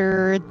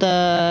under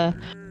the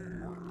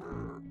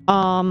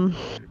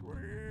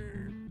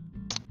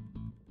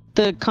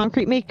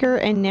concrete maker,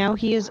 and now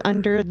he is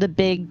under the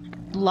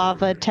big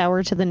lava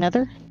tower to the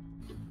nether?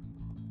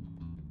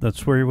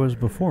 That's where he was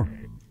before.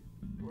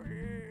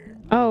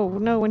 Oh,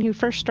 no, when he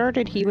first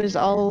started, he was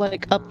all,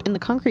 like, up in the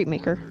concrete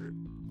maker.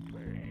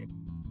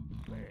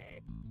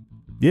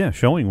 Yeah,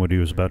 showing what he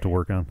was about to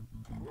work on.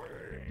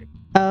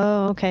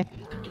 Oh, okay.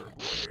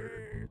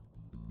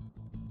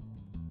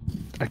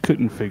 I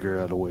couldn't figure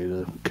out a way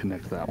to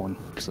connect that one,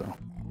 so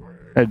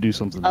I had to do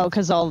something. Oh,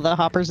 because all the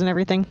hoppers and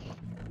everything?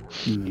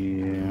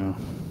 Yeah.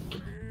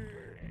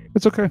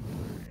 It's okay.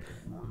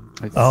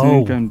 I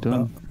think I'm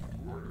done.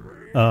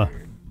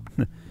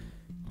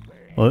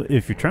 Well,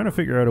 if you're trying to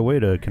figure out a way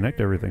to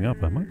connect everything up,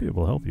 I might be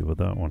able to help you with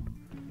that one.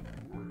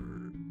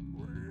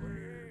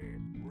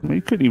 I mean,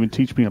 you couldn't even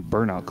teach me a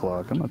burnout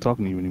clock. I'm not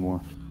talking to you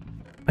anymore.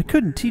 I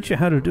couldn't teach you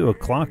how to do a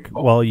clock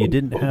while you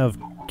didn't have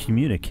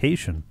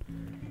communication.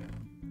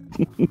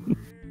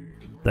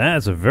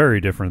 That's a very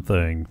different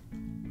thing.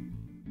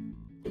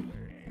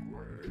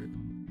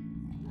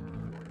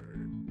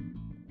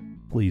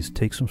 Please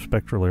take some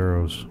spectral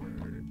arrows.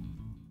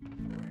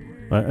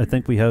 I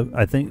think we have.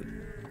 I think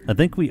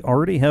we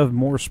already have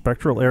more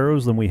spectral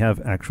arrows than we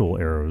have actual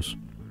arrows.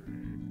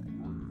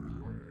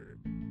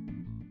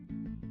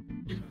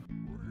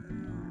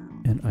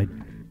 And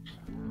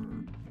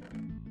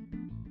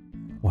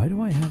why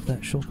do I have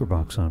that shulker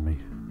box on me?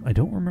 I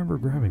don't remember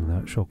grabbing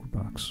that shulker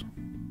box.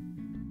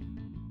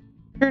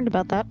 Concerned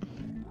about that.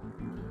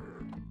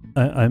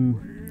 I'm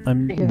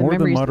Because more than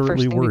memory's the moderately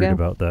first thing to worried go.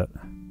 about that.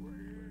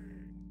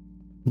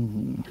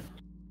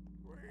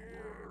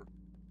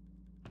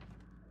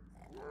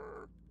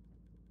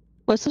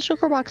 What's the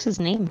shulker box's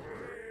name?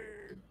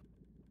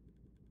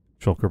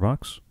 Shulker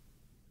box.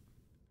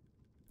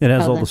 It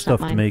has all the that's not stuff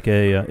to mine. make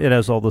a. It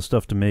has all the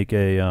stuff to make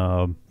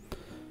a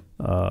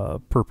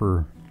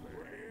purper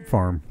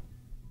farm.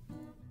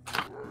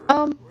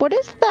 What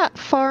is that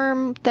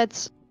farm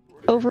that's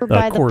over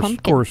by the pumpkins?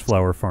 Coarse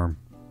flower farm.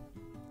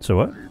 So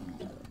what?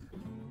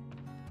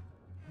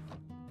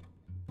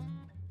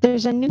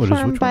 There's a new What is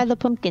farm which by one? the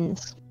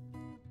pumpkins.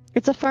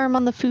 It's a farm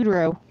on the food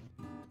row.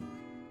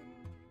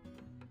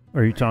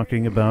 Are you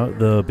talking about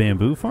the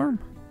bamboo farm?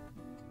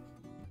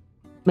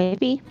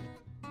 Maybe.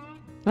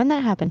 When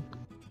that happened?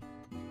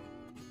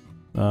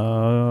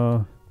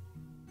 3-4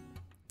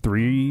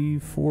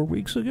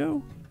 weeks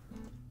ago?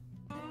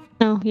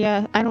 No,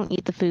 yeah, I don't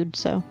eat the food,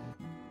 so.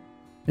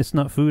 It's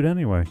not food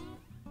anyway.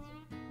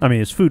 I mean,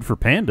 it's food for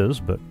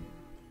pandas, but...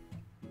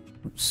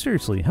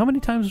 Seriously, how many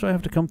times do I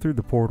have to come through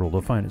the portal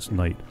to find it's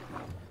night?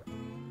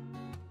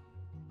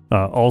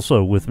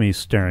 Also, with me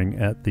staring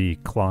at the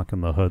clock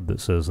in the HUD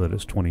that says that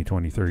it's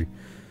 2023.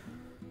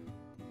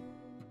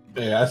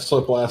 Yeah, I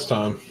slept last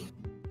time.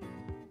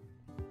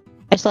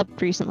 I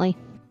slept recently.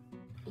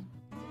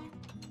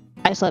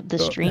 I slept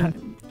this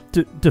stream.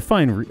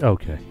 Define...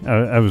 okay,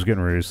 I was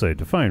getting ready to say,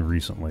 define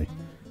recently.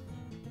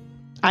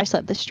 I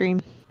slept this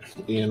stream.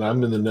 And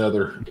I'm in the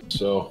nether,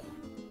 so...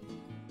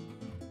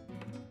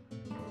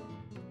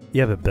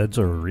 Yeah, but beds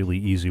are a really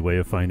easy way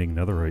of finding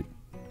netherite.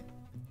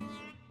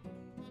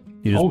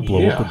 You just Oh, blow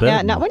yeah. up the bed.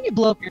 Yeah, not when you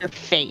blow up your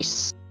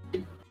face.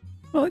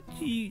 Well,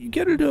 you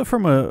gotta do it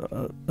from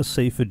a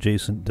safe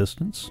adjacent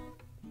distance.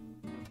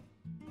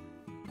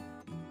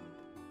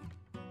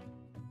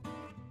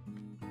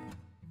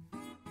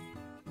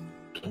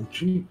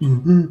 Don't you...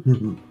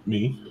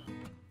 Me?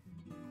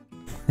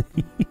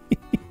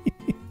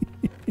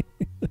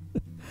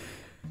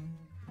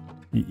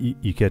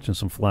 You catching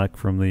some flack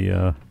from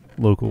the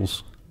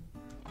locals?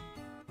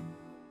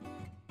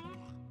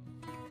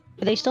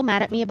 Are they still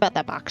mad at me about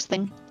that box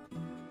thing?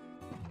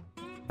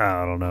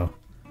 I don't know.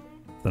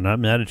 They're not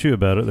mad at you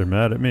about it. They're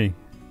mad at me.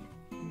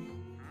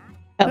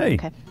 Oh, Hey.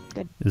 okay.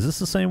 Good. Is this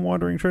the same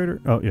wandering trader?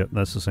 Oh, yeah,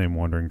 that's the same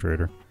wandering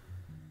trader.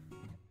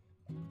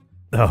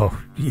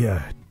 Oh,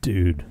 yeah,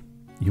 dude.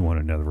 You want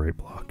another netherite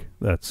block.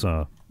 That's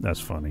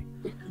funny.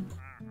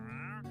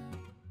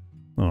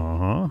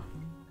 Uh-huh.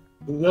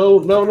 No.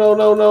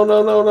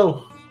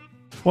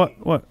 What?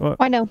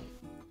 Why no?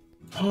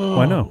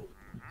 Why no?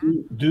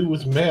 Dude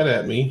was mad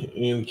at me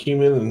and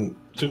came in and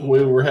took away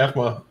over half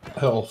my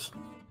health.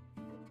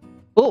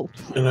 Oh,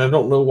 And I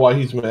don't know why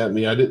he's mad at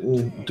me. I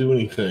didn't do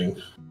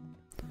anything.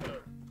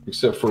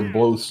 Except for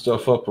blow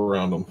stuff up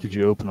around him. Did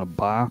you open a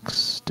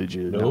box? Did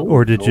you? No.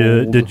 Or did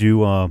you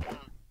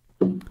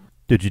Gold.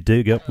 did you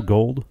dig up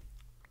gold?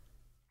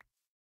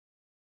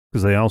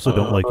 Because they also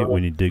don't like it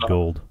when you dig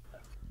gold.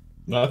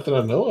 Not that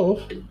I know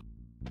of.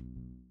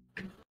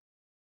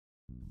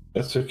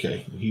 That's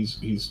okay.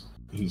 He's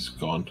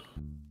gone.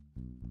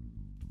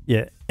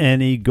 Yeah,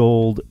 any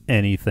gold,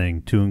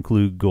 anything, to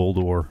include gold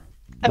ore.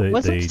 it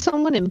wasn't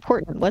someone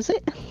important, was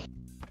it?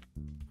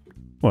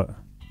 What?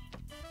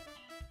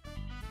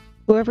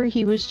 Whoever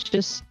he was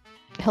just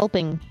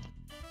helping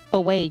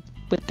away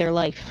with their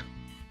life.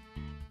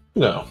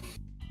 No.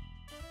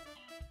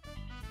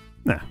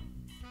 Nah.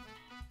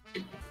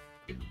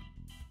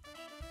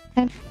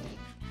 Okay.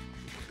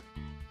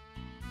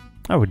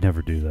 I would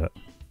never do that.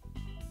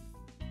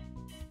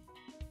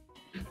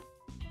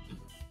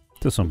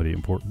 To somebody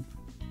important.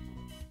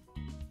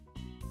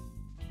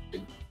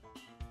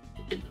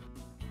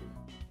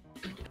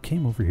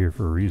 Came over here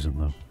for a reason,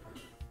 though.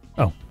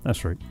 Oh,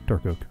 that's right.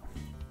 Dark oak.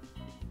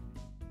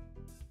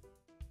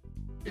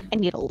 I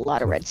need a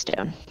lot of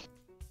redstone.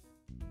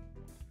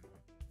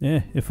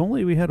 Yeah, if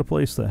only we had a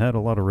place that had a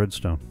lot of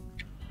redstone.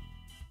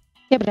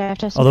 Yeah, but I have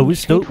to have Although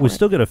something we to trade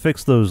still got to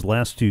fix those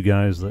last two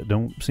guys that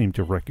don't seem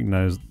to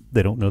recognize,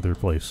 they don't know their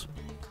place.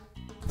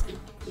 for it.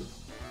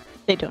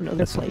 They don't know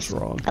their That sounds place.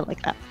 wrong. I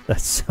like that.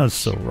 That sounds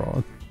so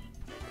wrong.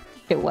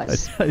 It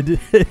was. I did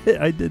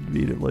I didn't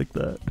mean it like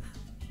that.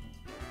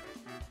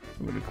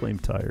 I'm gonna claim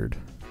tired.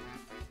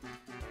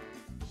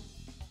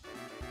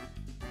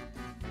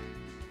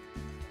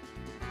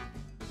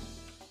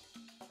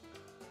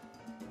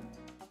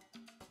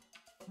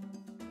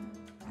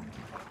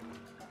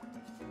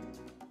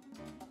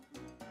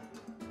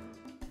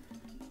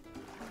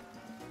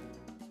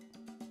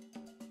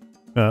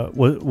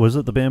 Was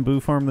it the bamboo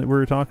farm that we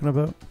were talking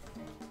about?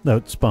 No,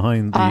 it's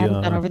behind the. I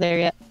haven't been over there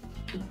yet.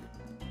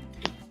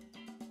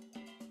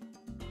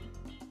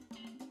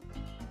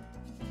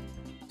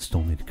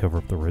 Still need to cover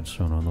up the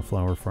redstone on the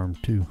flower farm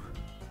too.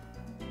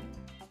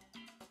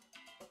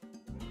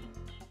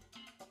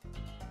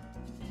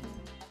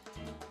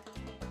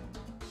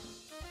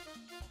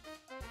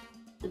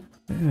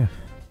 Yeah.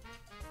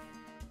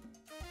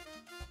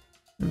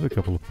 There's a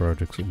couple of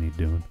projects that need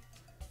doing.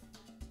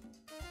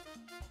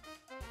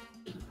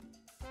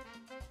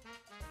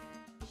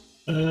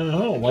 I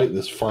don't like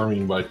this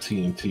farming by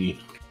TNT.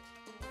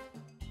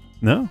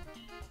 No?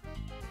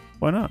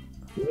 Why not?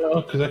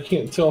 No, because I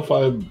can't tell if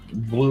I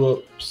blew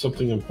up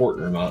something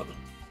important or not.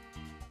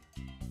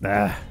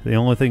 Nah, the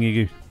only thing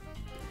you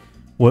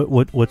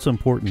what's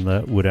important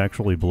that would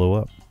actually blow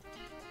up?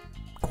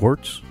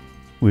 Quartz?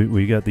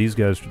 We got these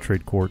guys to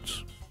trade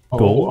quartz.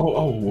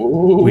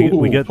 Gold?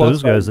 We got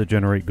those guys that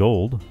generate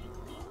gold.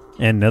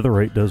 And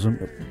netherite doesn't,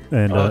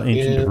 and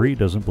ancient debris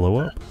doesn't blow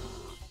up.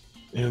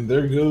 And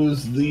there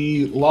goes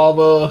the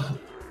lava.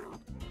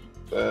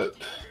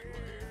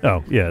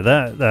 Oh, yeah,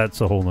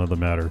 that's a whole nother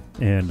matter.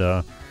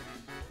 And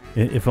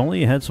if only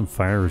you had some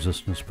fire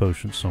resistance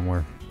potions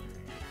somewhere.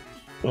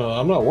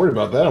 I'm not worried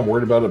about that. I'm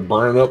worried about it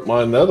burning up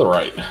my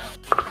netherite.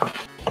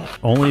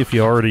 Only if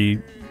you already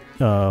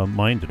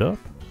mined it up.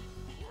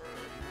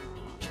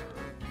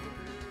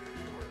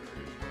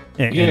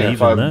 And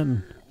even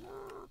then...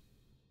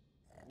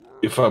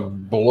 If I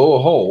blow a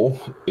hole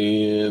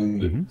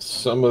and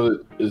some of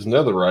it is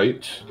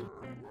netherite,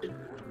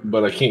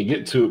 but I can't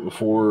get to it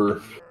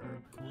before...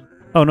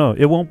 Oh no,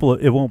 it won't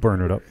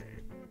burn it up.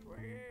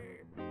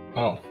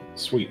 Oh,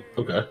 sweet.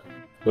 Okay.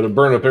 But it'll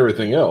burn up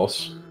everything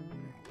else.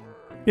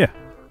 Yeah,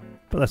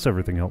 but that's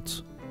everything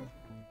else.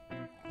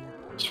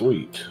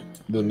 Sweet.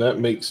 Then that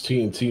makes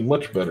TNT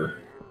much better.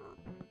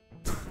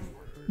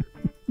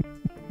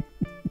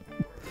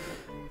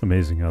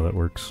 Amazing how that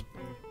works.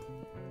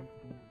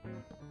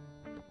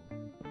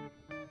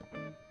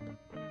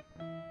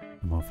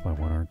 I'm off by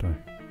one, aren't I?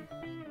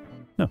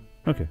 No.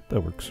 Okay,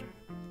 that works.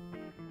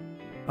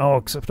 Oh,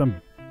 except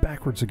I'm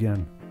backwards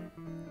again.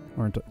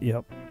 Aren't I?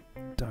 Yep.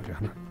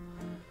 Doggone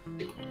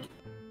it.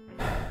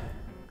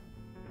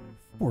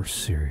 More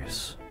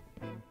serious.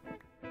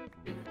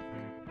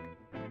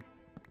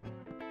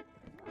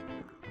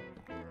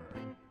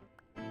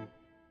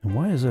 And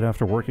why is it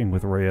after working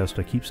with Reyes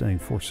I keep saying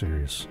for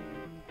serious?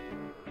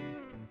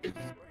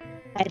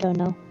 I don't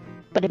know,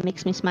 but it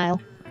makes me smile.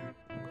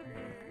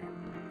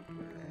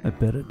 I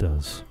bet it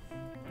does.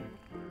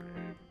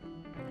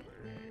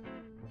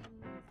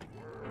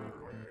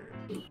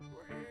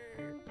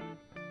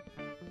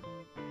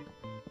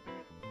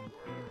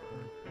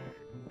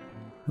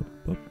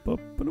 Up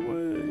and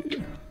away.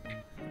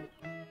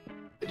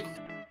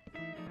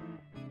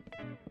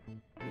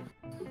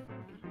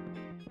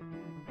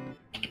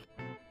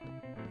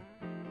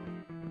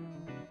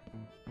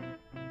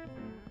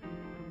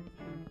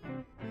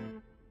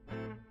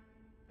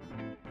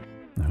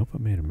 I hope I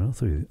made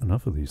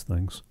enough of these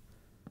things.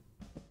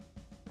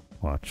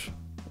 Watch.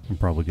 I'm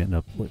probably getting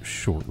up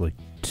short like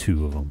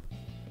 2 of them.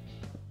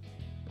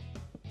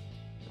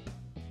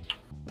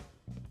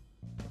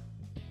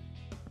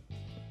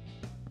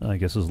 I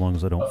guess as long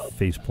as I don't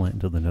face plant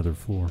into the nether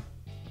floor.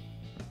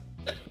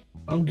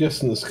 I'm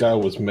guessing this guy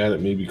was mad at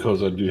me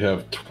because I do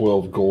have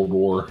 12 gold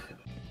ore.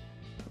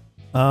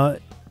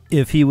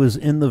 If he was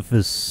in the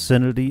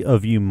vicinity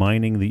of you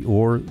mining the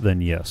ore, then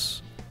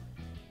yes.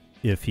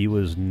 If he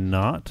was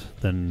not,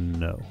 then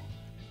no.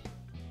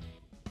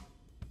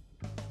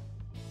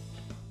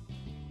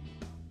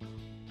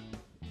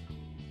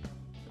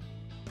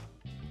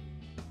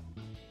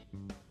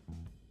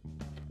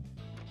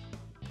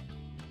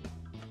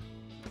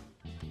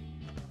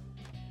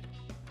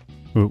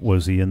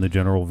 Was he in the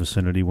general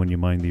vicinity when you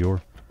mined the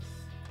ore?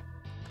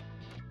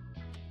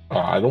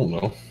 I don't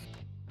know.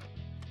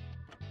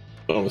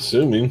 I'm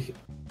assuming.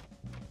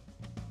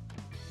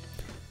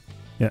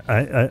 Yeah,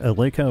 I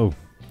like how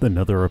the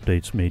Nether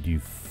updates made you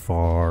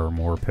far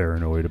more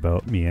paranoid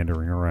about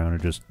meandering around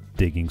and just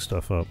digging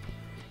stuff up.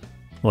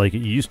 Like, it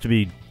used to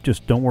be,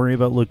 just don't worry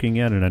about looking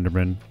at an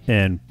Enderman,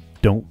 and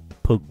don't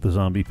poke the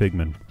zombie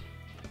pigman.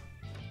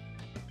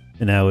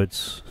 And now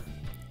it's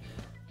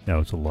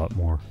a lot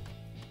more.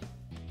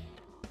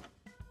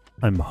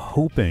 I'm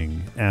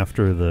hoping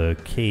after the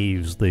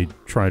caves they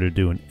try to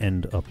do an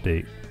end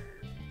update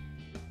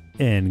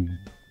and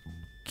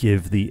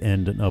give the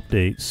end an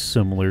update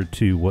similar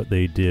to what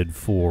they did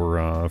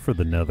for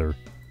the Nether,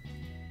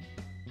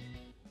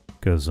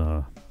 because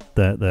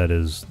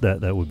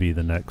that would be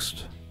the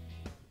next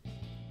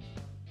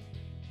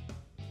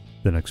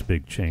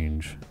big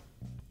change.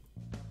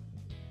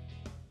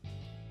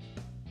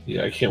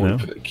 Yeah, I can't wait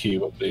for that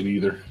cave update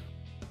either.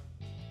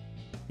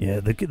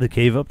 Yeah, the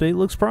cave update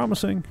looks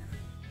promising.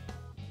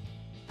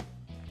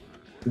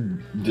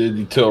 Did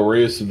you tell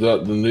Reyes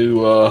about the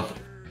new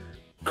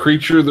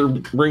creature they're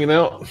bringing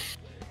out?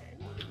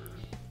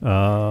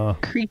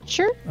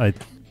 Creature?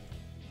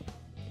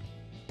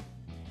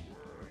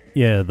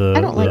 Yeah, I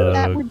don't like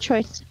that word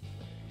choice.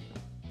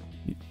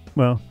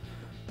 Well,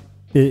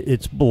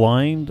 it's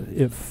blind.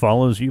 It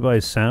follows you by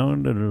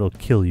sound, and it'll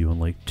kill you in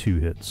like 2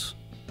 hits.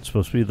 It's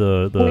supposed to be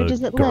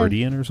the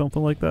guardian or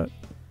something like that.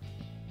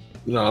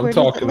 No, I'm Where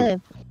talking. Does it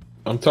live?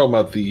 I'm talking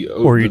about the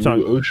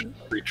new ocean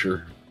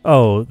creature.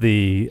 Oh,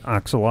 the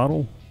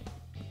axolotl.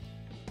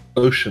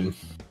 Ocean.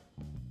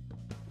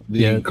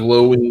 The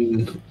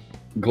glowing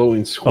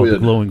squid. Oh, the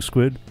glowing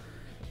squid.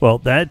 Well,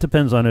 that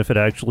depends on if it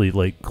actually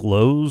like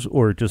glows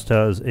or it just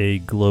has a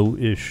glow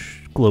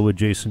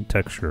adjacent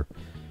texture.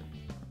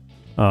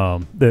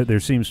 There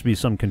seems to be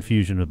some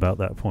confusion about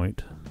that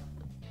point.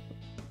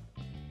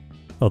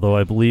 Although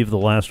I believe the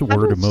last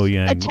word of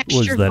Mojang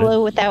was that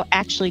glow without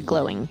actually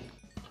glowing.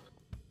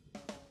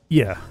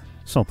 Yeah,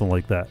 something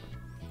like that.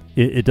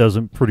 It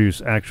doesn't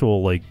produce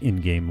actual like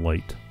in-game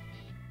light.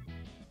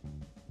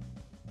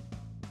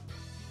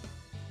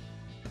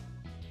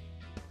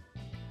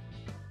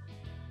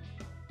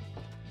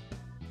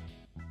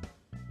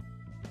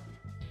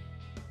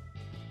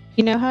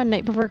 You know how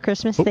Night Before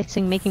Christmas they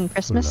sing Making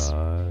Christmas?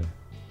 Huh?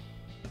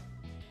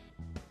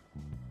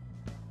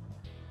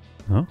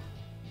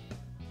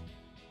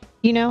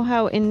 You know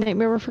how in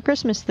Nightmare Before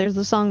Christmas there's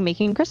the song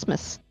Making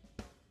Christmas?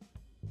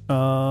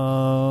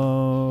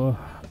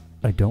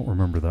 I don't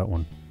remember that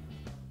one.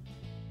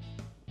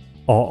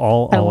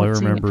 All I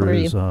remember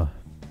is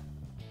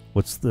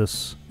what's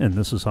this? And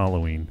This Is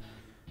Halloween.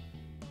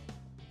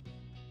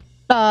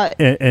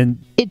 And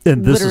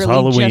This Is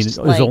Halloween is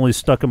only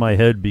stuck in my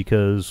head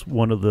because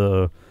one of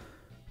the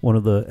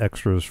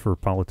extras for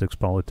Politics,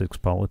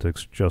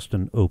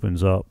 Justin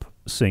opens up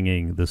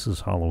singing This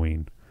Is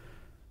Halloween.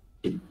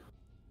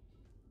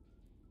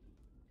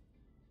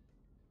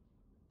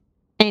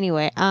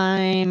 Anyway,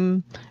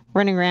 I'm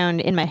running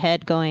around in my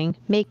head going,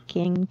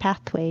 making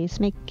pathways.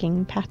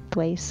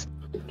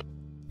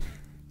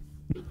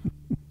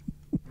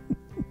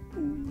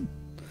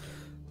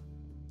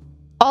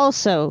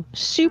 Also,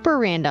 super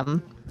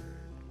random.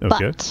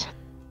 Okay.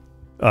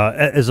 But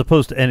as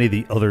opposed to any of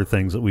the other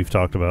things that we've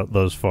talked about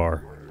thus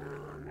far.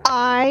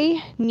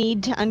 I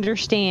need to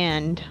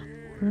understand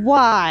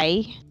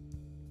why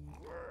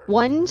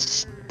one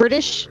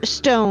British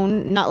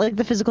stone, not like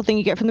the physical thing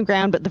you get from the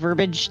ground, but the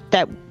verbiage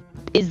that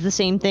is the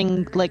same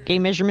thing, like a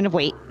measurement of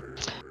weight.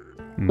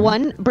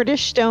 One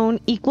British stone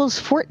equals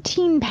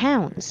 14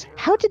 pounds.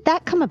 How did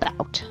that come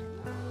about?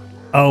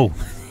 Oh.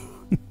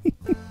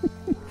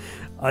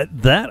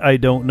 That I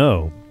don't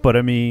know. But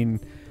I mean,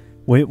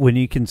 when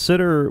you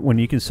consider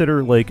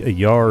like a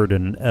yard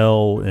and an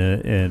L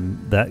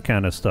and that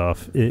kind of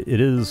stuff,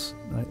 it is...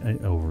 I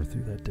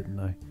overthrew that, didn't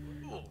I?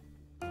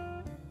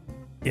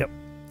 Yep.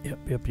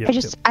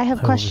 I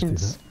have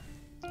questions.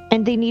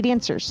 And they need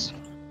answers.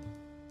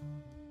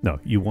 No,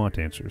 you want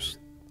answers.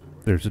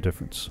 There's a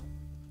difference.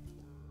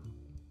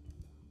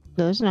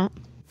 No, there's not.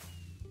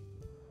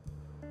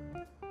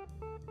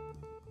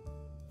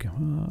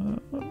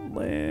 Come on,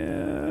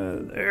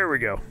 land. There we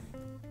go.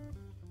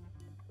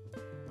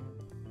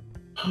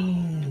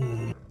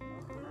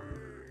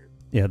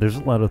 Yeah, there's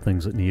a lot of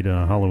things that need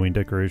Halloween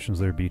decorations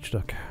there, Beach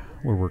Duck.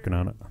 We're working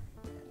on it.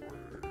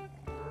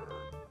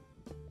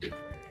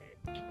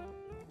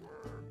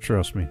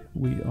 Trust me,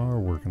 we are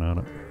working on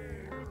it.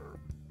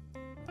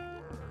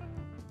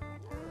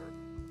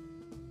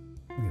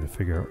 I need to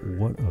figure out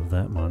what of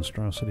that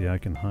monstrosity I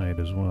can hide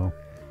as well.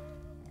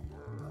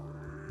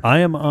 I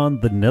am on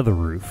the nether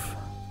roof.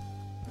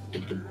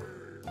 In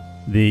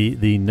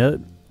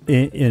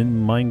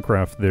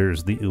Minecraft,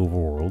 there's the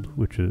overworld,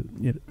 which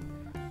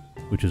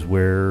is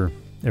where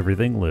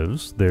everything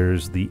lives.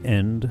 There's the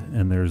end,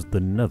 and there's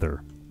the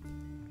nether.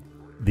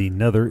 The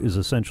nether is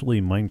essentially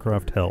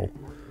Minecraft hell.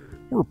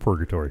 Or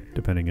purgatory,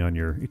 depending on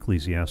your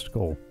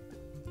ecclesiastical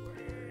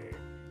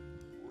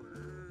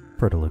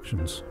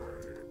predilections.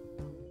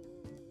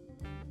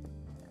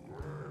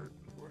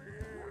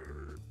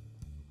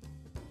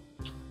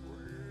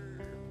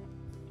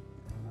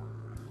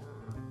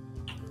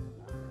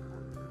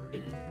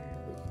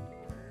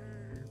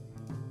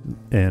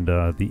 and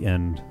the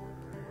end.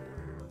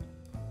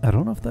 I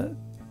don't know if that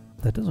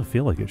doesn't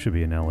feel like it should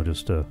be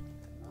analogous to.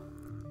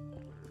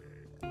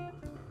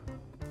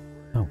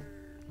 Oh,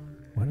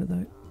 why did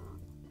that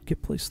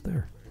get placed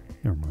there?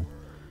 Never mind.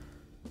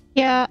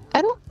 Yeah,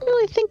 I don't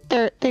really think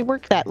they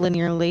work that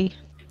linearly.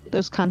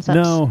 Those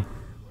concepts.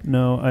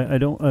 No, I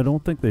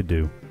don't think they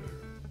do,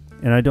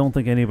 and I don't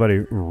think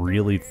anybody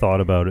really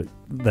thought about it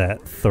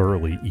that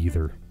thoroughly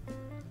either.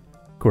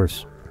 Of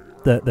course,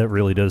 that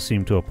really does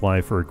seem to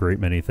apply for a great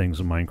many things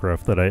in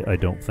Minecraft that I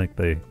don't think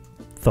they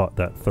thought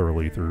that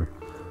thoroughly through.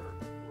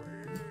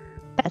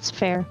 That's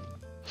fair.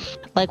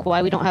 Like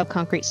why we don't have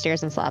concrete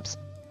stairs and slabs.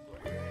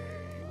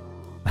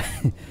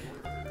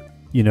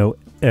 You know,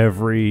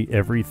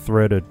 every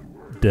thread a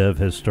dev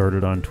has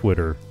started on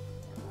Twitter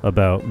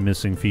about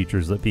missing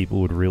features that people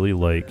would really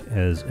like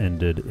has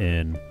ended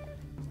in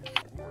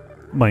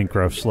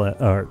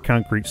Minecraft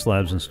concrete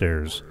slabs and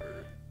stairs.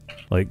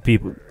 Like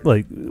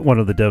one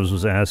of the devs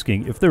was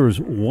asking if there was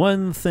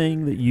one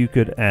thing that you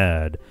could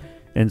add,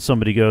 and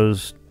somebody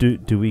goes, "Do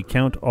we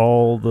count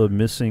all the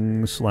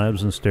missing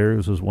slabs and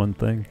stairs as one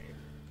thing?"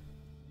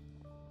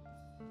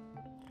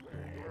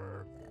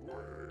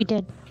 We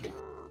did.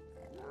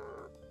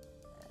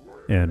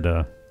 And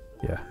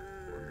yeah.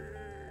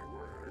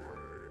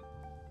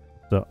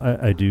 So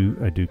I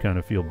do kind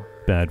of feel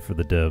bad for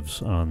the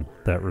devs on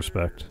that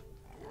respect.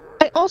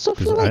 I also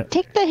feel like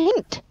take the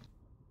hint.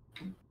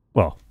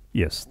 Well,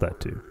 yes, that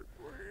too.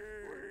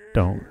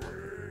 Don't.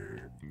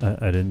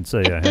 I didn't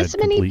say I had this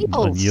many complete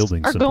people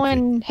unyielding are sympathy.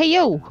 going, hey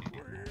yo,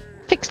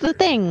 fix the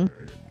thing.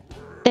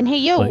 Then hey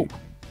yo. Like,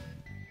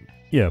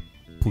 yeah,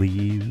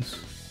 please.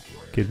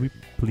 Can we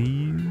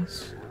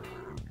please?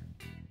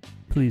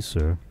 Please,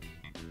 sir.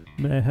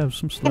 May I have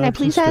some slabs? Can I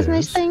please have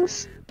nice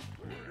stairs? things?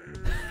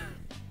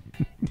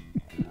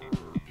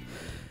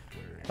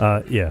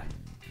 Yeah.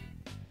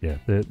 Yeah,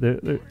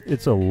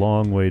 it's a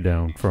long way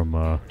down from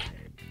up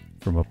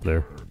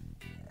there.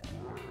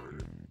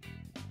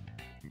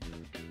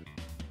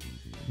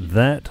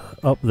 That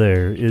up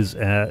there is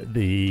at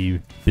the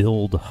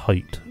build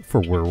height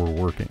for where we're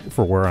working,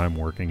 for where I'm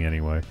working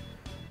anyway.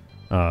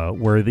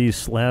 Where these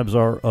slabs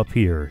are up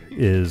here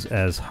is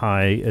as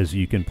high as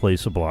you can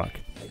place a block.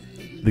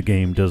 The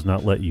game does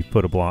not let you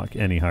put a block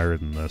any higher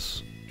than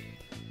this.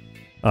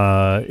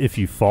 If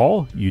you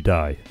fall, you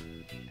die.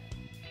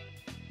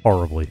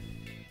 Horribly.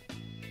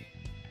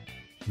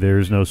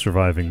 There's no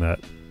surviving that.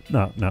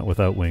 Not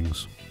without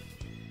wings.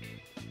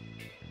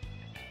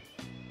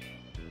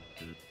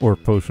 Or a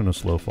potion of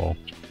slow fall.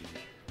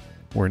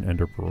 Or an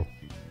ender pearl.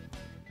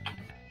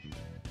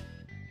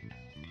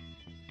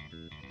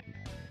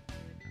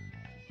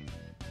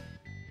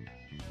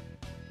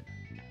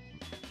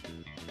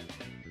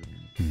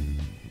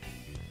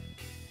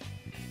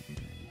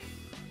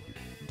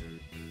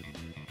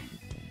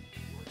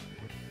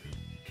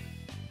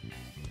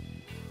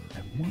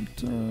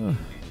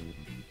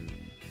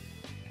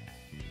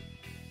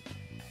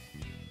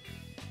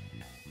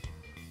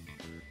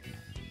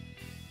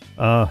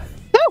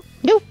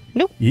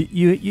 No.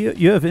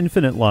 You have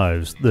infinite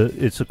lives.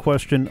 It's a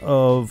question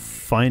of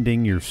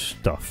finding your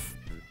stuff.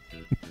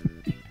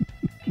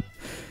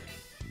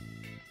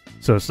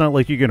 So it's not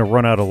like you're gonna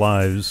run out of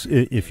lives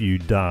if you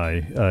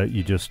die.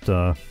 You just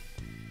have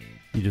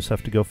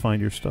to go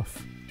find your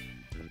stuff.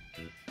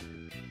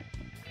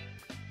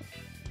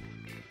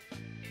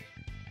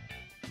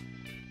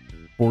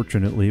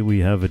 Fortunately, we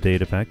have a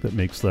data pack that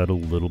makes that a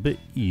little bit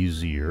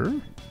easier.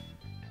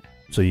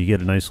 So you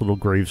get a nice little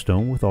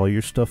gravestone with all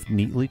your stuff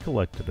neatly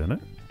collected in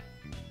it.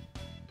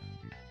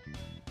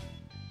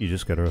 You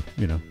just gotta,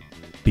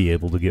 be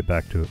able to get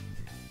back to it.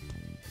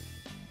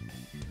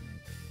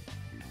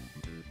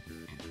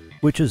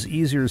 Which is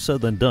easier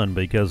said than done,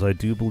 because I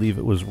do believe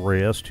it was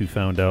Reyes who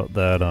found out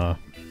that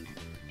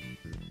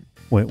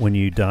when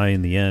you die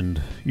in the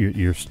end,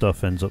 your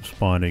stuff ends up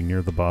spawning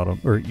near the bottom,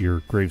 or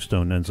your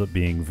gravestone ends up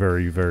being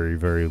very, very,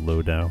 very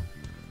low down.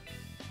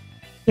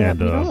 Yeah, we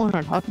don't want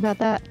to talk about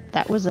that.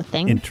 That was a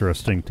thing.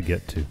 Interesting to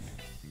get to.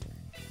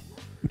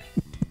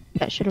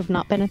 That should have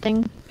not been a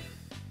thing.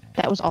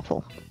 That was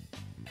awful.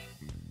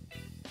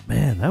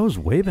 Man, that was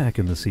way back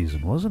in the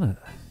season, wasn't it?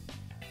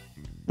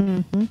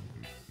 Mm-hmm.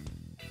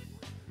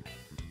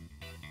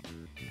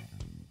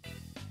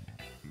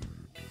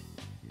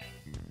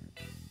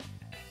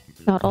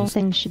 Not all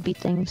things should be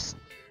things.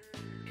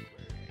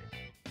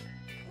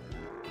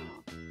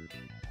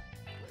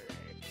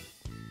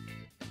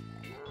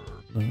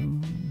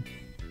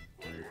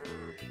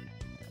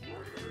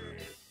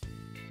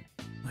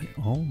 I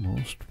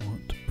almost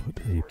want to put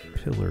a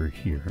pillar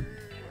here.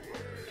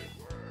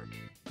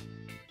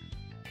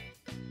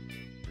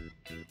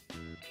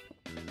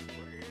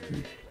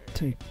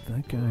 Take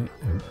that guy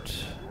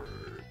out.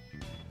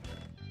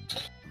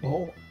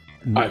 Oh,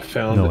 I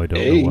found no, I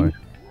don't know why.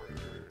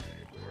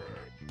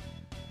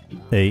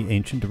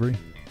 Ancient debris?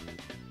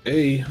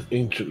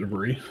 Ancient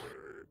debris.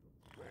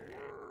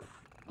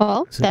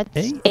 Well,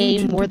 that's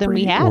A more than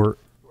we had. Or...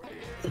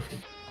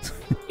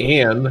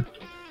 and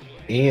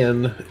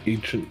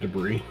ancient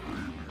debris.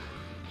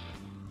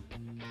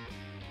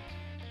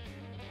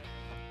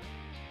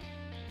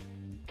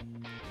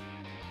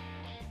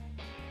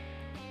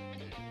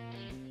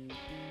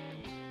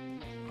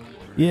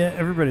 Yeah,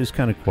 everybody's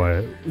kind of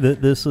quiet.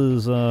 This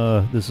is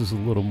a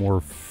little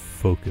more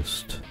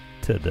focused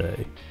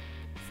today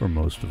for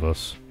most of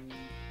us.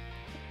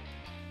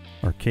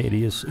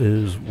 Arcadius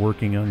is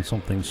working on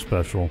something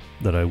special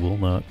that I will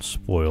not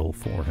spoil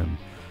for him.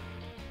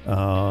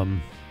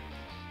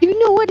 You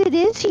know what it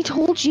is? He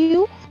told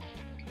you.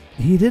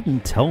 He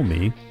didn't tell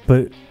me,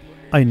 but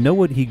I know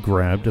what he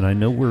grabbed and I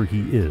know where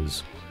he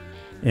is.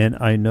 And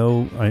I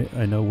know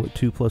what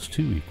 2 +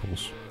 2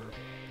 equals.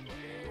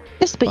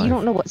 Yes, but 5. you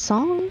don't know what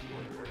song?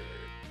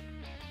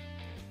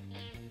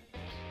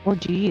 Or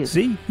do you?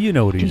 See? You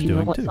know what he's do you doing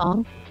know what too.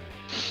 Song?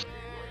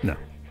 No.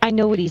 I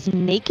know what he's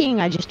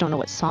making, I just don't know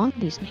what song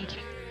he's making.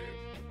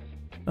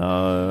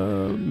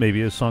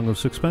 Maybe a Song of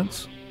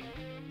Sixpence?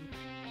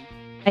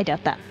 I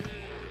doubt that.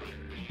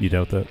 You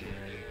doubt that?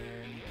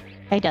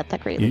 I doubt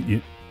that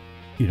greatly.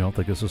 You don't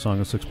think it's a Song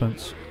of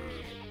Sixpence?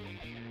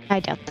 I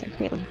doubt that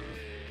greatly.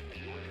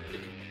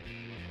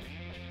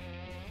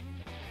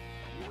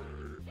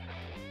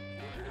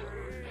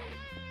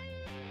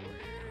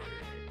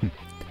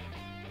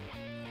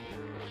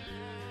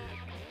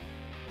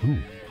 Ooh.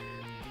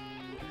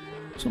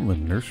 Some of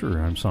the nursery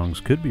rhyme songs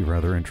could be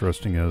rather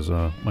interesting as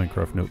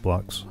Minecraft note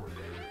blocks.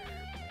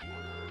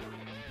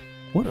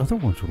 What other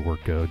ones would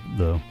work good,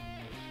 though?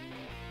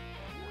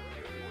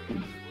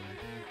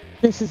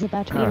 This is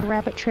about to be a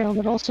rabbit trail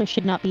that also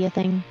should not be a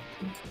thing.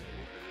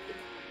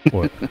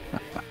 What?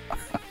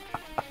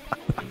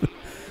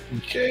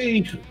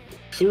 Okay,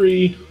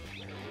 3.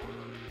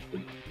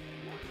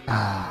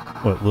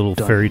 What, little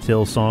Done. fairy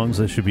tale songs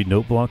that should be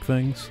note block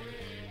things?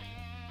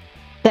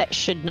 That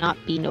should not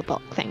be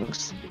notebook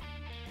things.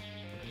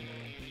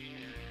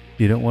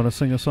 You don't want to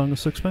sing a Song of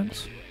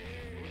Sixpence?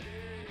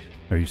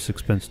 Are you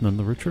sixpence none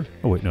the richer?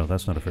 Oh wait, no,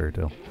 that's not a fairy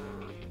tale.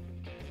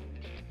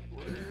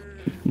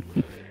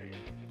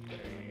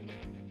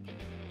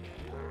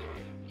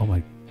 Oh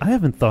my, I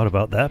haven't thought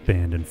about that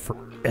band in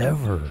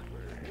forever.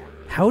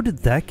 How did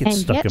that get And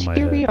stuck yet, in my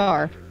here head? we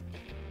are.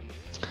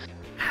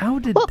 How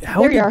did Well,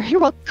 how there did you are. You're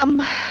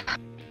welcome.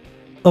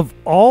 of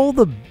all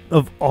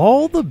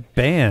the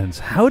bands,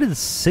 how did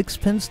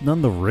Sixpence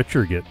None the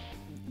Richer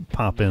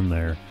pop in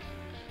there?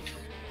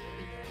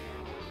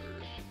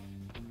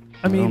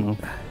 I mean,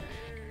 don't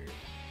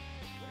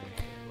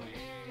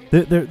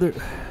know. they're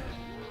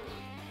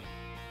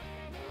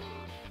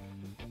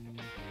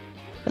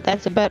But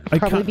that's about I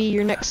probably can't- be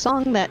your next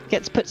song that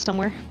gets put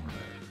somewhere.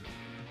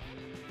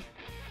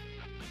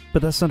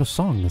 but that's not a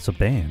song, that's a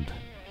band.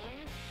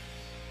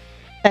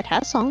 That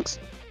has songs.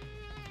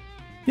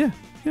 Yeah,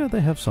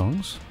 they have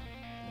songs.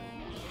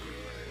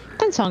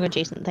 And song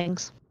adjacent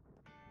things.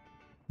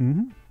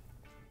 Mm-hmm.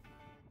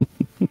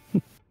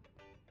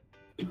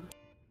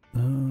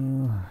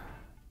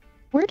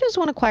 Where does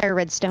one acquire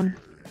redstone?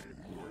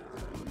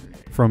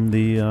 From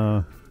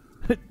the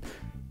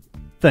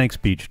thanks,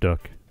 Beach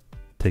Duck.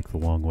 Take the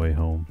long way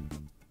home.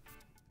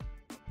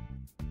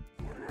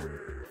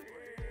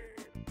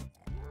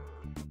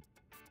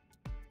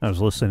 I was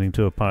listening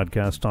to a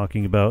podcast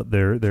talking about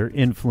their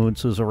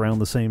influences around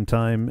the same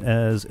time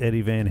as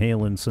Eddie Van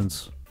Halen,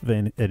 since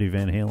Eddie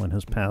Van Halen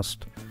has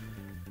passed.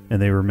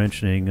 And they were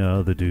mentioning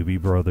the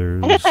Doobie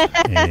Brothers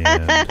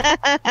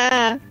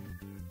and...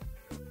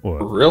 What?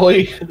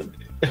 Really?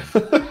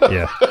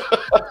 Yeah.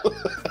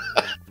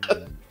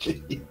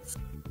 Jeez.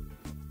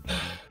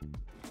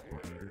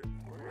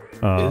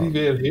 The Eddie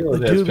Van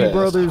Halen has Doobie passed.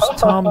 Brothers,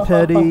 Tom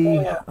Petty.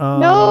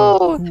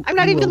 No! who- I'm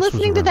not who even else was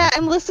listening to around? that.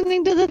 I'm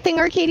listening to the thing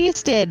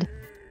Arcadius did.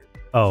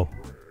 Oh,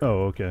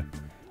 okay.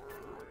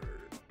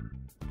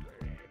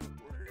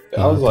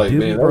 I was the like, Doobie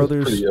man,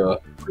 Brothers- that was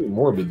pretty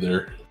morbid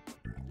there.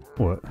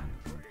 What?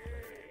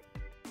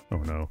 Oh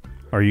no.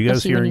 Are you I'll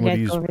guys see when hearing you what guys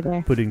he's go over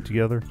there. putting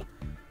together?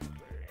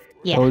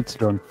 Yeah. Oh, it's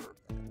done.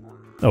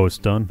 Oh, it's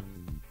done?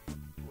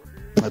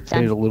 I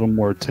paid a little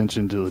more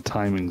attention to the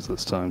timings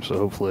this time, so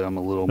hopefully I'm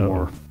a little Uh-oh.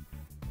 more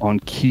on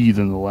key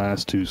than the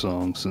last 2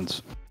 songs,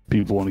 since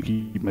people want to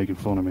keep making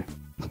fun of me.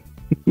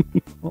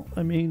 Well,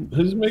 I mean,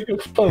 Who's making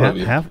fun of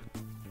you?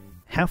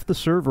 half the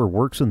server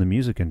works in the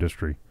music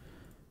industry.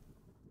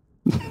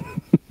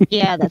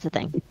 Yeah, that's a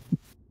thing.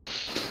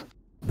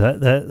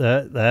 That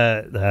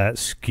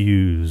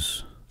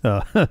skews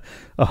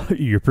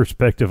your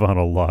perspective on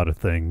a lot of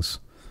things.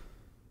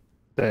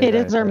 It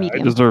is our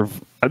medium.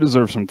 I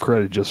deserve some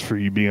credit just for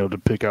you being able to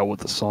pick out what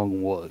the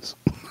song was.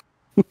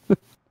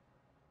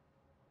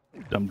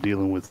 I'm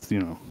dealing with,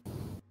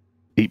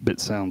 8-bit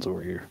sounds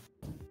over here.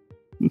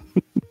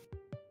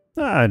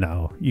 I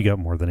know. You got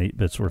more than 8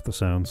 bits worth of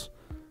sounds.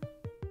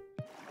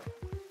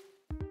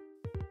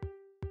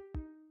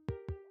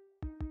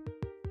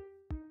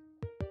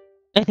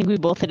 I think we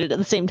both hit it at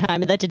the same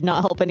time, and that did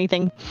not help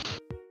anything.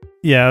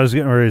 Yeah, I was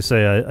getting ready to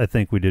say, I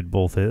think we did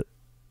both hit.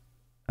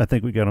 I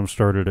think we got them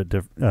started at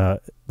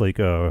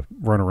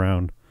run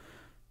around.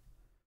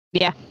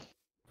 Yeah.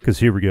 Because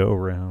here we go,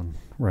 round.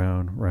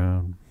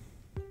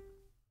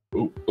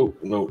 Oh,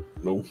 no.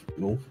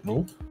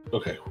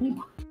 Okay.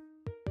 Whew.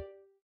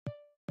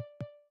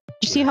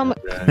 You see how much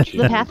Gotcha.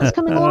 the path is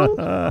coming along?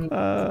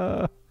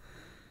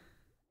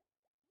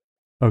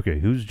 Okay,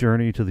 whose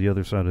Journey to the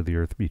Other Side of the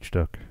Earth, Beach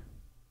Duck?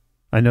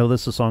 I know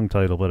this is a song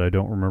title, but I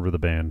don't remember the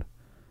band.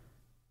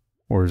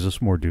 Or is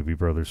this more Doobie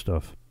Brothers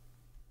stuff?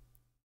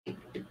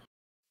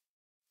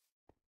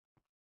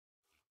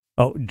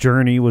 Oh,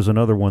 Journey was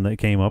another one that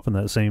came up in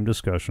that same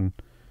discussion.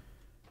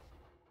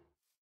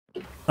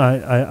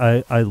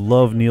 I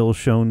love Neil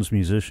Schoen's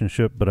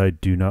musicianship, but I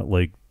do not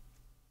like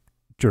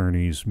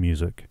Journey's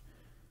music.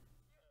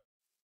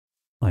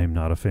 I am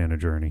not a fan of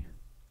Journey.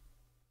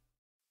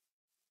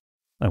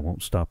 I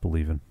Won't Stop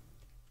Believing.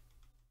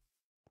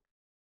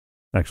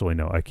 Actually,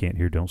 no, I can't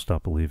hear Don't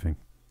Stop Believing.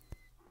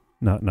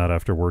 Not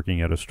after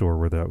working at a store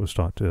where that was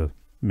taught to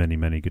many,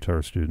 many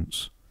guitar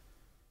students.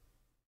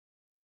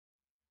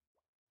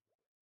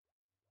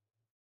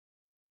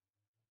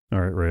 All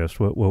right, Reyes,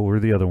 what were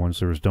the other ones?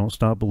 There was Don't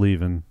Stop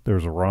Believing. There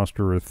was a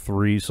roster of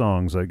 3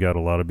 songs that got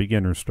a lot of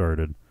beginners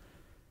started.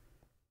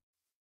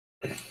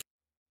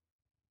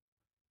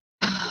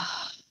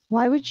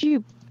 Why would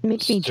you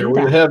make me do Stairway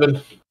that? to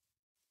Heaven.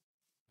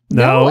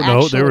 No,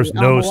 actually, there was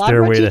no a lot of our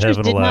Stairway to teachers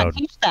Heaven did allowed. not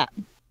teach that.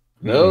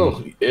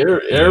 No,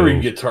 every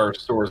No. guitar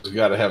store's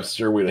got to have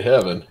Stairway to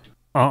Heaven.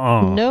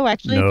 No,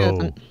 actually, it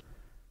doesn't.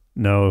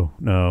 No.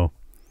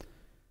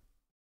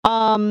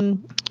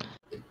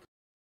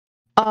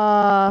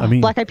 I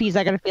mean- Black Eyed Peas,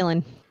 I Got a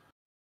Feeling.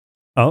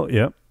 Oh,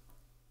 yep.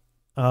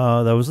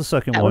 That was the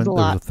second That one. was a There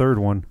lot. was a third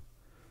one.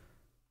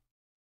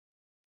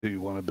 Do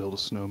you want to build a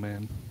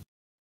snowman?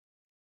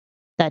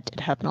 That did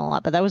happen a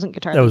lot, but that wasn't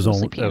guitar. That was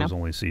mostly only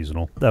piano.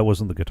 seasonal. That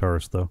wasn't the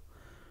guitarist though.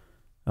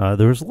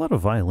 There was a lot of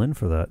violin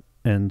for that,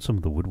 and some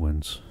of the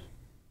woodwinds.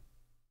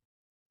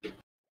 I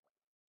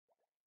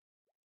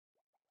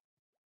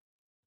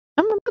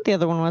don't remember what the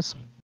other one was.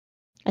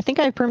 I think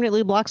I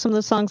permanently blocked some of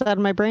the songs out of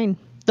my brain.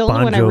 The only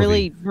Bon one I Jovi.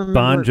 really remember.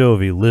 Bon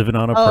Jovi, Living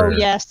on a Oh Prayer.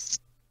 yes.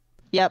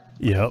 Yep.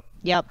 Yep.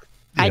 Yep.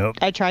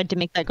 I tried to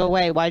make that go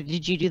away. Why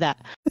did you do that?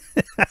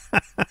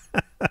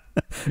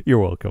 You're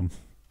welcome.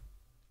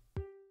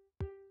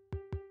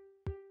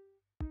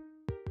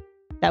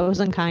 That was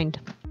unkind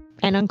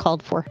and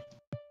uncalled for.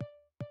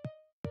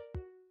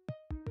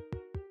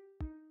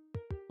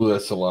 Ooh,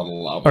 that's a lot of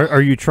lava.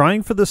 Are you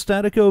trying for the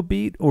Statico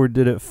beat, or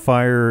did it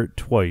fire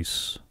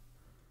twice?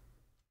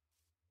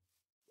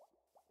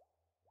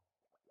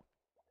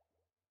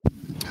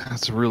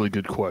 That's a really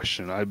good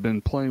question. I've been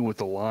playing with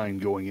the line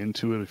going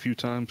into it a few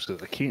times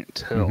because I can't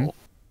tell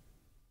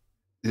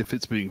if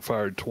it's being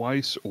fired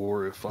twice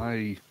or if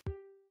I...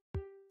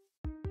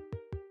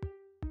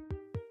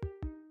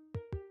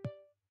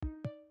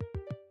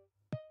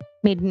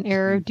 Made an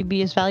error of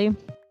dubious value.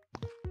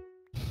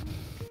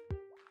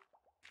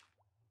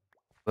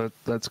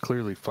 That's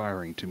clearly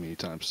firing too many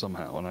times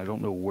somehow, and I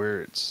don't know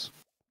where it's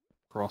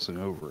crossing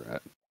over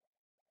at.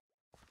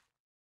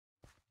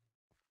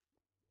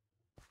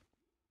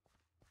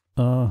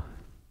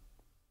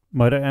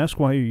 Might I ask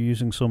why you're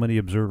using so many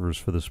observers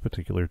for this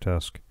particular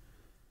task?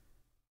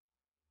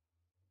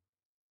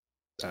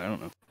 I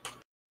don't know.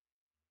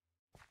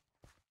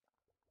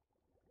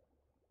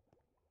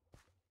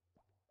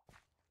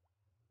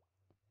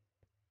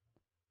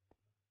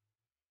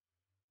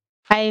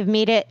 I've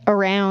made it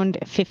around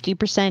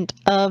 50%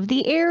 of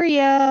the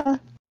area.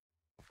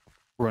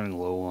 Running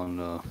low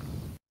on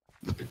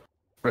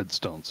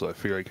redstone, so I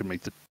figure I can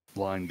make the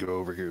line go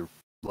over here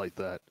like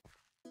that.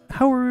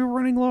 How are we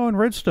running low on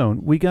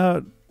redstone? We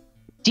got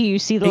Do you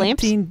see the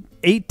lamps?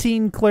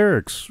 18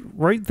 clerics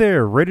right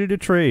there, ready to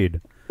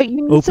trade. But you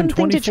need Open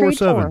something to trade 24/7.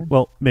 for.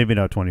 Well, maybe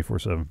not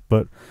 24/7,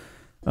 but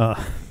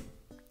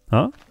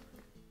huh?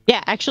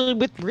 Yeah, actually,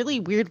 with really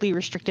weirdly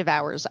restrictive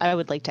hours, I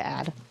would like to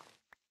add.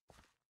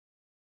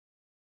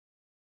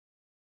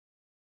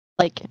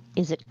 Like,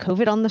 is it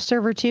COVID on the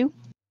server too?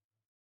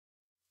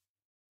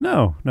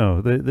 No,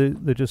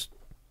 they just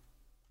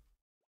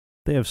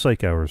they have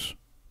psych hours.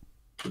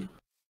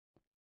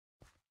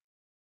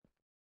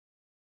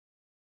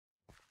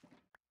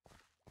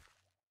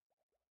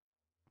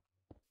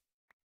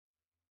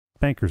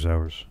 Banker's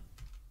hours.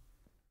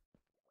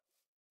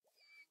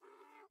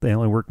 They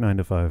only work 9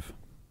 to 5.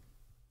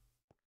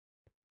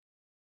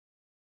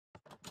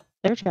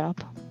 Their job.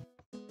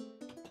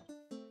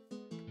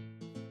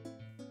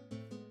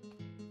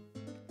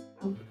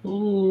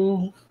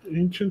 Oh,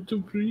 ancient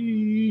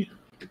debris.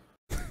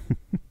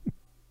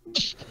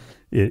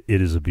 It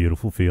is a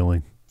beautiful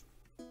feeling.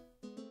 Do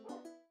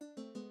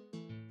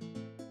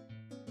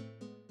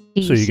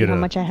you So you see get how a-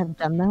 much I have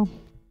done though?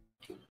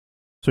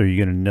 So are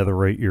you going to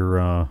netherite your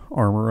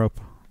armor up?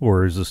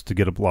 Or is this to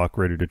get a block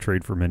ready to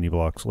trade for mini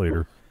blocks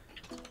later?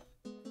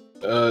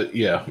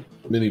 Yeah,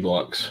 mini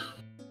blocks.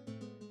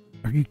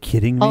 Are you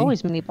kidding me?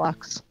 Always mini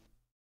blocks.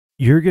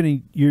 You're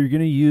gonna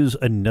use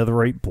a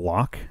netherite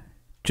block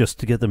just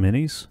to get the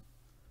minis?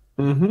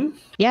 Mm-hmm.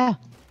 Yeah.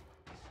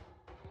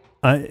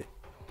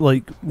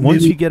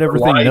 Once you get Minis are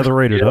everything life,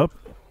 netherited yeah. up.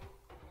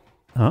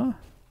 Huh?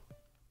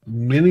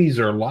 Minis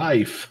are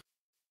life.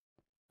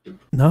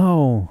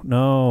 No.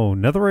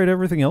 Netherite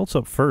everything else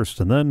up first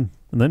and then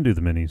do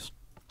the minis.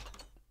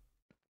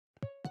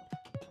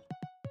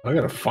 I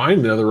gotta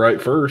find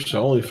netherite first. I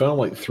only found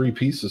like 3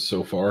 pieces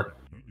so far.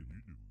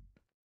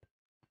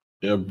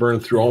 Yeah,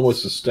 burned through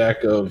almost a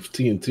stack of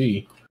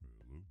TNT.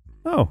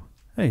 Oh,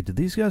 hey, did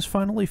these guys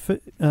finally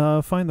find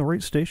the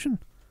right station?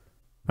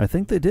 I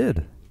think they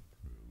did.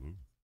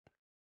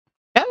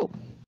 Oh,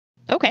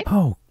 okay.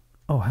 Oh,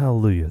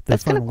 hallelujah. They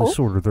That's kinda finally cool.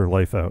 sorted their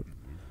life out.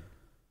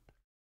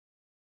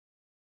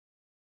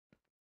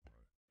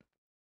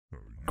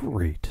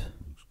 Great.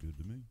 Looks good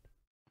to me.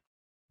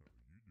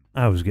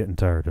 I was getting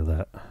tired of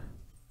that.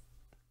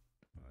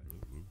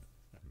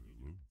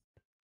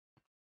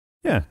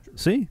 Yeah,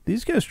 see?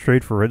 These guys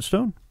trade for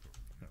redstone.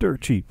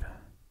 Dirt cheap.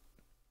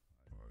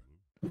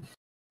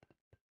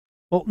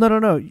 Well,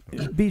 no.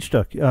 Beach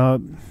Duck.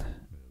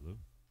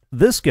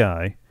 This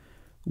guy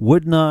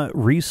would not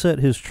reset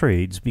his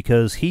trades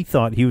because he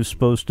thought he was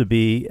supposed to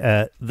be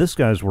at this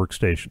guy's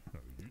workstation.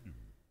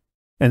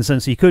 And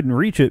since he couldn't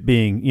reach it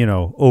being,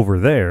 over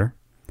there,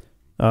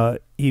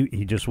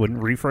 he just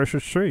wouldn't refresh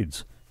his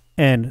trades.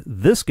 And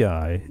this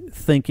guy,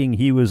 thinking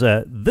he was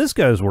at this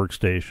guy's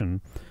workstation,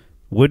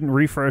 wouldn't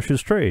refresh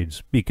his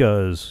trades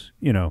because,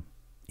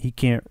 he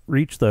can't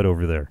reach that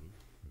over there.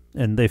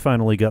 And they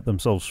finally got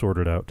themselves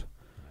sorted out.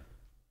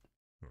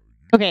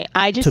 Okay,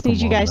 I just Took 'em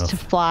need you long guys enough. to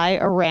fly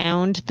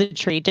around the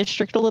trade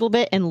district a little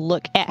bit and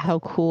look at how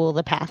cool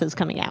the path is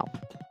coming out.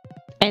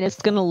 And it's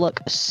going to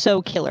look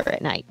so killer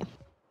at night.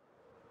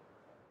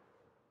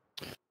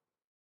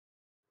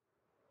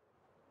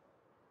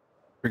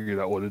 Figured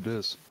out what it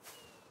is.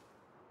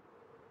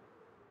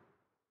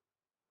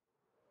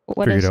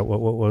 What Figured is? out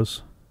what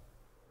was.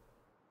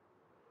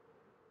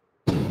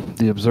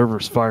 The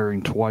observer's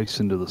firing twice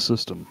into the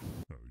system.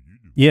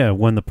 Yeah,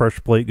 when the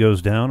pressure plate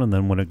goes down and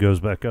then when it goes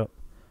back up.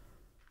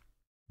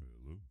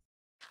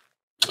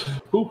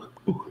 Ooh.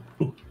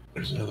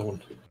 There's another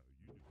one.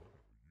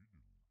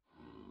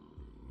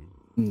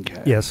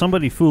 Okay. Yeah,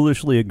 somebody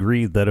foolishly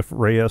agreed that if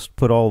Reyes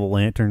put all the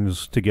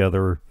lanterns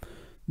together,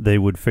 they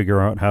would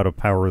figure out how to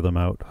power them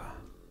out.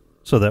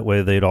 So that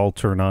way they'd all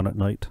turn on at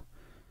night.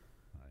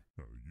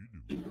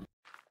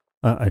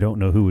 I don't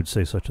know who would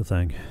say such a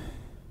thing.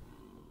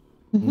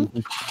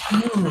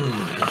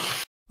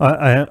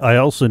 I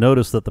also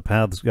noticed that the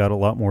paths got a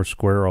lot more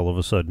square all of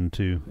a sudden,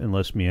 too, and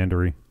less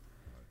meandery.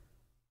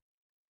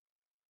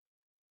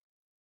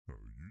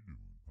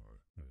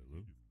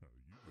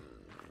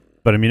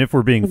 But I mean, if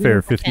we're being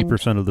fair,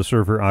 50% of the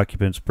server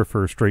occupants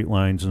prefer straight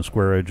lines and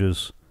square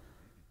edges.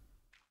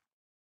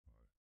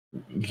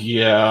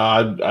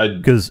 Yeah,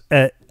 Because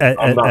I'm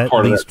not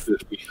part of that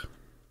 50.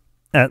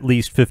 At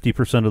least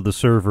 50% of the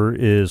server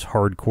is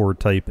hardcore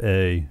type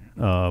A,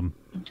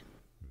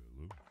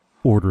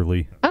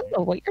 orderly. I don't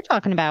know what you're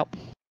talking about.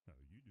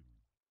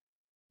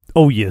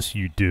 Oh, yes,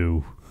 you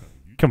do.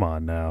 Come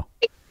on now.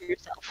 Speak for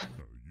yourself.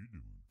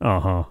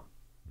 Uh-huh.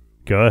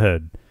 Go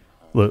ahead.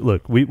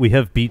 Look, we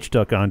have Beach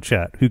Duck on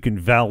chat who can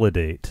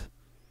validate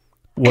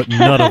what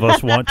none of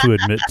us want to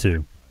admit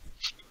to.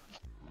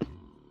 I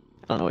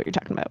don't know what you're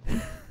talking about.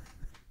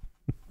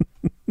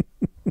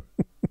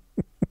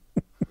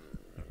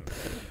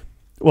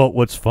 Well,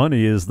 what's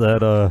funny is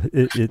that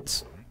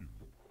it's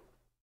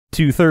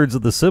 2/3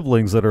 of the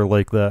siblings that are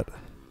like that.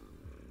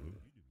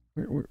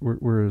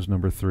 Where is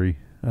number 3?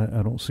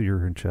 I don't see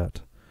her in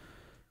chat.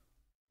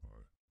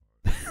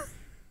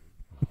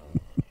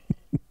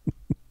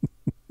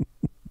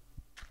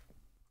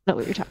 Know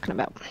what you're talking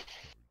about.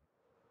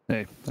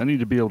 Hey, I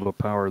need to be able to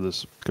power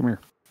this. Come here.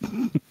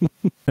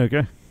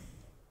 Okay.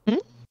 Hmm?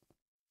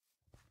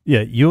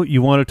 Yeah,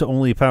 you want it to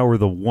only power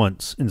the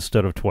once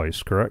instead of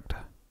twice, correct?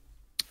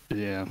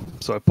 Yeah.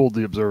 So I pulled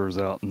the observers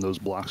out, and those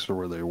blocks are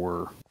where they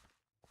were.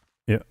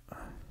 Yeah.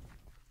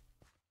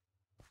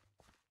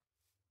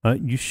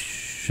 You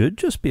should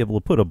just be able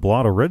to put a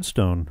blot of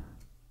redstone.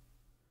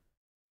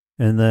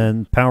 And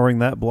then powering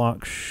that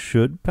block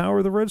should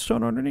power the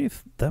redstone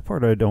underneath. That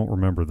part I don't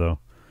remember, though.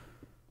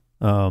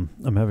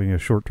 I'm having a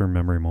short-term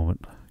memory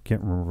moment. Can't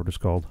remember what it's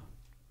called.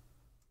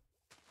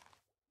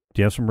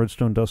 Do you have some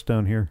redstone dust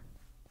down here?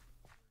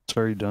 It's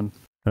already done.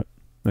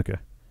 Okay.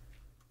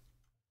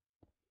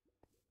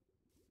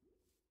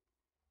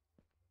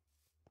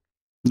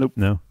 Nope.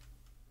 No?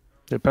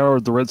 They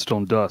powered the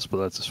redstone dust, but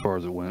that's as far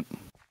as it went.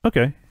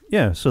 Okay.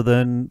 Yeah, so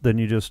then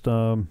you just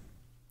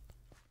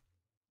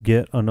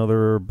get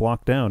another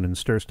block down and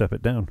stair-step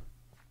it down.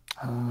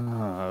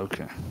 Ah,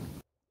 okay.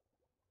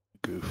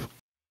 Goof.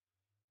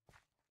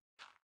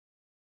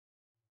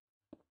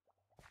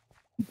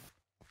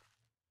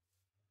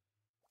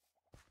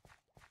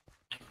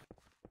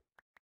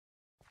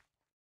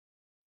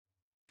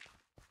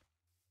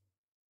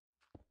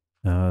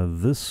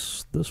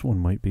 This one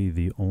might be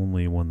the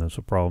only one that's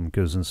a problem,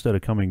 because instead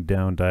of coming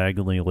down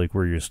diagonally like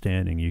where you're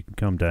standing, you can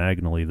come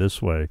diagonally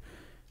this way,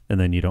 and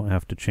then you don't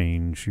have to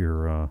change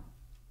your,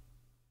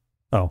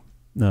 Oh,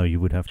 no, you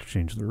would have to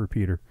change the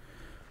repeater.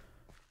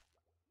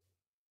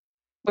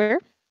 Where?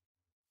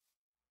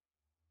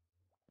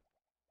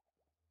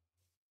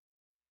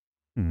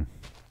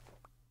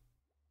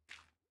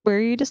 Where are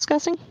you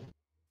discussing?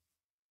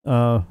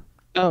 Uh,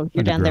 Oh,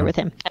 you're down there underground. with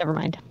him. Never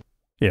mind.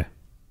 Yeah.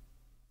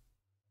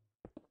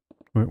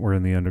 We're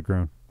in the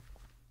underground.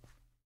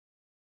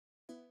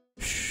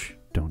 Shh.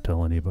 Don't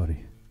tell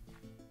anybody.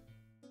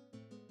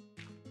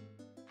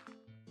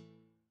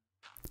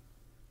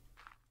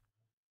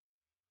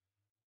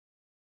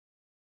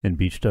 In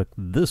Beach Duck,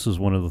 this is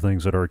one of the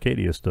things that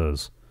Arcadius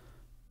does.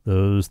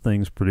 Those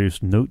things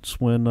produce notes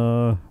when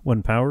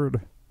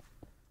powered,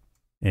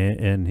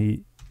 and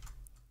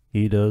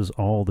he does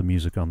all the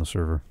music on the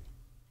server.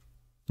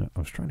 I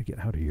was trying to get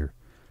out of here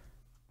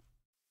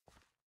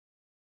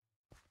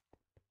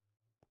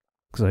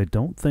because I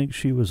don't think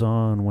she was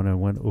on when I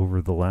went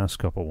over the last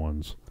couple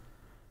ones.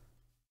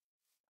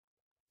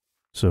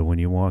 So when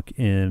you walk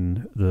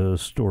in the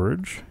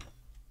storage,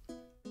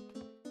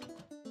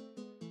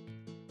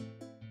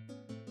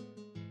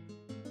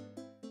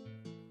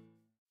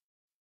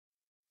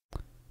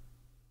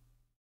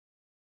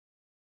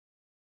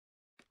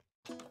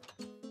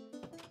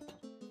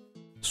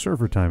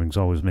 server timings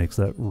always makes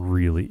that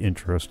really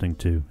interesting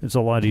too. It's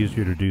a lot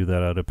easier to do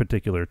that at a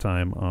particular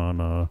time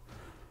on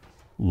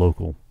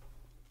local.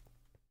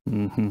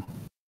 Mm-hmm.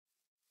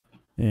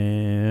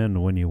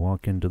 And when you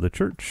walk into the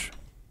church,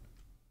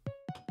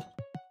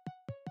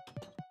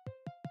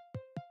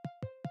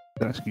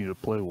 Asking you to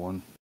play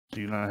one.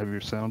 Do you not have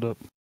your sound up?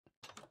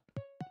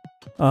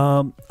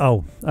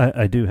 oh,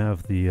 I do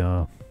have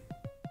the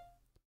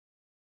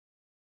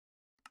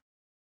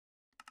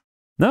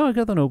no, I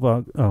got the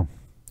notebook. Oh,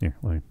 here,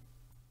 let me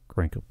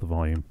crank up the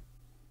volume.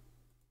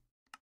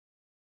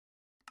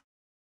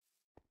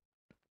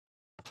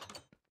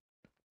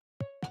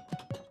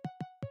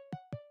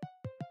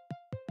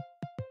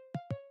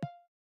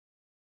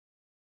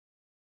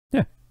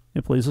 Yeah,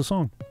 it plays a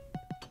song.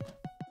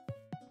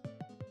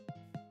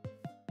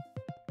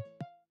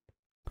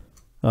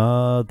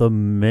 The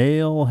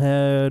male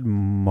had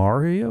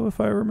Mario,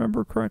 if I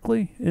remember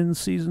correctly, in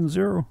Season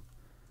 0.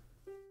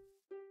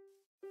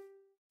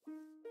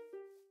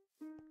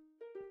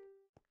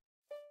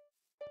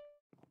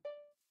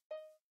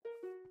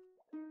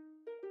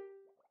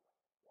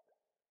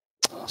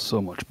 So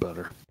much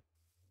better.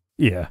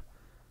 Yeah.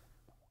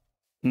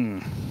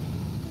 Now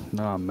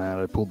I'm mad.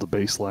 I pulled the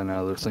bass line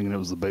out of there thinking it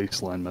was the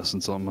bass line messing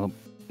something up.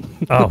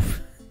 Oh.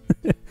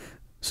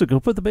 So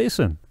go put the bass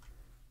in.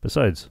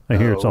 Besides, I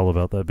hear it's all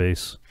about that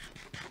bass.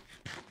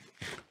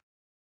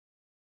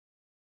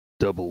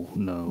 Double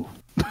no.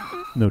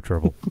 No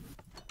trouble.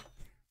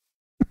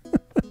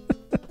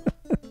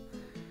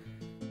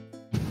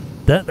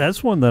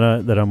 That's one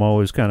that I'm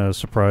always kind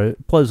of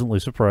pleasantly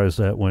surprised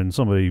at when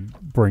somebody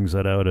brings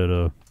that out at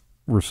a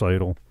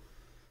recital.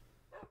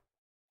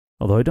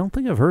 Although I don't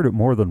think I've heard it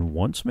more than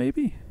once,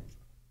 maybe?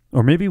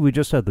 Or maybe we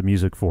just had the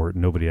music for it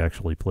and nobody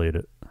actually played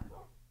it.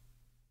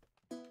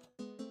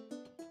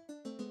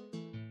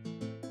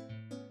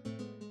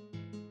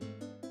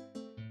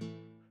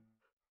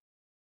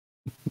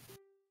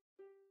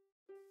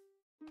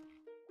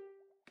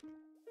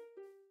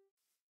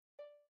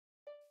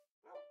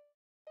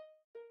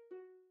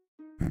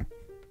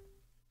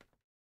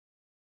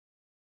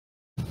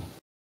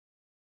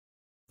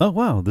 Oh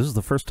wow, this is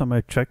the first time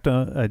I checked,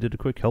 I did a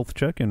quick health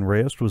check and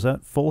Reyes was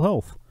at full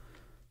health.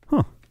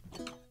 Huh.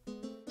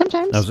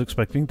 Sometimes. I was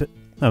expecting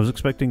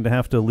to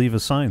have to leave a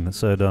sign that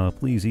said,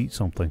 please eat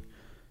something.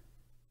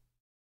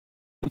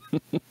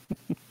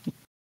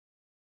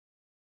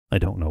 I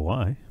don't know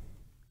why.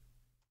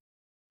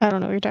 I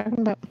don't know what you're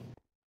talking about.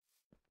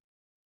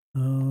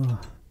 Oh,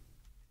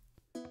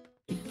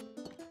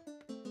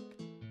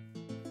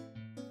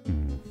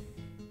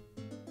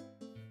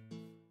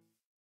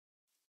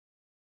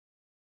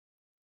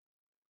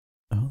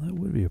 that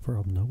would be a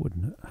problem though,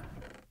 wouldn't it?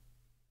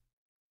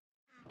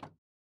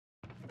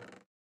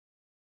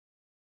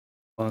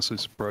 Honestly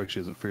surprised she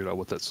hasn't figured out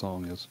what that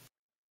song is.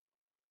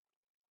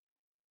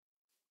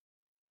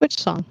 Which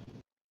song?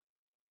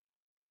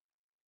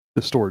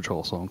 The storage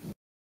hall song.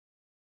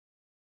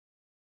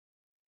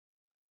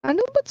 I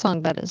know what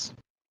song that is.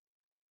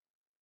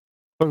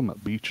 Talking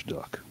about Beach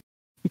Duck.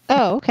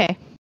 Oh, okay.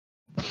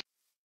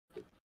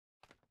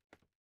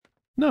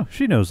 No,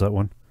 she knows that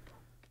one.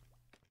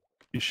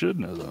 You should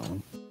know that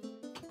one.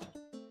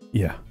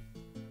 Yeah.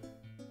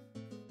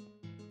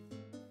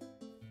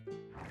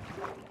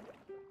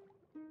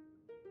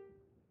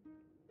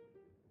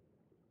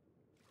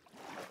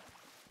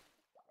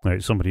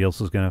 Alright, somebody else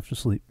is gonna have to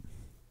sleep.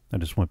 I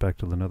just went back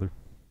to the nether.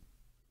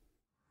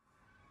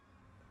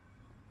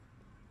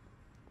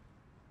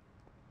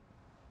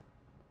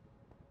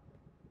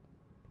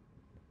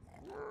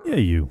 Yeah,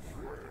 you.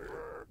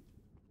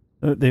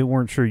 They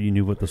weren't sure you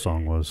knew what the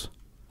song was.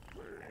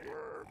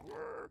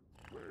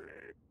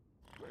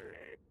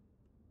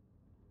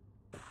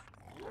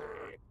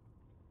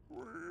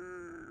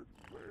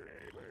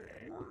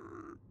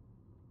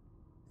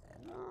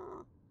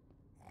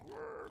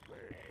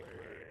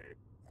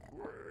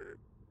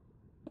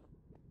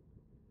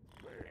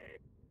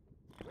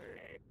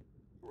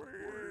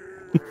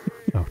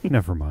 Oh,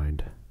 never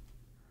mind.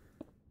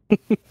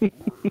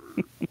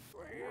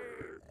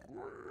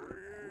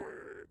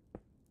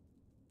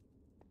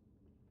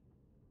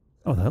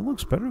 Oh, that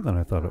looks better than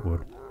I thought it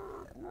would.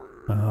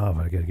 Oh,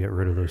 but I gotta get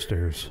rid of those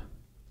stairs.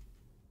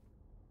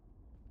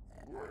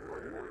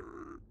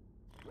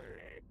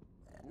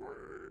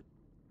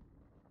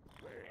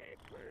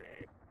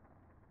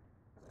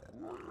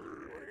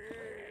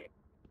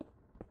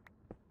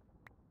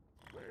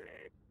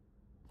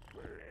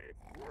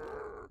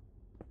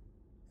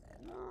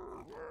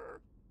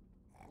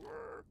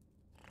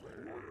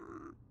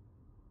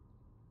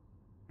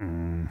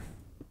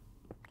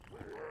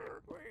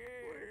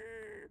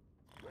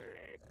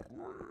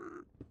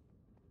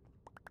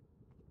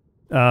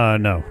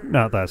 No,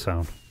 not that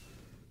sound.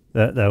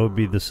 That would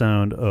be the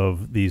sound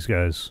of these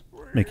guys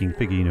making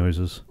piggy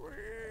noises.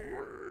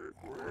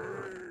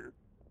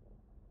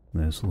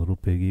 This little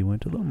piggy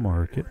went to the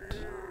market.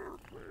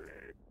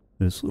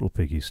 This little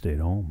piggy stayed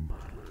home.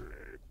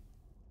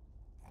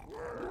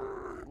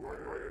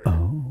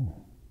 Oh.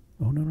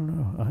 Oh,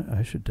 no.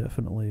 I should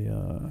definitely,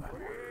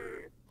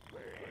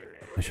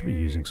 I should be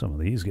using some of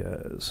these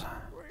guys.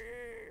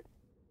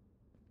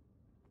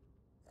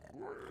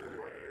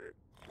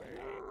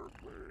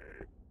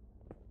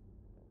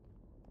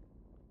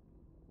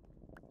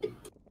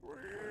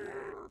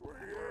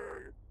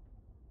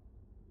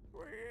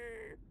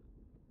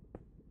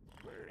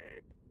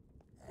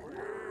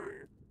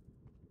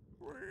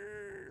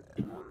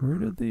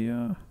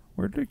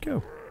 Where did it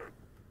go?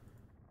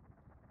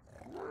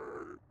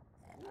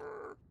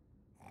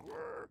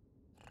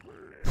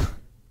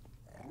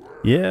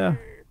 Yeah.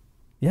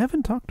 You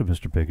haven't talked to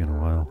Mr. Pig in a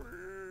while.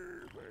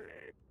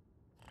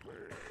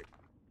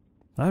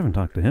 I haven't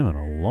talked to him in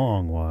a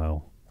long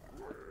while.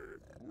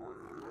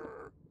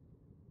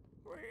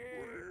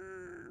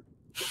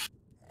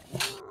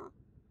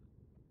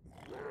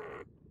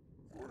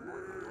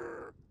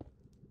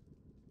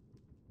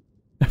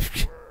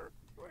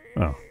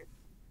 Oh.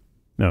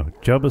 No,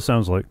 Jubba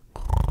sounds like...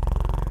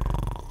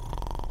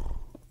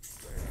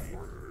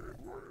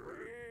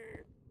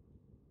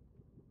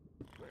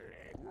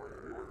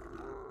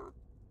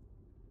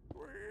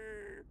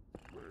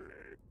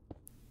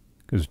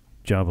 Because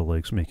Jabba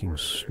likes making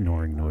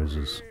snoring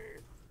noises.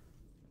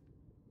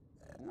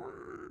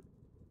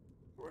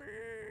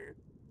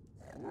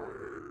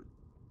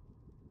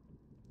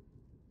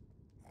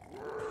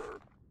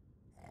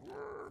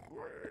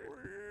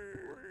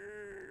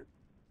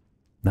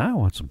 Now I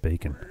want some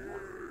bacon.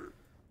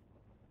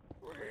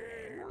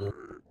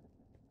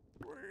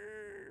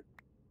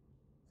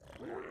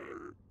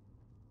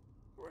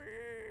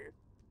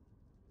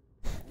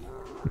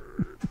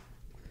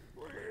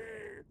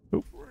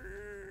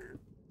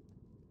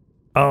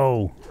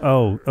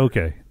 Oh,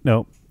 okay.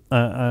 No,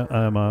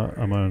 I'm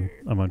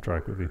on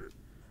track with you.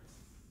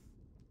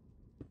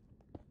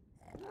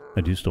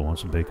 I do still want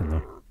some bacon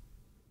though.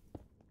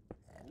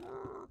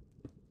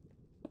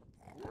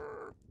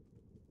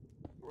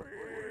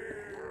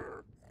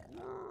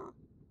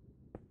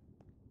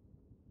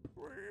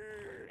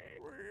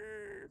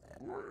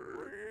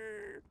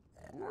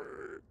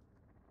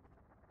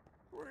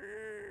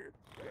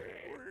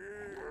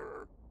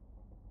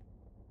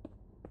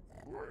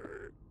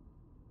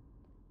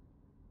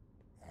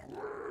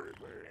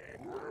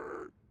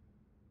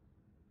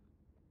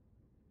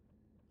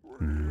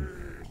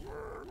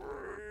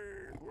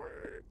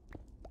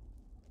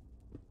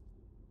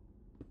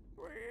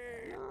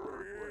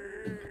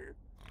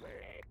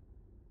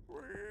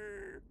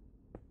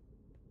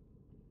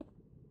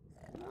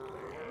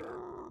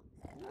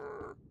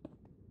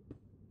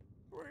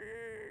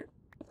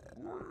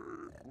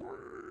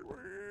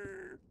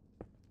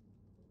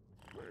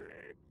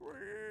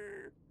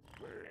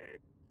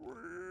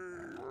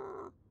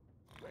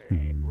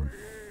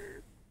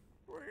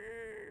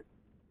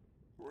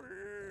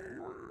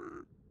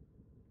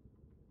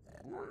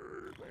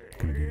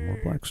 Gonna need more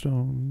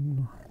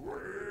blackstone.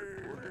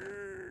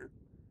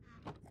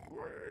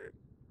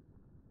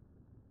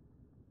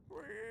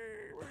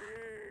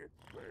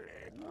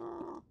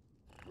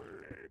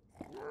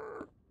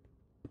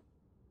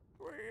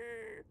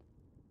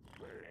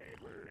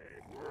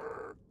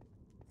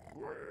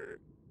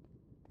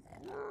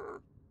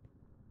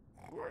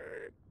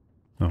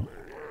 Oh,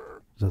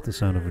 is that the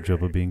sound of a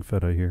Jubba being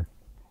fed, I hear?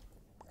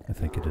 I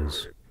think it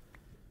is.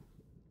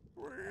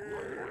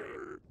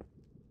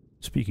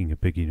 Speaking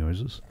of piggy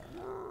noises.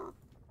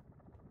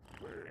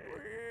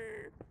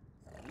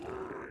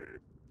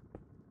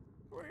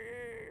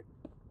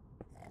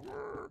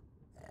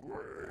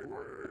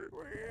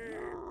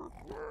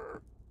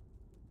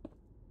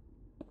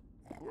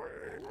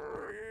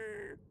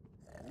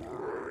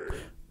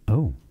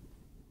 Oh.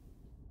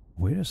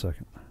 Wait a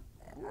second.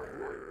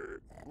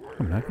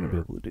 I'm not going to be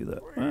able to do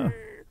that.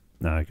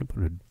 Nah, I can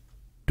put a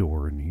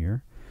door in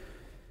here.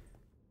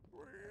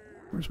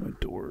 Where's my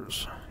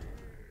doors?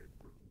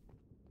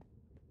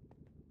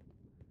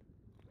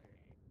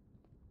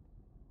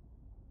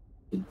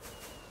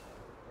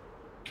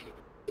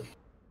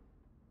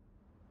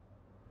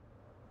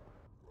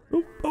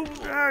 Oh,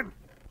 God!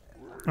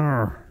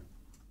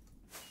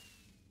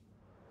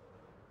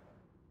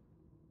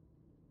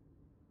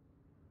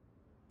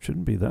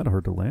 Shouldn't be that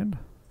hard to land.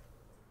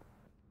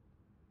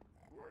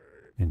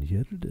 And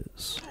yet it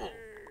is.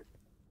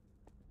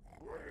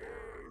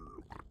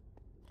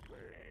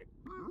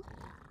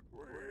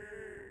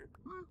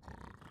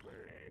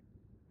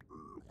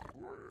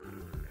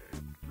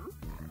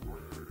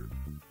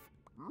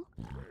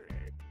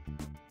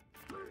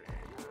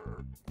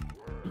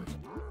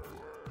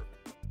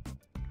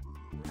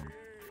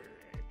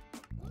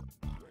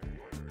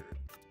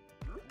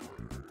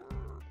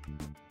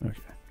 Okay,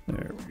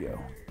 there we go.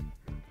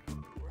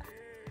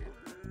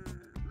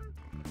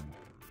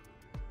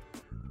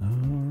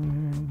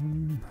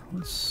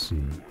 Let's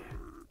see.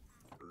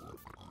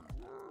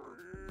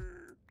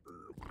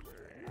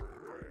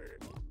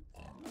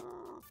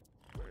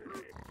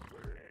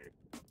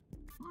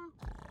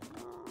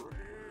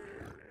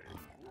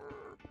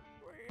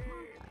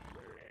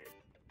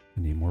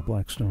 need more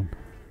blackstone.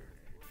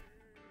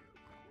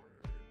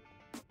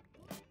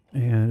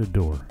 And a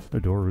door. A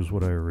door is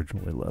what I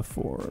originally left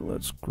for.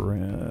 Let's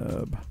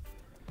grab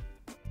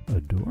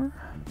a door.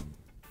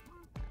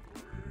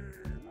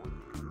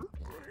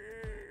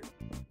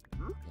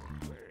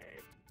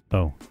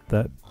 Oh,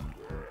 that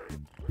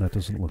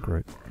doesn't look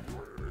right.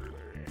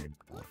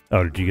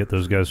 Oh, did you get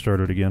those guys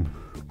started again?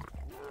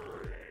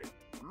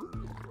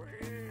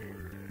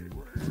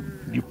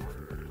 Yep.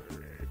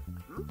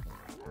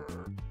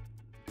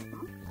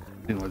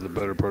 Seemed like the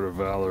better part of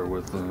Valor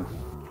with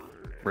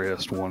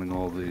Rest wanting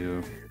all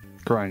the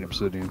crying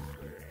obsidian.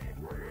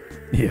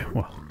 Yeah,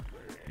 well,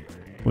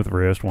 with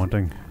Rest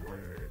wanting.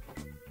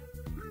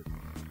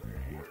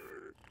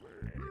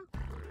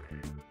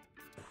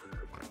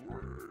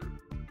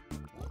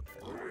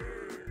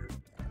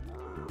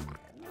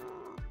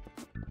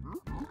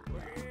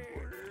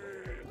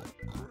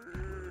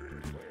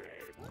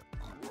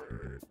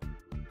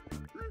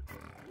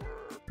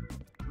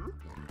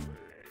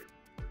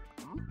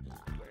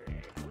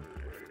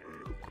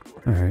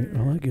 Alright,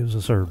 well that gives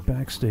us our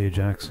backstage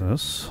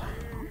access.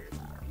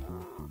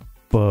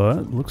 But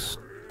it looks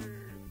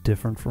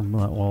different from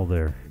that wall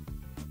there.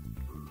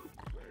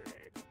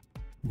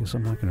 I guess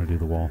I'm not going to do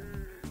the wall.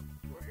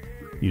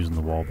 Using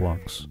the wall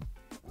blocks.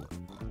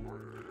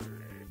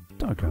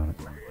 Doggone it.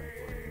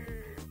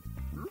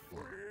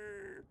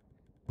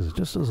 Because it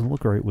just doesn't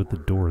look right with the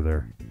door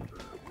there.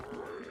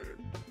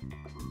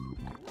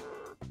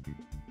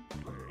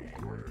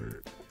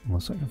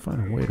 Unless I can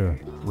find a way to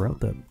route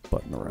that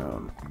button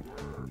around.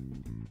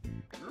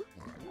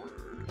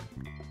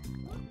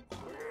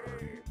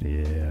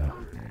 Yeah.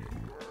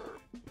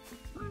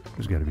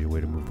 There's got to be a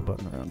way to move the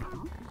button around.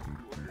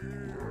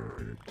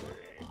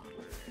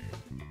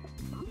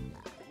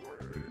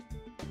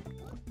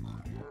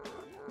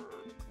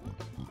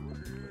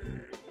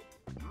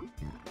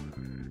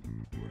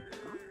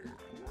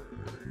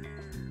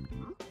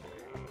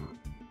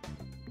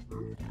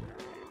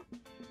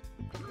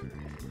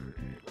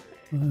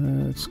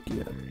 Let's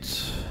get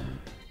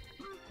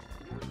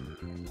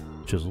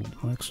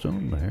chiseled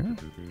blackstone there.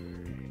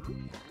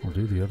 We'll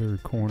do the other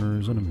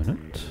corners in a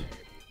minute.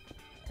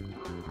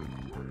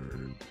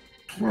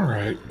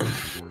 Alright.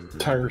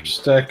 Entire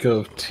stack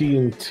of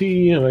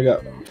TNT, and I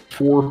got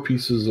 4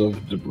 pieces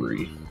of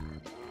debris.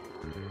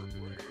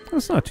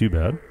 That's not too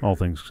bad, all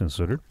things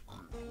considered.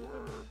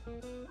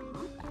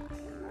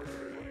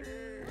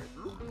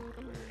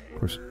 Of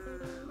course,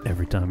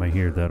 every time I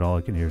hear that, all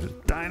I can hear is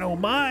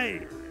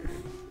dynamite!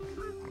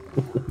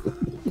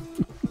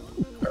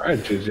 Alright,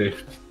 JJ.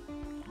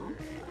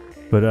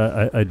 But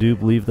I do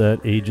believe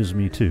that ages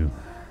me too.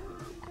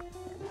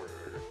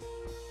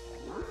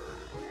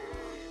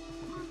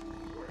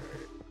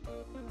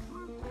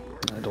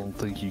 I don't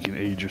think you can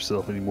age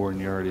yourself any more than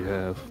you already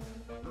have.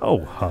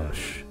 Oh,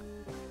 hush.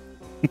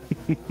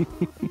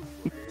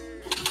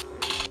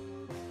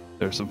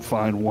 There's some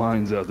fine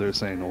wines out there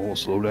saying, "Oh,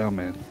 slow down,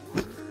 man."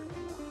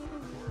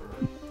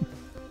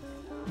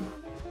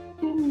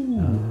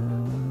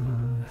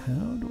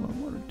 How do I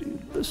want to do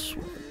this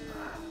one?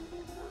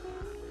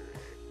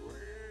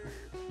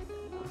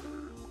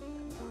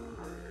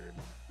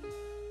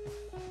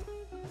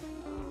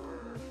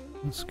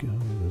 Let's go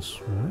this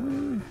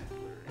way.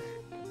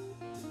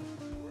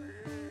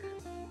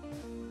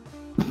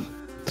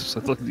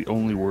 That's like the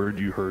only word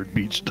you heard,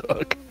 beach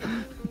duck.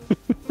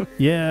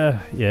 Yeah,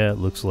 it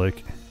looks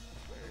like.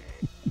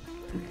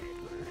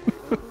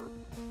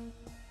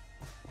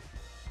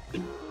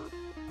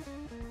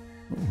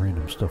 What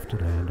random stuff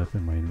did I end up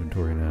in my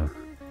inventory now?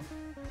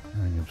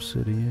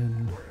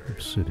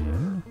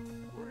 Obsidian,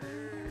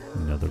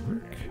 another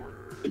brick.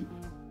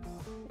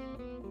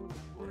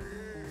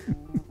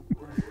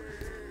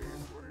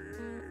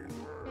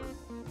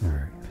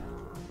 Alright.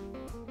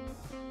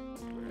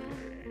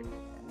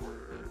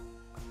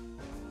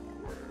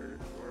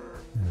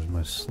 There's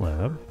my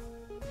slab.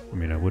 I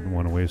mean, I wouldn't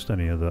want to waste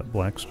any of that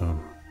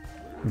blackstone.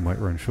 We might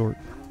run short.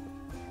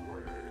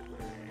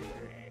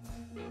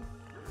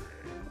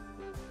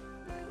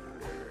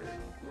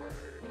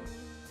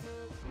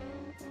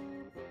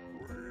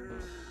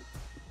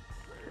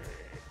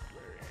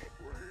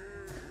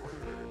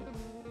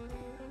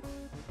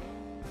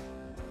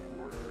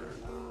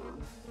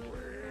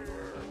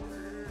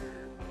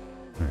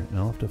 Alright, now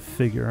I'll have to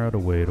figure out a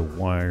way to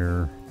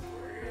wire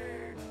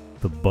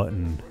the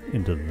button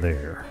into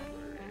there.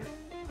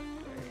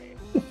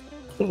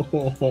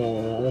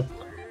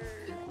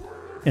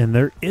 And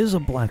there is a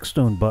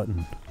blackstone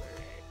button.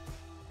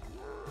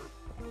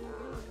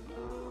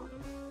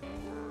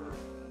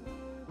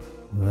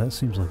 Well, that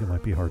seems like it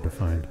might be hard to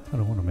find. I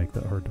don't want to make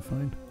that hard to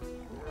find.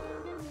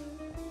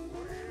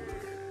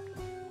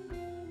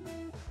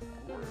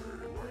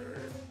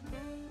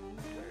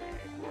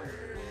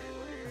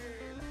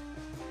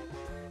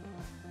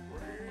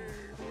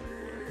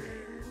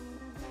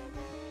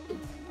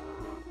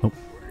 Oh,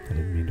 I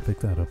didn't mean to pick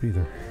that up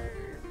either.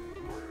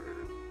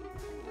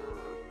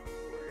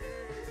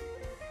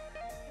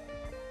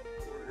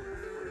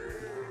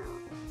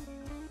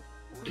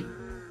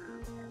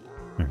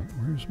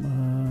 Where's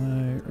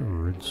my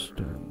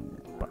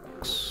redstone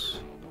box?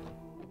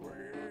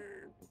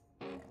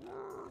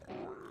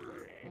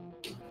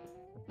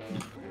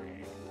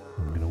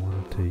 I'm gonna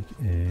want to take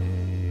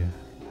a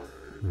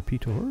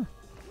repeater.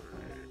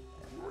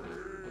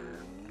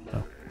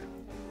 Oh.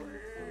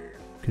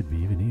 Could be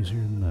even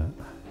easier than that.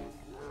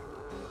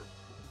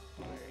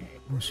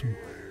 There's some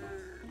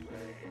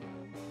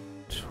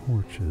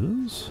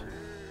torches.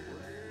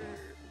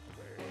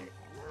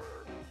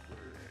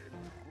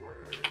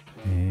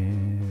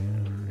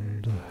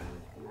 And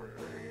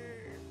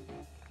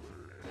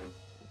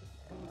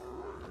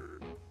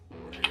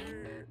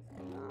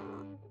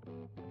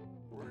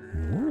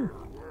whoa.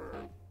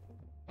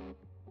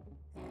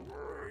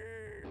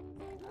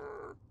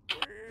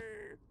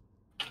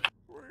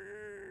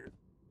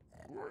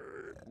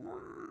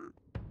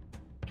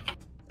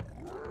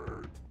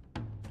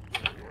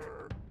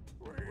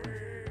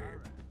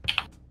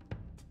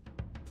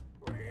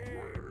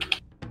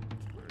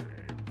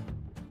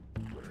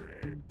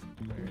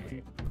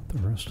 The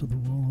rest of the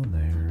wall in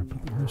there,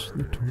 put the rest of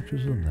the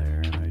torches in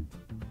there, and I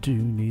do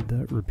need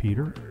that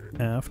repeater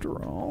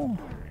after all.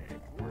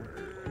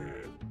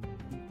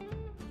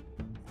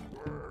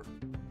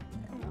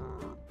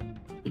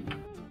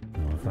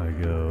 Now if I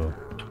go...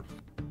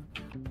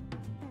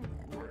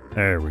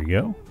 There we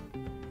go.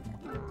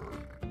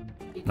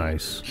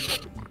 Nice.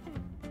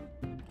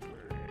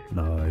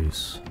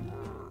 Nice.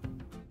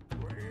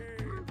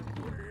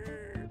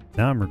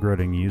 Now I'm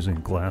regretting using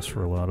glass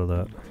for a lot of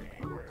that.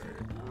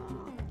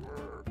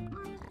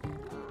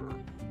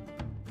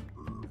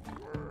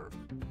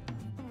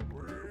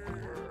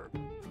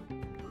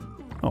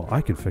 Oh,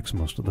 I can fix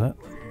most of that.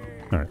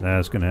 Alright,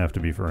 that's going to have to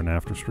be for an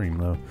after stream,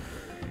 though.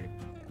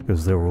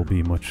 Because there will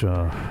be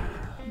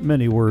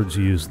many words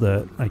used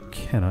that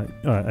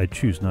I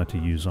choose not to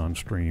use on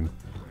stream.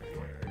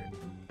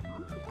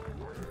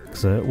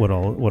 Because what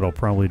I'll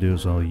probably do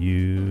is I'll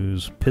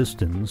use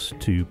pistons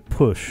to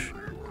push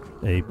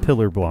a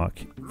pillar block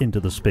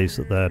into the space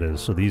that is,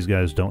 so these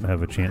guys don't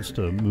have a chance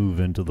to move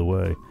into the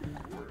way.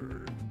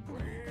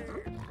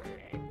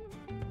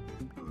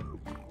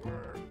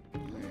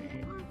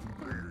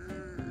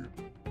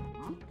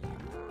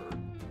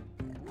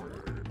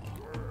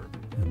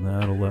 And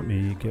that'll let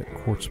me get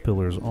quartz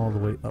pillars all the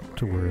way up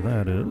to where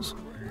that is.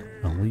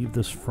 I'll leave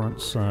this front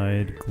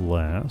side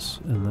glass,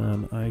 and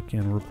then I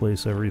can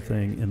replace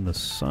everything in the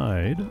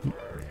side.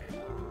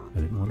 I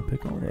didn't want to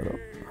pick all that up.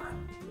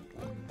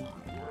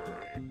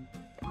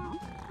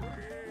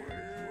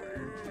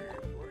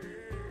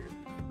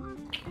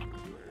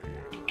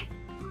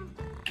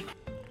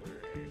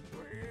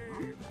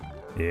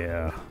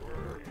 Yeah.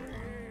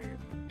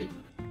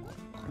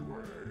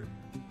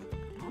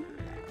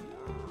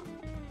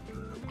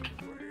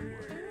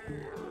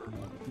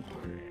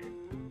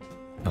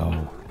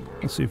 Oh,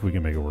 let's see if we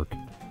can make it work.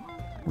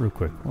 Real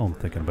quick, while I'm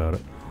thinking about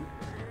it.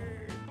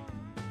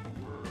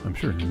 I'm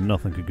sure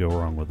nothing could go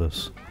wrong with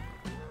this.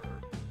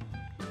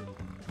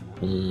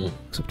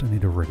 Except I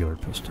need a regular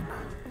piston.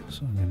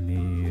 So I'm gonna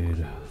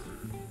need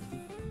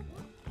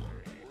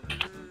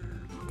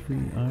 3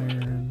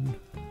 iron.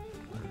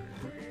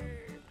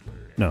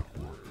 No,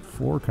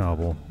 4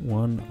 cobble,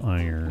 1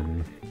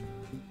 iron,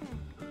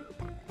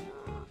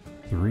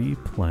 3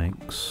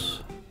 planks,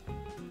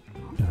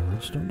 and a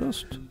redstone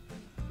dust.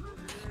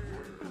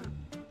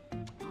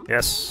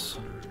 Yes!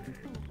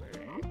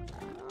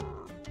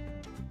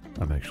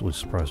 I'm actually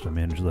surprised I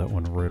managed that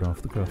one right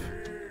off the cuff.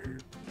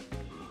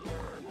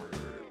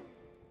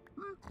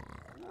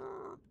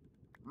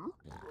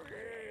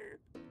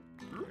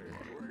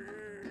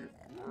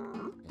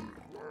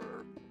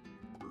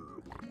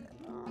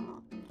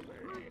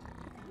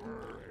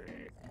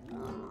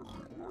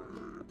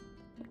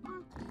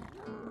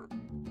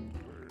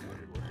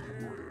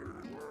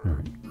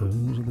 Alright,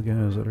 those are the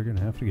guys that are going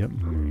to have to get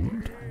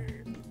moved.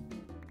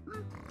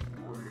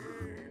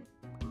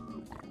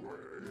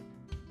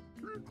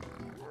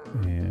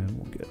 And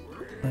we'll get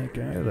that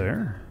guy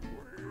there.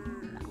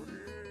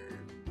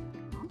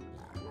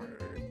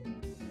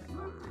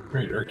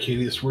 Great,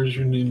 Arcadius, where's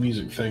your new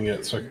music thing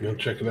at so I can go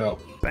check it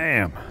out?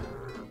 Bam!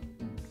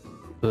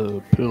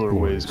 The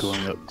pillarway is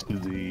going up to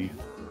the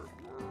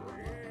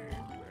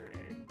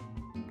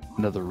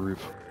nether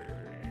roof.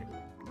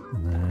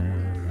 And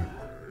then...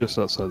 Just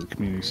outside the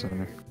community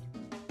center.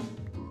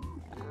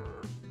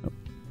 Oh,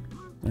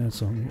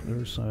 that's on the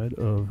other side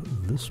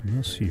of this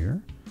mess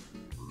here.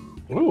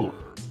 Ooh.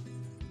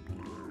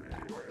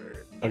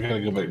 I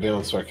gotta go back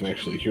down so I can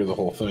actually hear the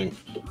whole thing.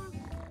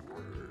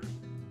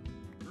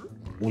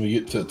 When you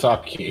get to the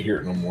top, you can't hear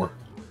it no more.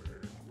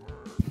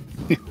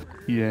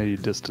 Yeah, you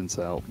distance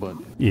out, but...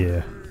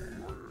 Yeah.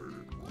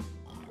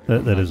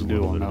 That is a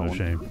little bit of a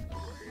shame.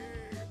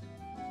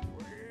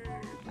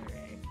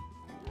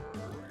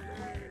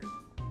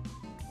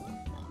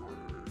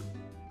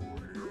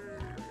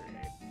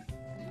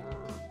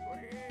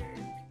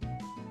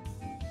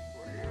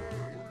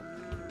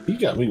 You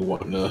got me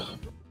wanting to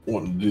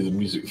do the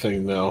music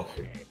thing now.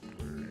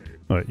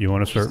 What, you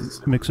want to start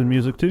mixing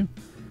music too?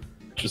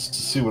 Just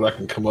to see what I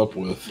can come up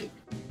with.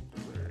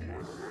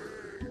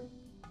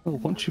 Well,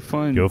 once you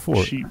find Go for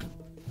it. sheet,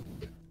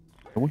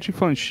 once you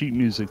find sheet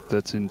music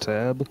that's in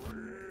tab,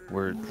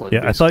 where it, like,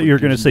 Yeah, I thought you were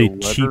going to gives say the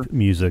letter- cheap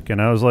music, and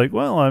I was like,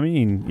 well, I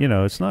mean, you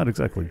know, it's not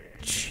exactly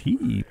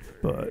cheap,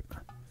 but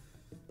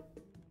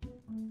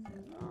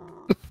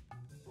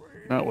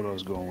Not what I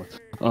was going with.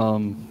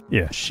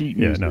 yeah, Sheet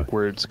yeah, music no.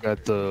 where it's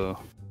got the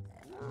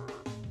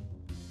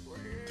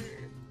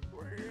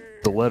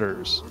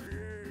letters.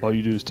 All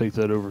you do is take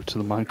that over to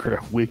the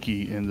Minecraft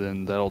wiki, and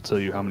then that'll tell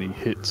you how many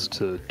hits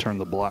to turn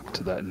the block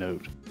to that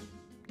note.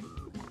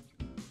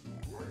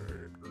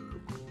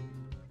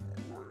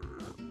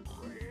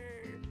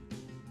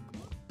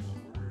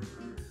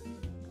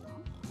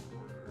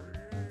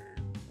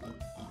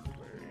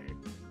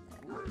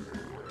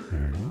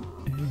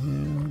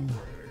 And...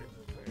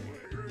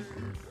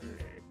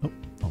 Oh,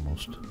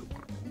 almost.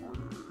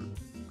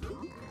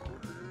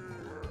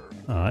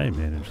 I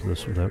managed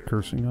this without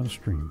cursing on a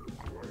stream.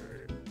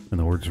 In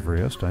the words of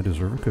Reyes, I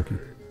deserve a cookie.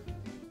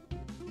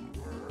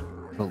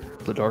 Well,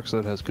 the dark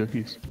side has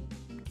cookies.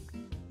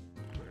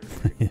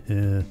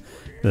 Then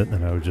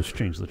I would just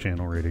change the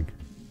channel rating.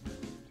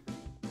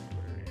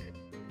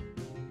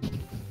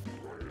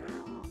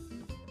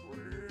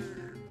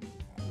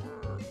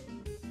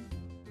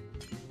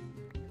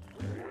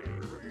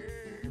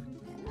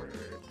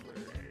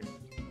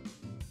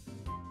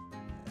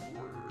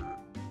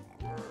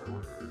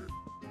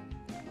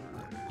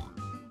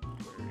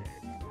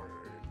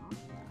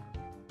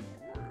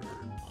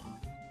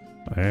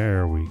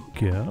 There we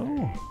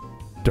go.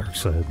 Dark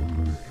side of the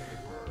moon.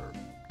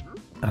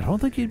 I don't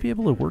think you'd be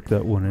able to work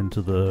that one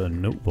into the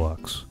note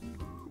blocks.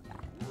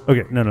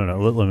 Okay, no.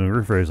 Let me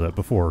rephrase that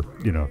before,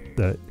 you know,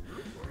 that...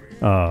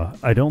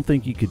 I don't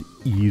think you could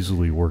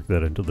easily work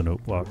that into the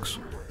note blocks.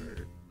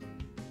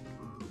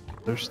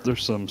 There's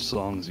some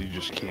songs you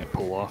just can't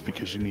pull off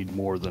because you need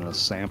more than a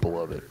sample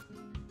of it.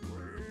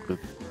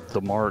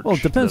 The march... Well,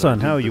 it depends that I on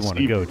did how you this want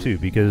to go, too,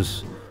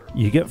 because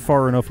you get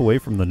far enough away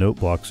from the note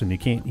blocks and you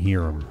can't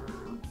hear them.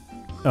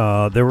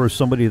 There was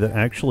somebody that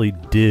actually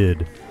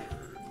did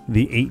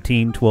the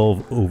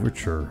 1812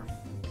 Overture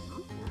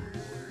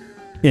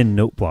in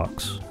note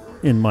blocks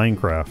in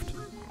Minecraft.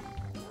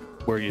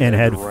 where you And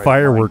had the right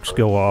fireworks line.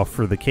 go off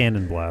for the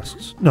cannon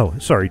blasts. No,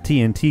 sorry,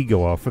 TNT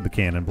go off for the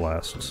cannon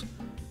blasts.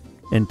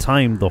 And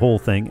timed the whole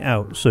thing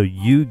out. So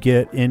you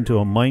get into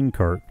a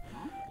minecart,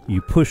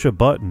 you push a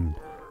button,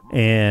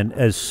 and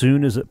as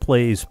soon as it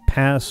plays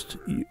past,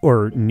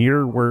 or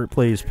near where it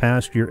plays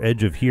past your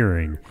edge of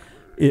hearing,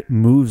 it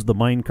moves the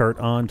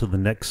minecart on to the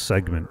next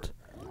segment.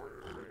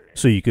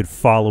 So you could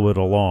follow it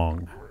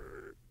along.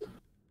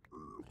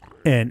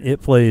 And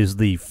it plays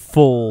the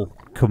full,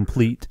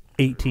 complete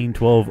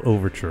 1812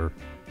 Overture.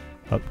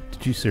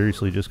 Did you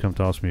seriously just come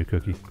toss me a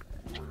cookie?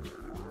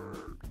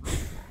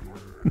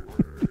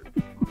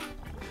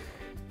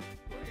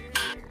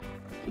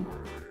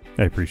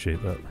 I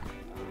appreciate that.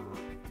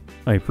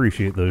 I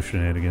appreciate those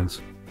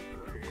shenanigans.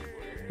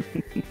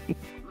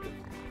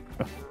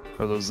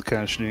 Are those the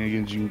kind of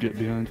shenanigans you can get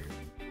behind?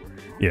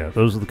 Yeah,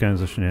 those are the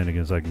kinds of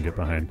shenanigans I can get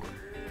behind.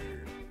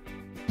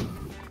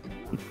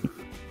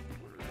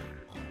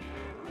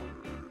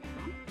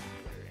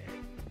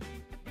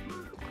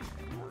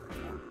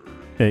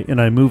 Okay,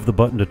 and I move the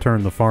button to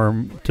turn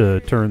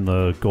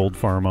the gold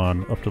farm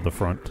on up to the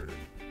front.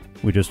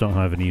 We just don't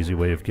have an easy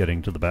way of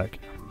getting to the back.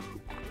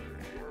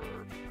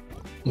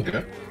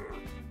 Okay.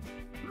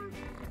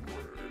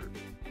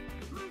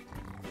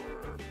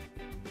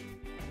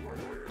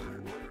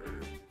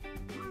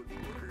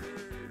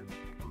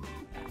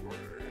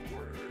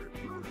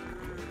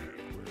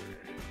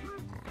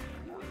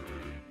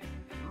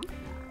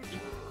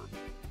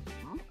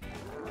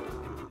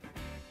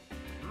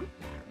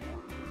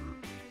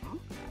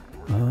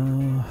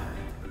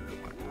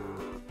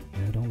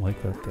 I don't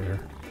like that there.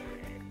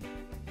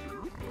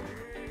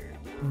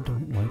 I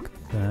don't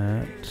like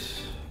that.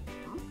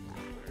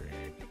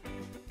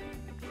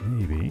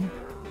 Maybe.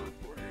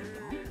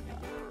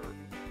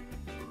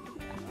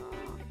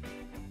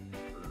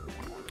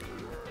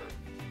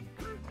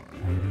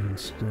 Maybe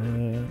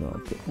instead I'll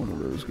put one of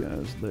those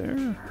guys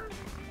there.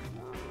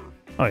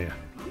 Oh yeah.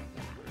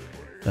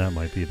 That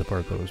might be the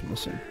part that was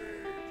missing.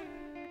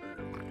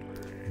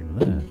 And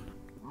then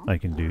I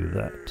can do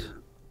that.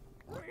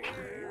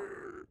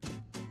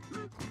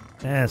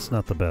 That's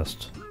not the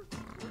best.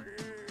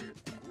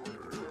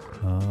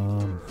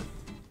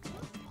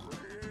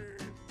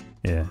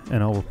 Yeah,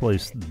 and I'll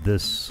replace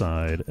this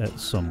side at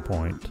some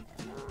point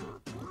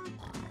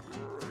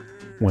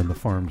when the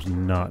farm's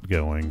not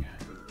going.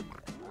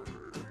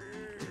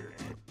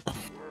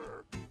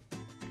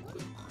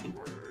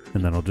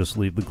 And then I'll just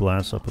leave the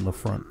glass up in the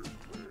front.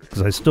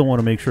 Because I still want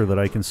to make sure that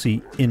I can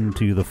see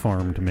into the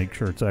farm to make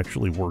sure it's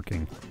actually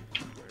working.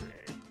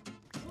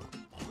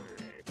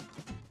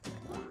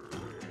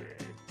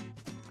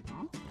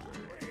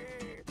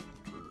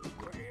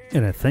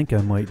 And I think I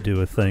might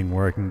do a thing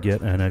where I can get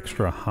an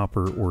extra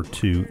hopper or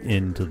two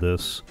into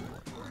this,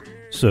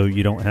 so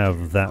you don't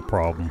have that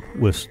problem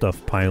with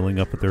stuff piling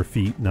up at their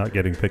feet, not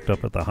getting picked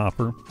up at the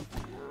hopper.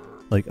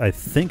 Like, I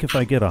think if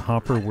I get a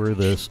hopper where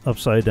this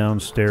upside down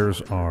stairs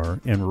are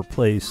and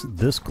replace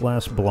this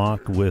glass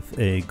block with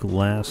a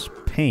glass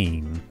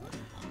pane,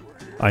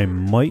 I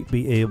might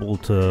be able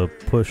to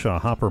push a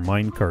hopper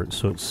minecart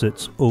so it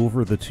sits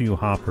over the two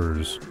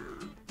hoppers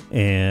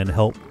and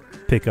help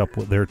pick up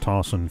what they're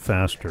tossing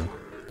faster.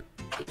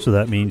 So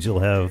that means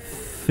you'll have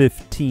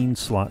 15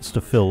 slots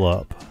to fill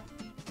up.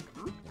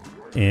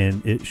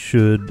 And it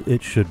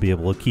should be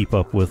able to keep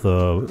up with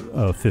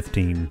a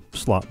 15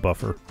 slot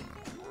buffer.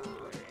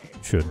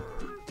 Should.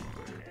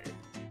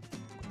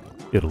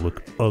 It'll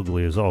look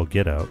ugly as all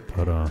get out,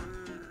 but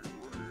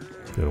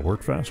it'll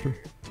work faster.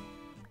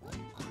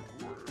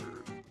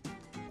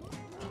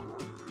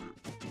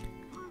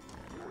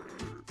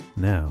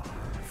 Now,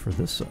 for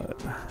this side,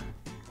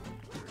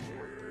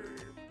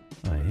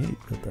 I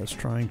hate that that's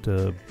trying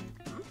to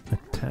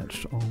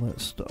attach to all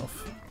that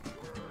stuff.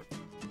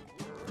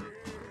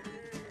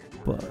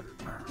 But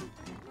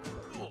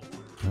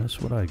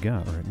that's what I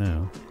got right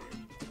now.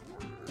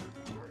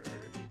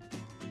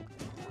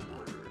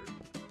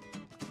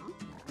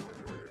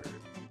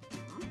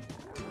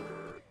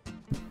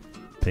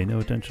 Pay no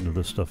attention to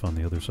this stuff on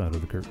the other side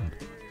of the curtain.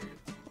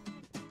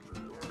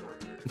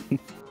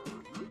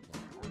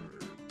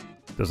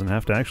 Doesn't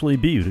have to actually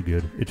be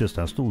good, it just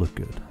has to look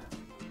good.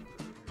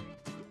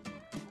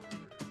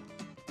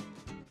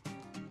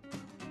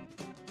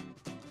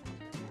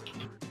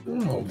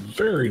 Oh,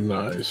 very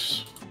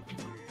nice.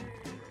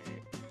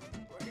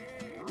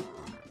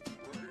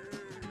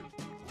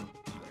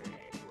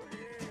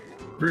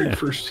 Very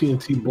first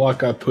TNT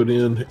block I put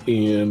in,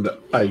 and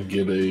I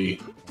get a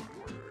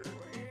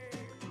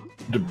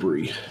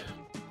debris.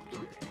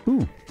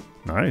 Ooh,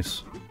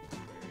 nice.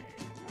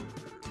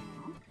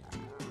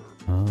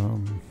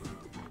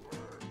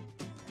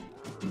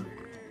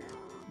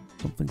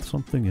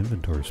 Something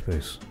inventory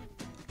space.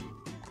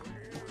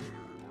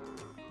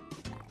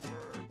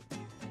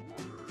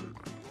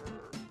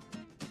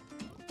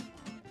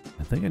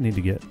 I think I need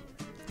to get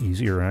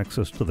easier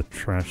access to the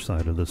trash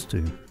side of this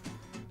too.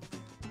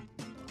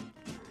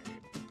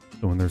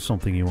 So when there's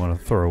something you want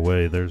to throw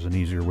away, there's an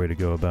easier way to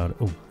go about it.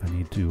 Oh, I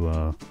need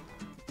to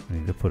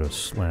put a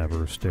slab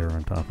or a stair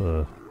on top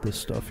of this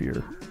stuff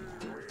here.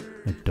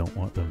 I don't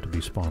want them to be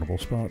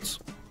spawnable spots.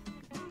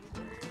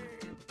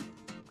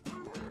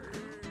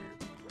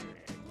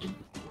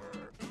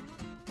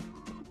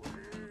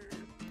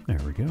 There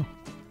we go.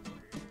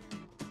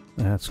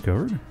 That's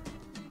covered.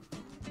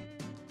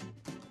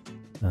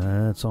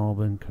 That's all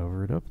been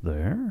covered up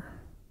there.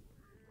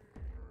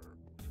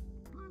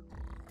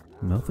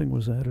 Nothing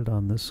was added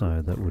on this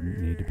side that wouldn't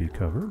need to be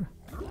covered.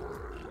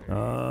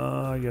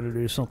 I gotta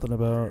do something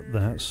about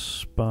that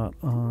spot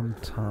on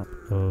top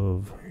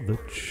of the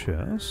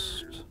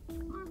chest.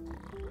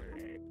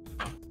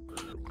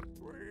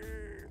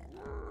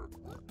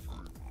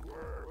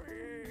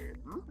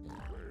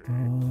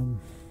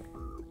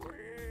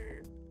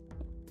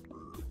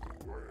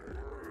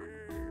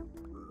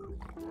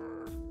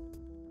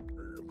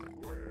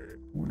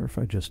 Wonder if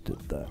I just did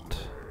that.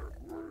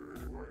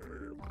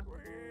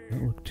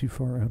 That look too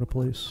far out of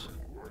place.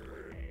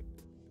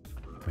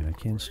 I mean, I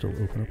can still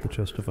open up the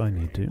chest if I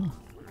need to.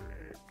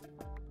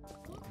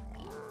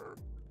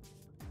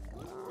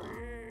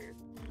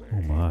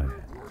 Oh my.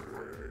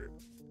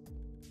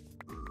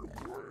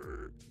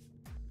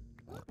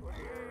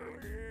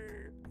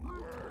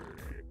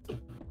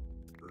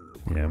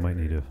 Yeah, I might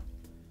need to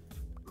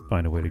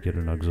find a way to get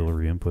an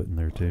auxiliary input in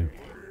there too.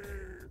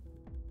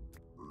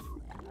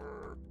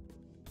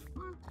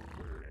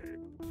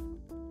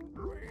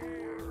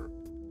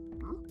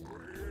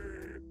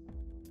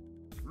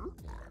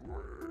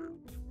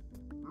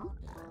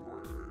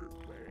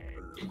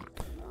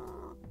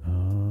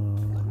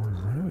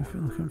 Why do I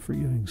feel like I'm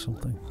forgetting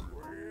something?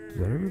 Is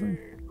that everything?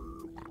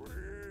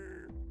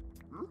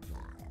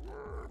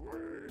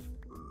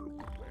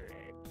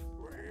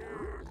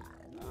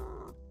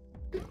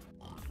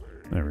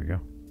 There we go.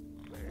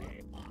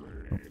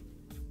 Oh,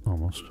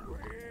 almost.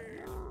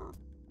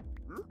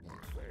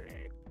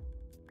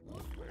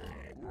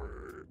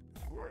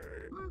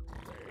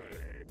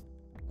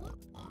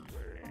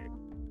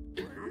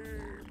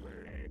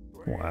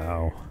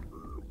 Wow.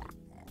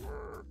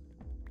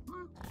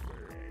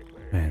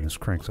 Man, this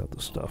cranks out the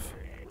stuff.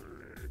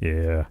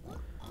 Yeah.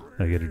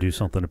 I gotta do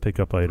something to pick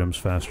up items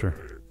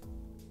faster.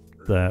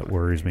 That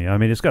worries me. I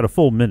mean, it's got a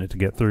full minute to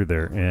get through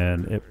there,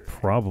 and it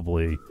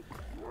probably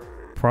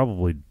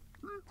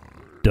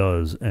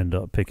does end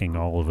up picking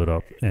all of it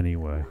up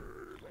anyway.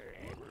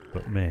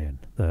 But man,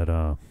 that,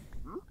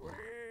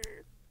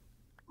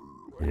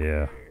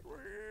 yeah.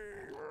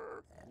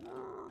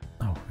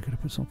 Oh, I gotta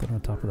put something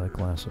on top of that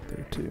glass up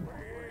there, too.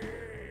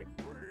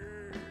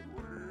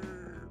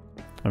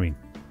 I mean,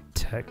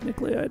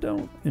 technically I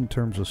don't, in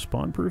terms of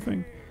spawn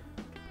proofing.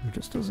 It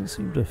just doesn't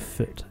seem to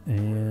fit.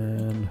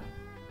 And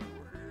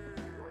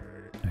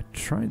I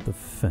tried the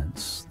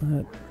fence.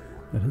 I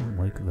didn't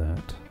like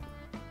that.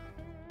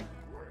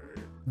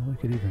 I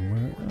like it even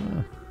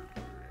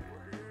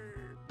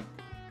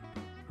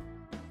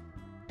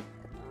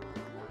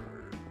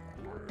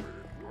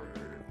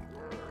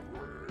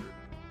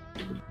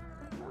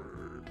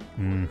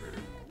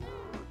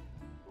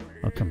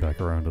I'll come back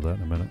around to that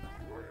in a minute.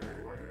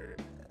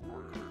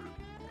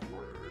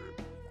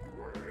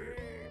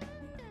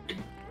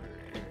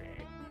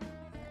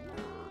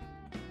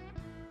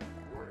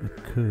 I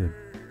could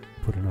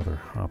put another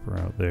hopper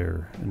out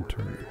there and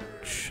turn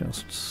the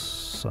chest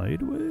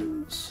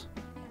sideways.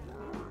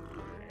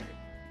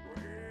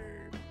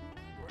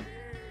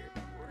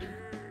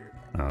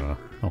 I don't know.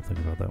 I'll think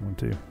about that one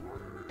too.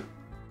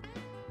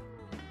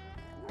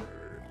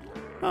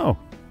 Oh.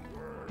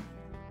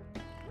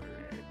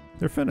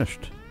 They're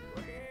finished.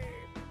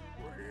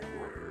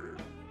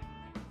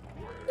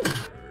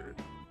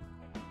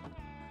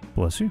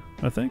 Bless you,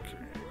 I think.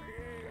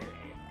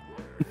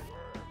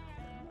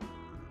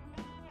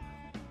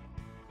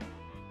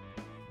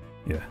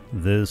 Yeah,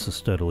 this is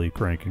steadily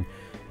cranking.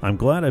 I'm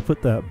glad I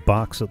put that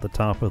box at the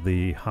top of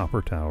the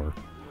hopper tower.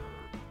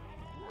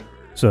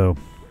 So,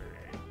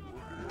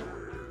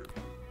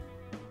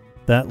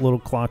 that little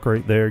clock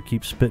right there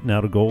keeps spitting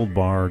out a gold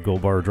bar.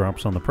 Gold bar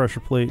drops on the pressure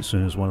plate. As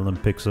soon as one of them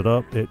picks it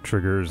up, it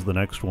triggers the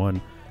next one.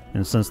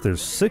 And since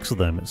there's 6 of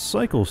them, it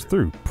cycles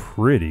through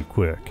pretty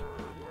quick.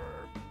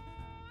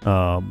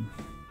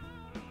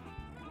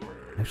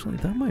 Actually,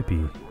 that might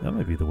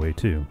be the way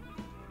too.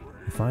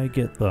 If I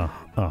get a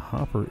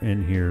hopper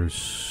in here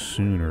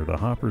sooner, the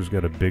hopper's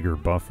got a bigger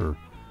buffer,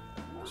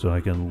 so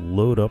I can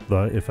load up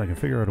if I can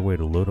figure out a way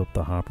to load up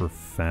the hopper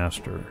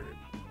faster.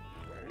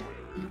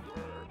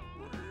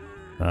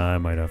 I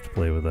might have to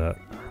play with that.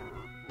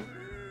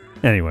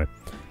 Anyway,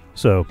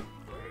 so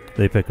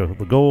they pick up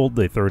the gold,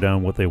 they throw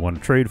down what they want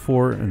to trade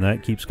for, and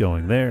that keeps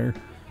going there.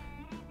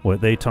 What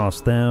they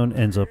toss down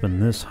ends up in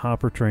this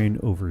hopper train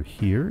over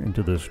here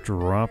into this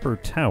dropper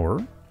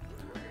tower.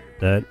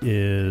 That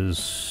is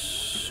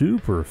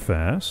super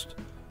fast,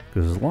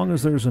 because as long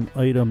as there's an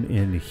item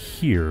in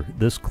here,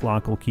 this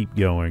clock will keep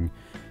going,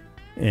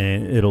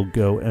 and it'll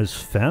go as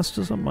fast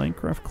as a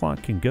Minecraft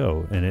clock can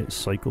go, and it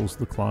cycles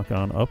the clock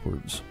on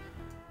upwards.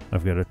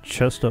 I've got a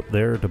chest up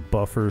there to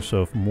buffer,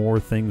 so if more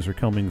things are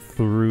coming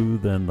through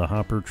than the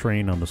hopper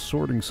train on the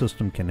sorting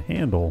system can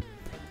handle,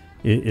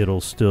 it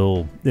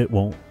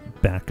won't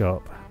back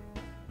up,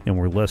 and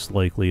we're less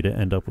likely to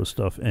end up with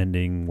stuff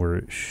ending where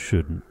it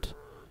shouldn't.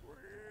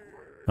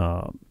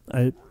 Of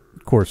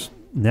course,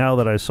 now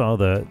that I saw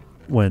that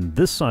when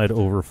this side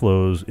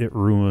overflows, it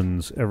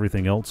ruins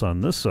everything else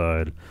on this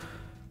side,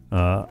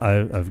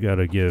 I've got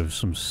to give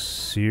some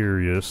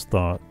serious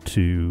thought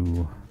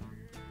to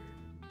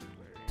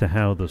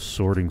how the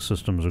sorting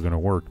systems are going to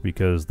work,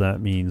 because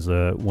that means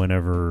that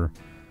whenever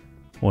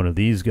one of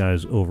these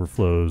guys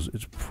overflows,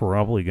 it's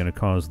probably going to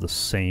cause the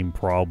same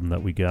problem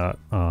that we got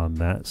on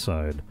that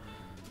side.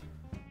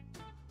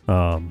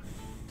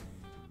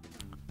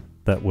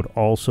 That would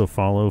also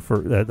follow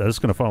that's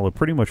going to follow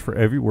pretty much for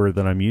everywhere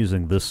that I'm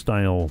using this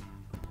style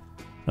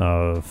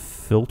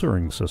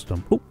filtering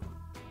system.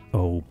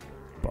 Oh,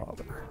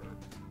 bother.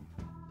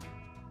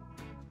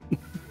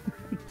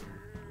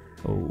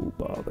 Oh,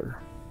 bother.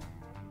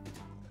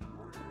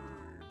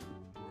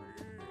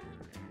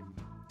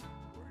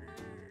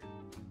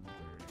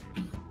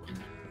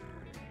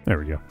 There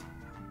we go.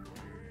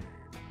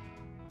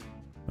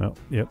 Oh,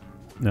 yep.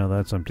 Now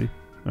that's empty.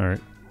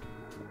 Alright.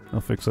 I'll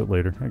fix that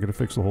later. I gotta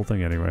fix the whole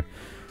thing anyway.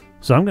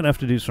 So I'm gonna have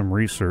to do some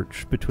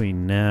research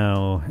between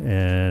now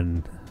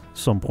and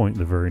some point in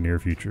the very near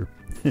future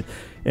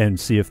and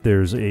see if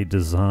there's a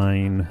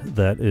design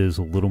that is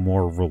a little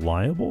more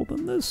reliable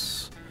than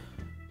this,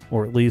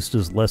 or at least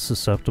is less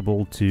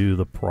susceptible to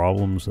the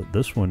problems that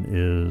this one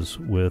is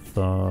with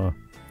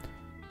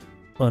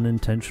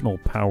unintentional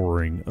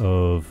powering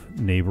of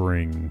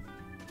neighboring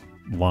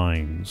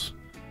lines.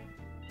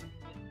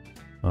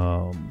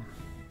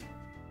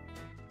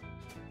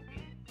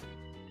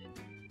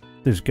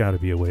 There's got to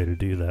be a way to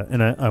do that,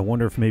 and I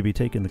wonder if maybe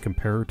taking the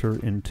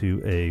comparator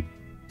into a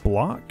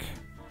block,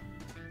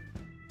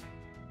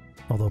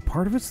 although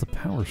part of it's the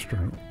power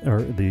strength,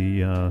 or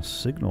the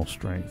signal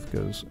strength,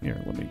 because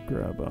here, let me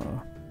grab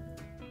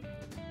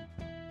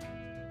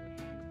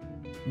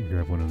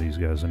one of these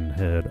guys and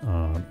head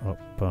on up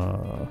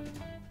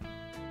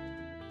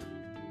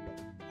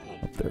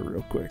there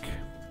real quick.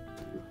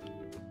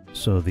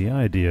 So the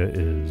idea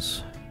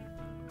is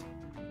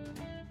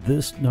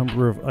this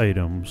number of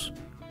items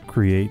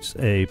creates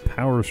a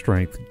power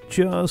strength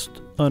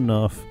just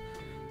enough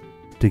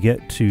to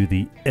get to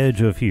the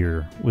edge of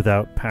here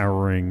without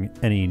powering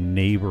any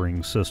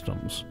neighboring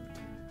systems.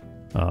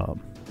 And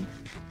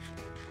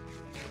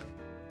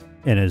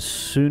as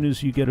soon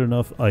as you get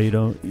enough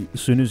item,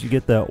 as soon as you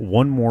get that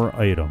one more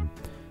item,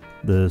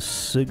 the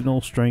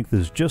signal strength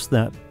is just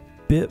that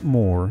bit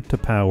more to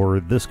power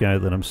this guy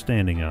that I'm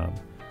standing on.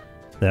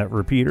 That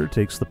repeater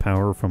takes the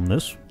power from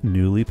this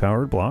newly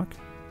powered block,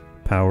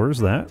 powers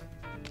that,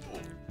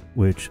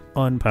 which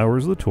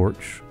unpowers the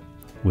torch,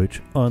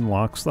 which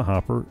unlocks the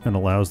hopper and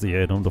allows the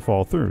item to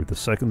fall through. The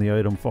second the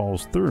item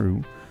falls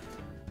through,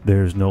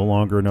 there's no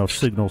longer enough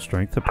signal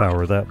strength to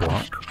power that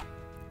block.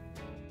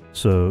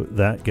 So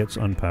that gets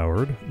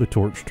unpowered, the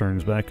torch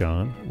turns back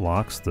on,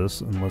 locks this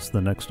and lets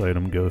the next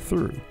item go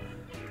through.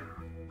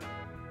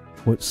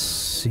 What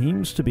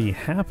seems to be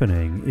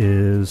happening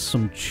is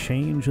some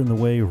change in the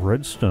way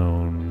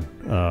redstone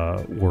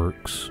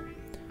works.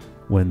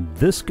 When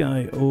this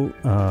guy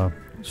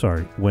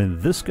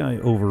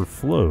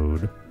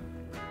overflowed,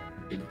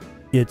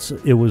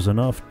 it was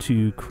enough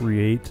to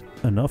create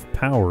enough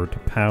power to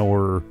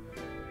power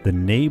the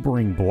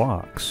neighboring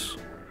blocks,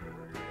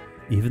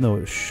 even though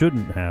it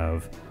shouldn't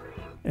have,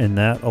 and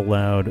that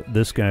allowed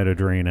this guy to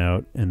drain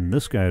out and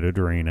this guy to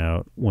drain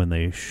out when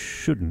they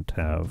shouldn't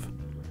have.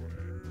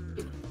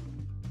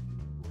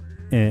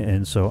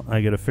 And so I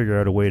got to figure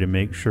out a way to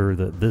make sure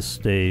that this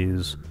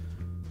stays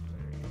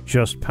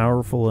just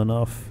powerful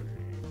enough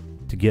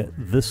to get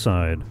this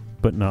side,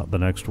 but not the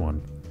next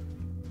one.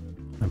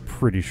 I'm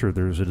pretty sure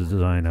there's a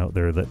design out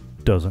there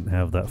that doesn't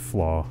have that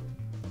flaw.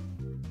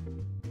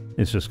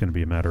 It's just going to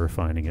be a matter of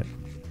finding it.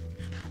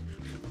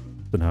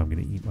 But now I'm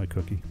going to eat my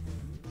cookie.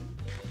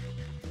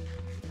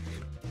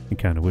 I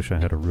kind of wish I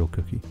had a real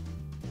cookie.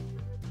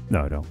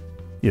 No, I don't.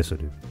 Yes, I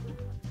do.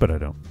 But I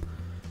don't.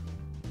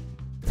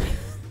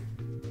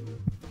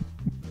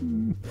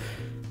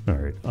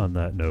 Alright, on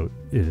that note,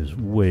 it is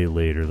way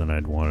later than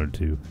I'd wanted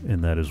to,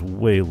 and that is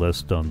way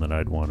less done than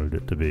I'd wanted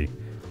it to be.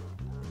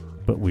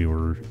 But we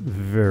were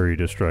very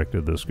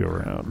distracted this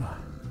go-around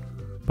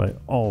by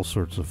all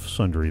sorts of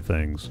sundry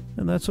things,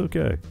 and that's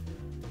okay.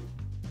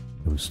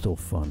 It was still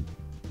fun.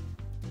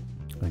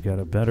 I got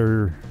a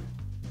better...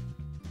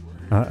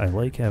 I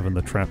like having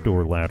the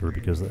trapdoor ladder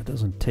because that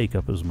doesn't take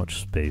up as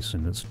much space,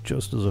 and it's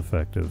just as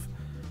effective.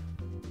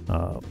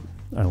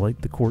 I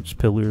like the quartz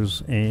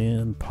pillars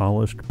and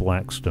polished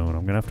black stone.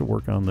 I'm going to have to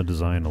work on the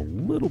design a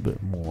little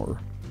bit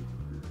more.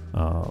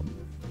 But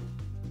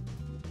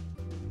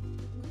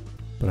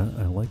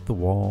I like the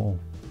wall.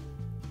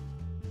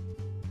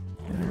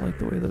 And I like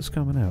the way that's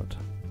coming out.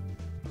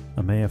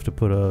 I may have to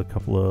put a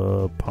couple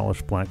of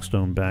polished black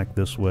stone back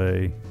this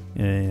way.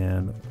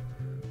 And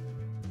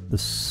the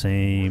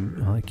same...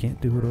 Well, I can't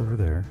do it over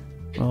there.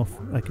 Well,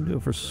 I can do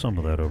it for some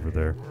of that over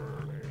there.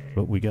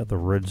 But we got the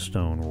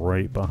redstone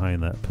right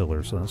behind that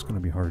pillar, so that's going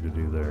to be hard to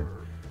do there.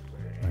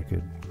 I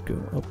could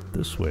go up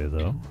this way,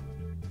 though.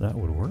 That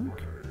would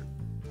work.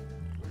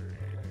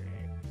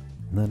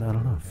 And then, I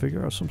don't know,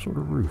 figure out some sort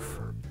of roof.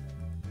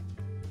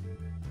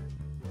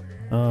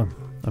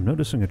 I'm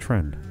noticing a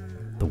trend.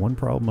 The one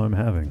problem I'm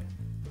having.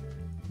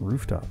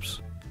 Rooftops.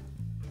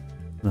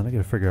 And then I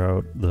gotta figure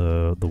out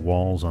the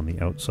walls on the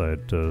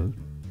outside to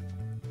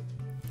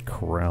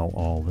corral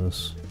all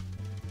this.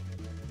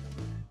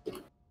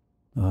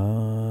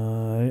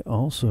 I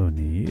also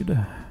need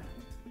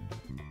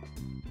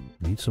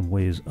some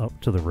ways up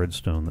to the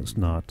redstone that's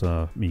not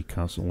me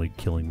constantly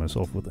killing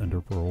myself with ender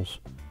pearls.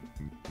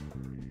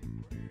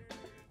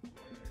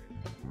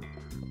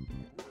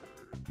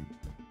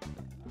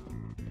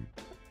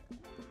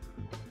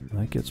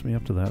 That gets me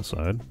up to that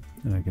side,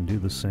 and I can do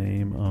the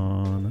same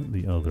on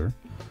the other.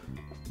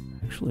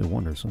 Actually, I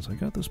wonder, since I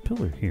got this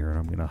pillar here and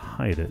I'm going to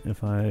hide it,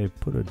 if I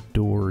put a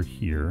door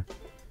here...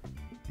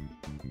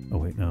 Oh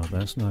wait, no,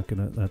 that's not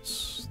gonna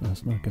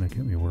get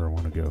me where I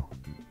want to go.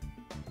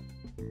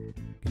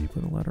 Can you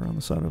put a ladder on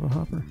the side of a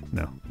hopper?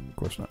 No, of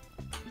course not.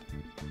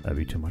 That'd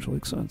be too much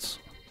like sense.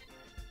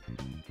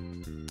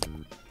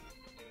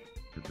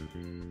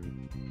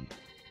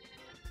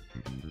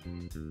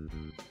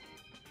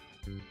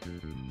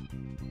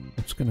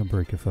 It's gonna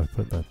break if I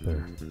put that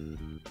there.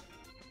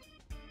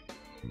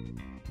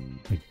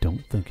 I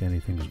don't think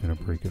anything's gonna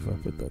break if I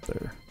put that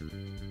there.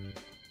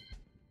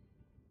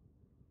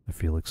 I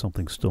feel like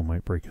something still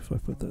might break if I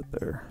put that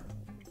there.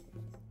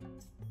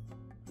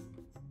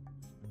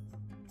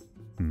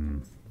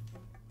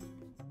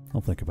 I'll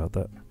think about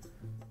that.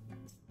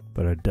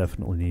 But I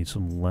definitely need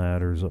some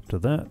ladders up to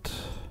that.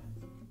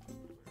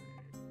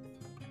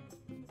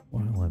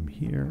 While I'm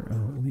here,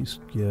 I'll at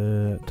least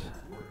get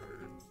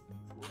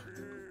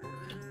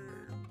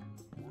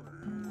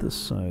this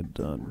side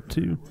done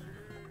too.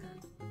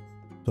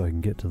 So I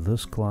can get to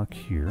this clock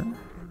here.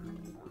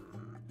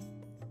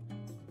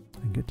 I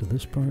can get to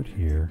this part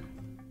here.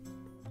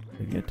 I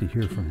can get to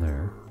here from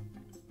there.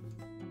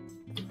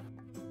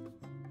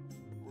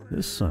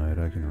 This side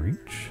I can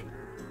reach.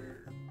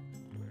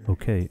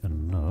 Okay,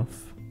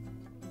 enough.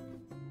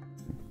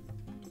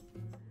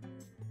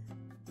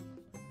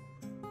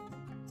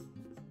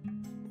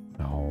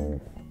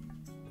 Oh.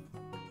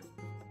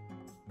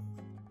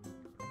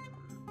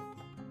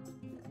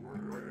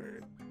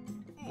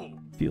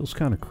 Feels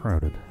kind of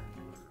crowded.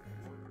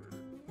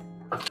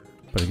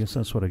 But I guess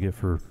that's what I get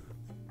for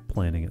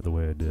planning it the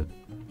way I did.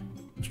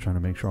 Just trying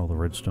to make sure all the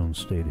redstone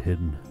stayed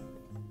hidden.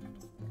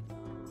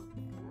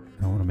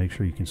 I want to make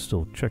sure you can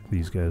still check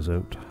these guys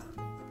out.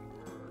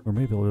 Or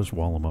maybe I'll just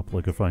wall them up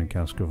like a fine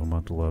cask of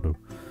Amontillado.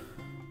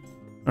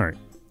 Alright,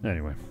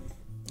 anyway.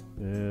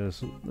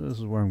 This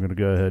is where I'm going to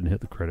go ahead and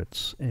hit the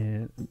credits.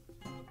 And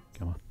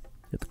come on,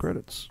 hit the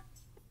credits.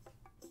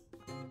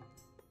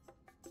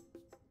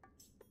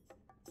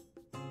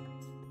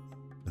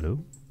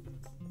 Hello?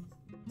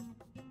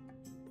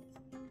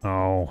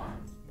 Oh.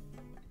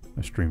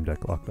 My stream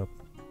deck locked up.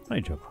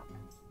 Hi, Jabba.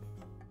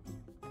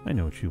 I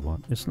know what you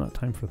want. It's not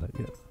time for that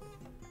yet.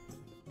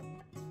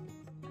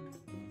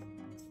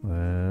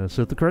 Let's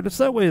hit the credits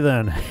that way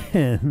then.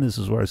 And this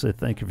is where I say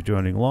thank you for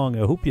joining along.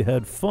 I hope you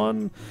had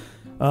fun.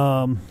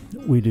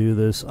 We do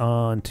this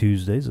on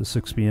Tuesdays at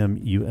 6 p.m.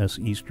 U.S.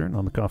 Eastern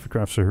on the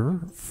CoffeeCraft server.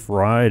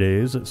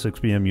 Fridays at 6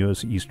 p.m.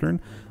 U.S. Eastern.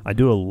 I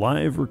do a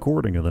live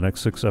recording of the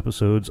next 6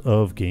 episodes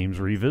of Games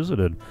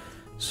Revisited.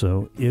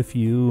 So if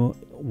you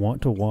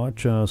want to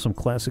watch some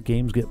classic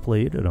games get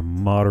played at a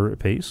moderate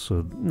pace,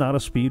 so not a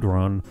speed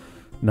run,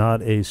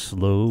 not a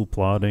slow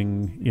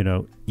plodding,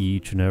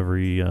 each and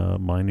every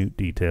minute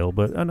detail,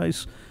 but a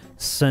nice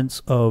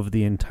sense of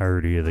the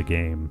entirety of the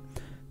game,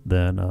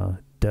 then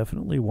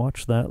definitely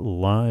watch that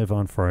live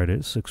on Friday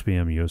at 6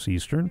 p.m. U.S.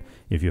 Eastern.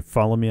 If you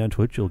follow me on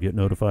Twitch, you'll get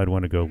notified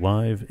when I go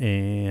live,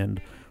 and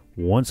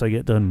once I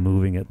get done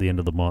moving at the end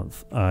of the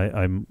month,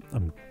 I'm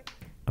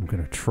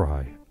going to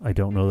try. I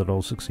don't know that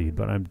I'll succeed,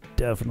 but I'm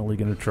definitely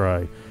going to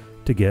try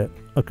to get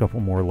a couple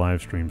more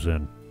live streams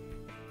in.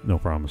 No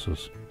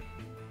promises.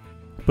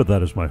 But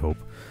that is my hope.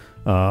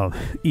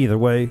 Either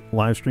way,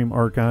 live stream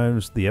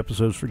archives, the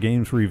episodes for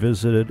Games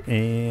Revisited,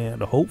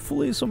 and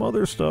hopefully some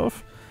other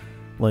stuff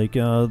like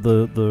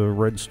the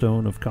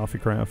Redstone of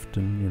CoffeeCraft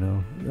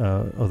and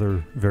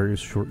other various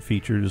short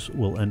features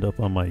will end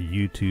up on my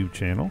YouTube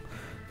channel.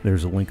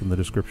 There's a link in the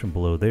description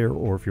below there,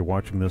 or if you're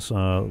watching this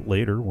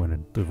later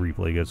when the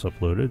replay gets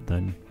uploaded,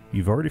 then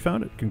you've already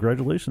found it.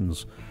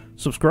 Congratulations!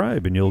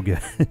 Subscribe, and you'll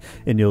get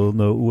and you'll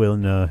know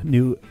when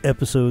new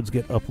episodes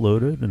get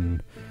uploaded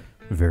and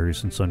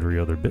various and sundry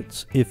other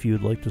bits. If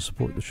you'd like to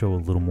support the show a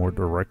little more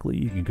directly,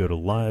 you can go to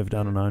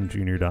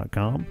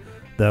live.anonjr.com.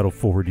 That'll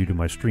forward you to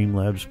my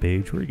Streamlabs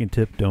page where you can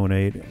tip,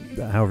 donate,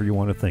 however you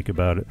want to think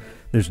about it.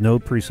 There's no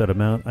preset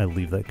amount. I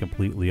leave that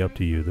completely up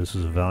to you. This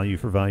is a value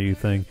for value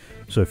thing,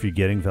 so if you're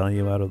getting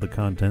value out of the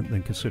content,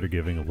 then consider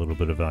giving a little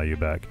bit of value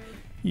back,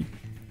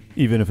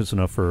 even if it's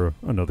enough for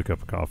another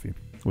cup of coffee,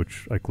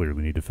 which I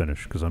clearly need to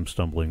finish because I'm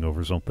stumbling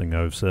over something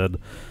I've said.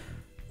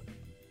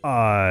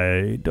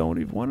 I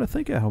don't even want to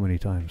think of how many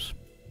times.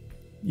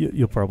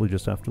 You'll probably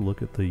just have to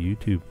look at the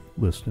YouTube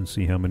list and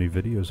see how many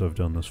videos I've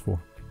done this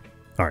for.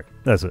 Alright,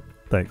 that's it.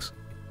 Thanks.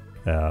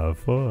 Have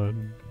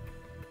fun.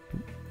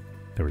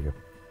 There we go.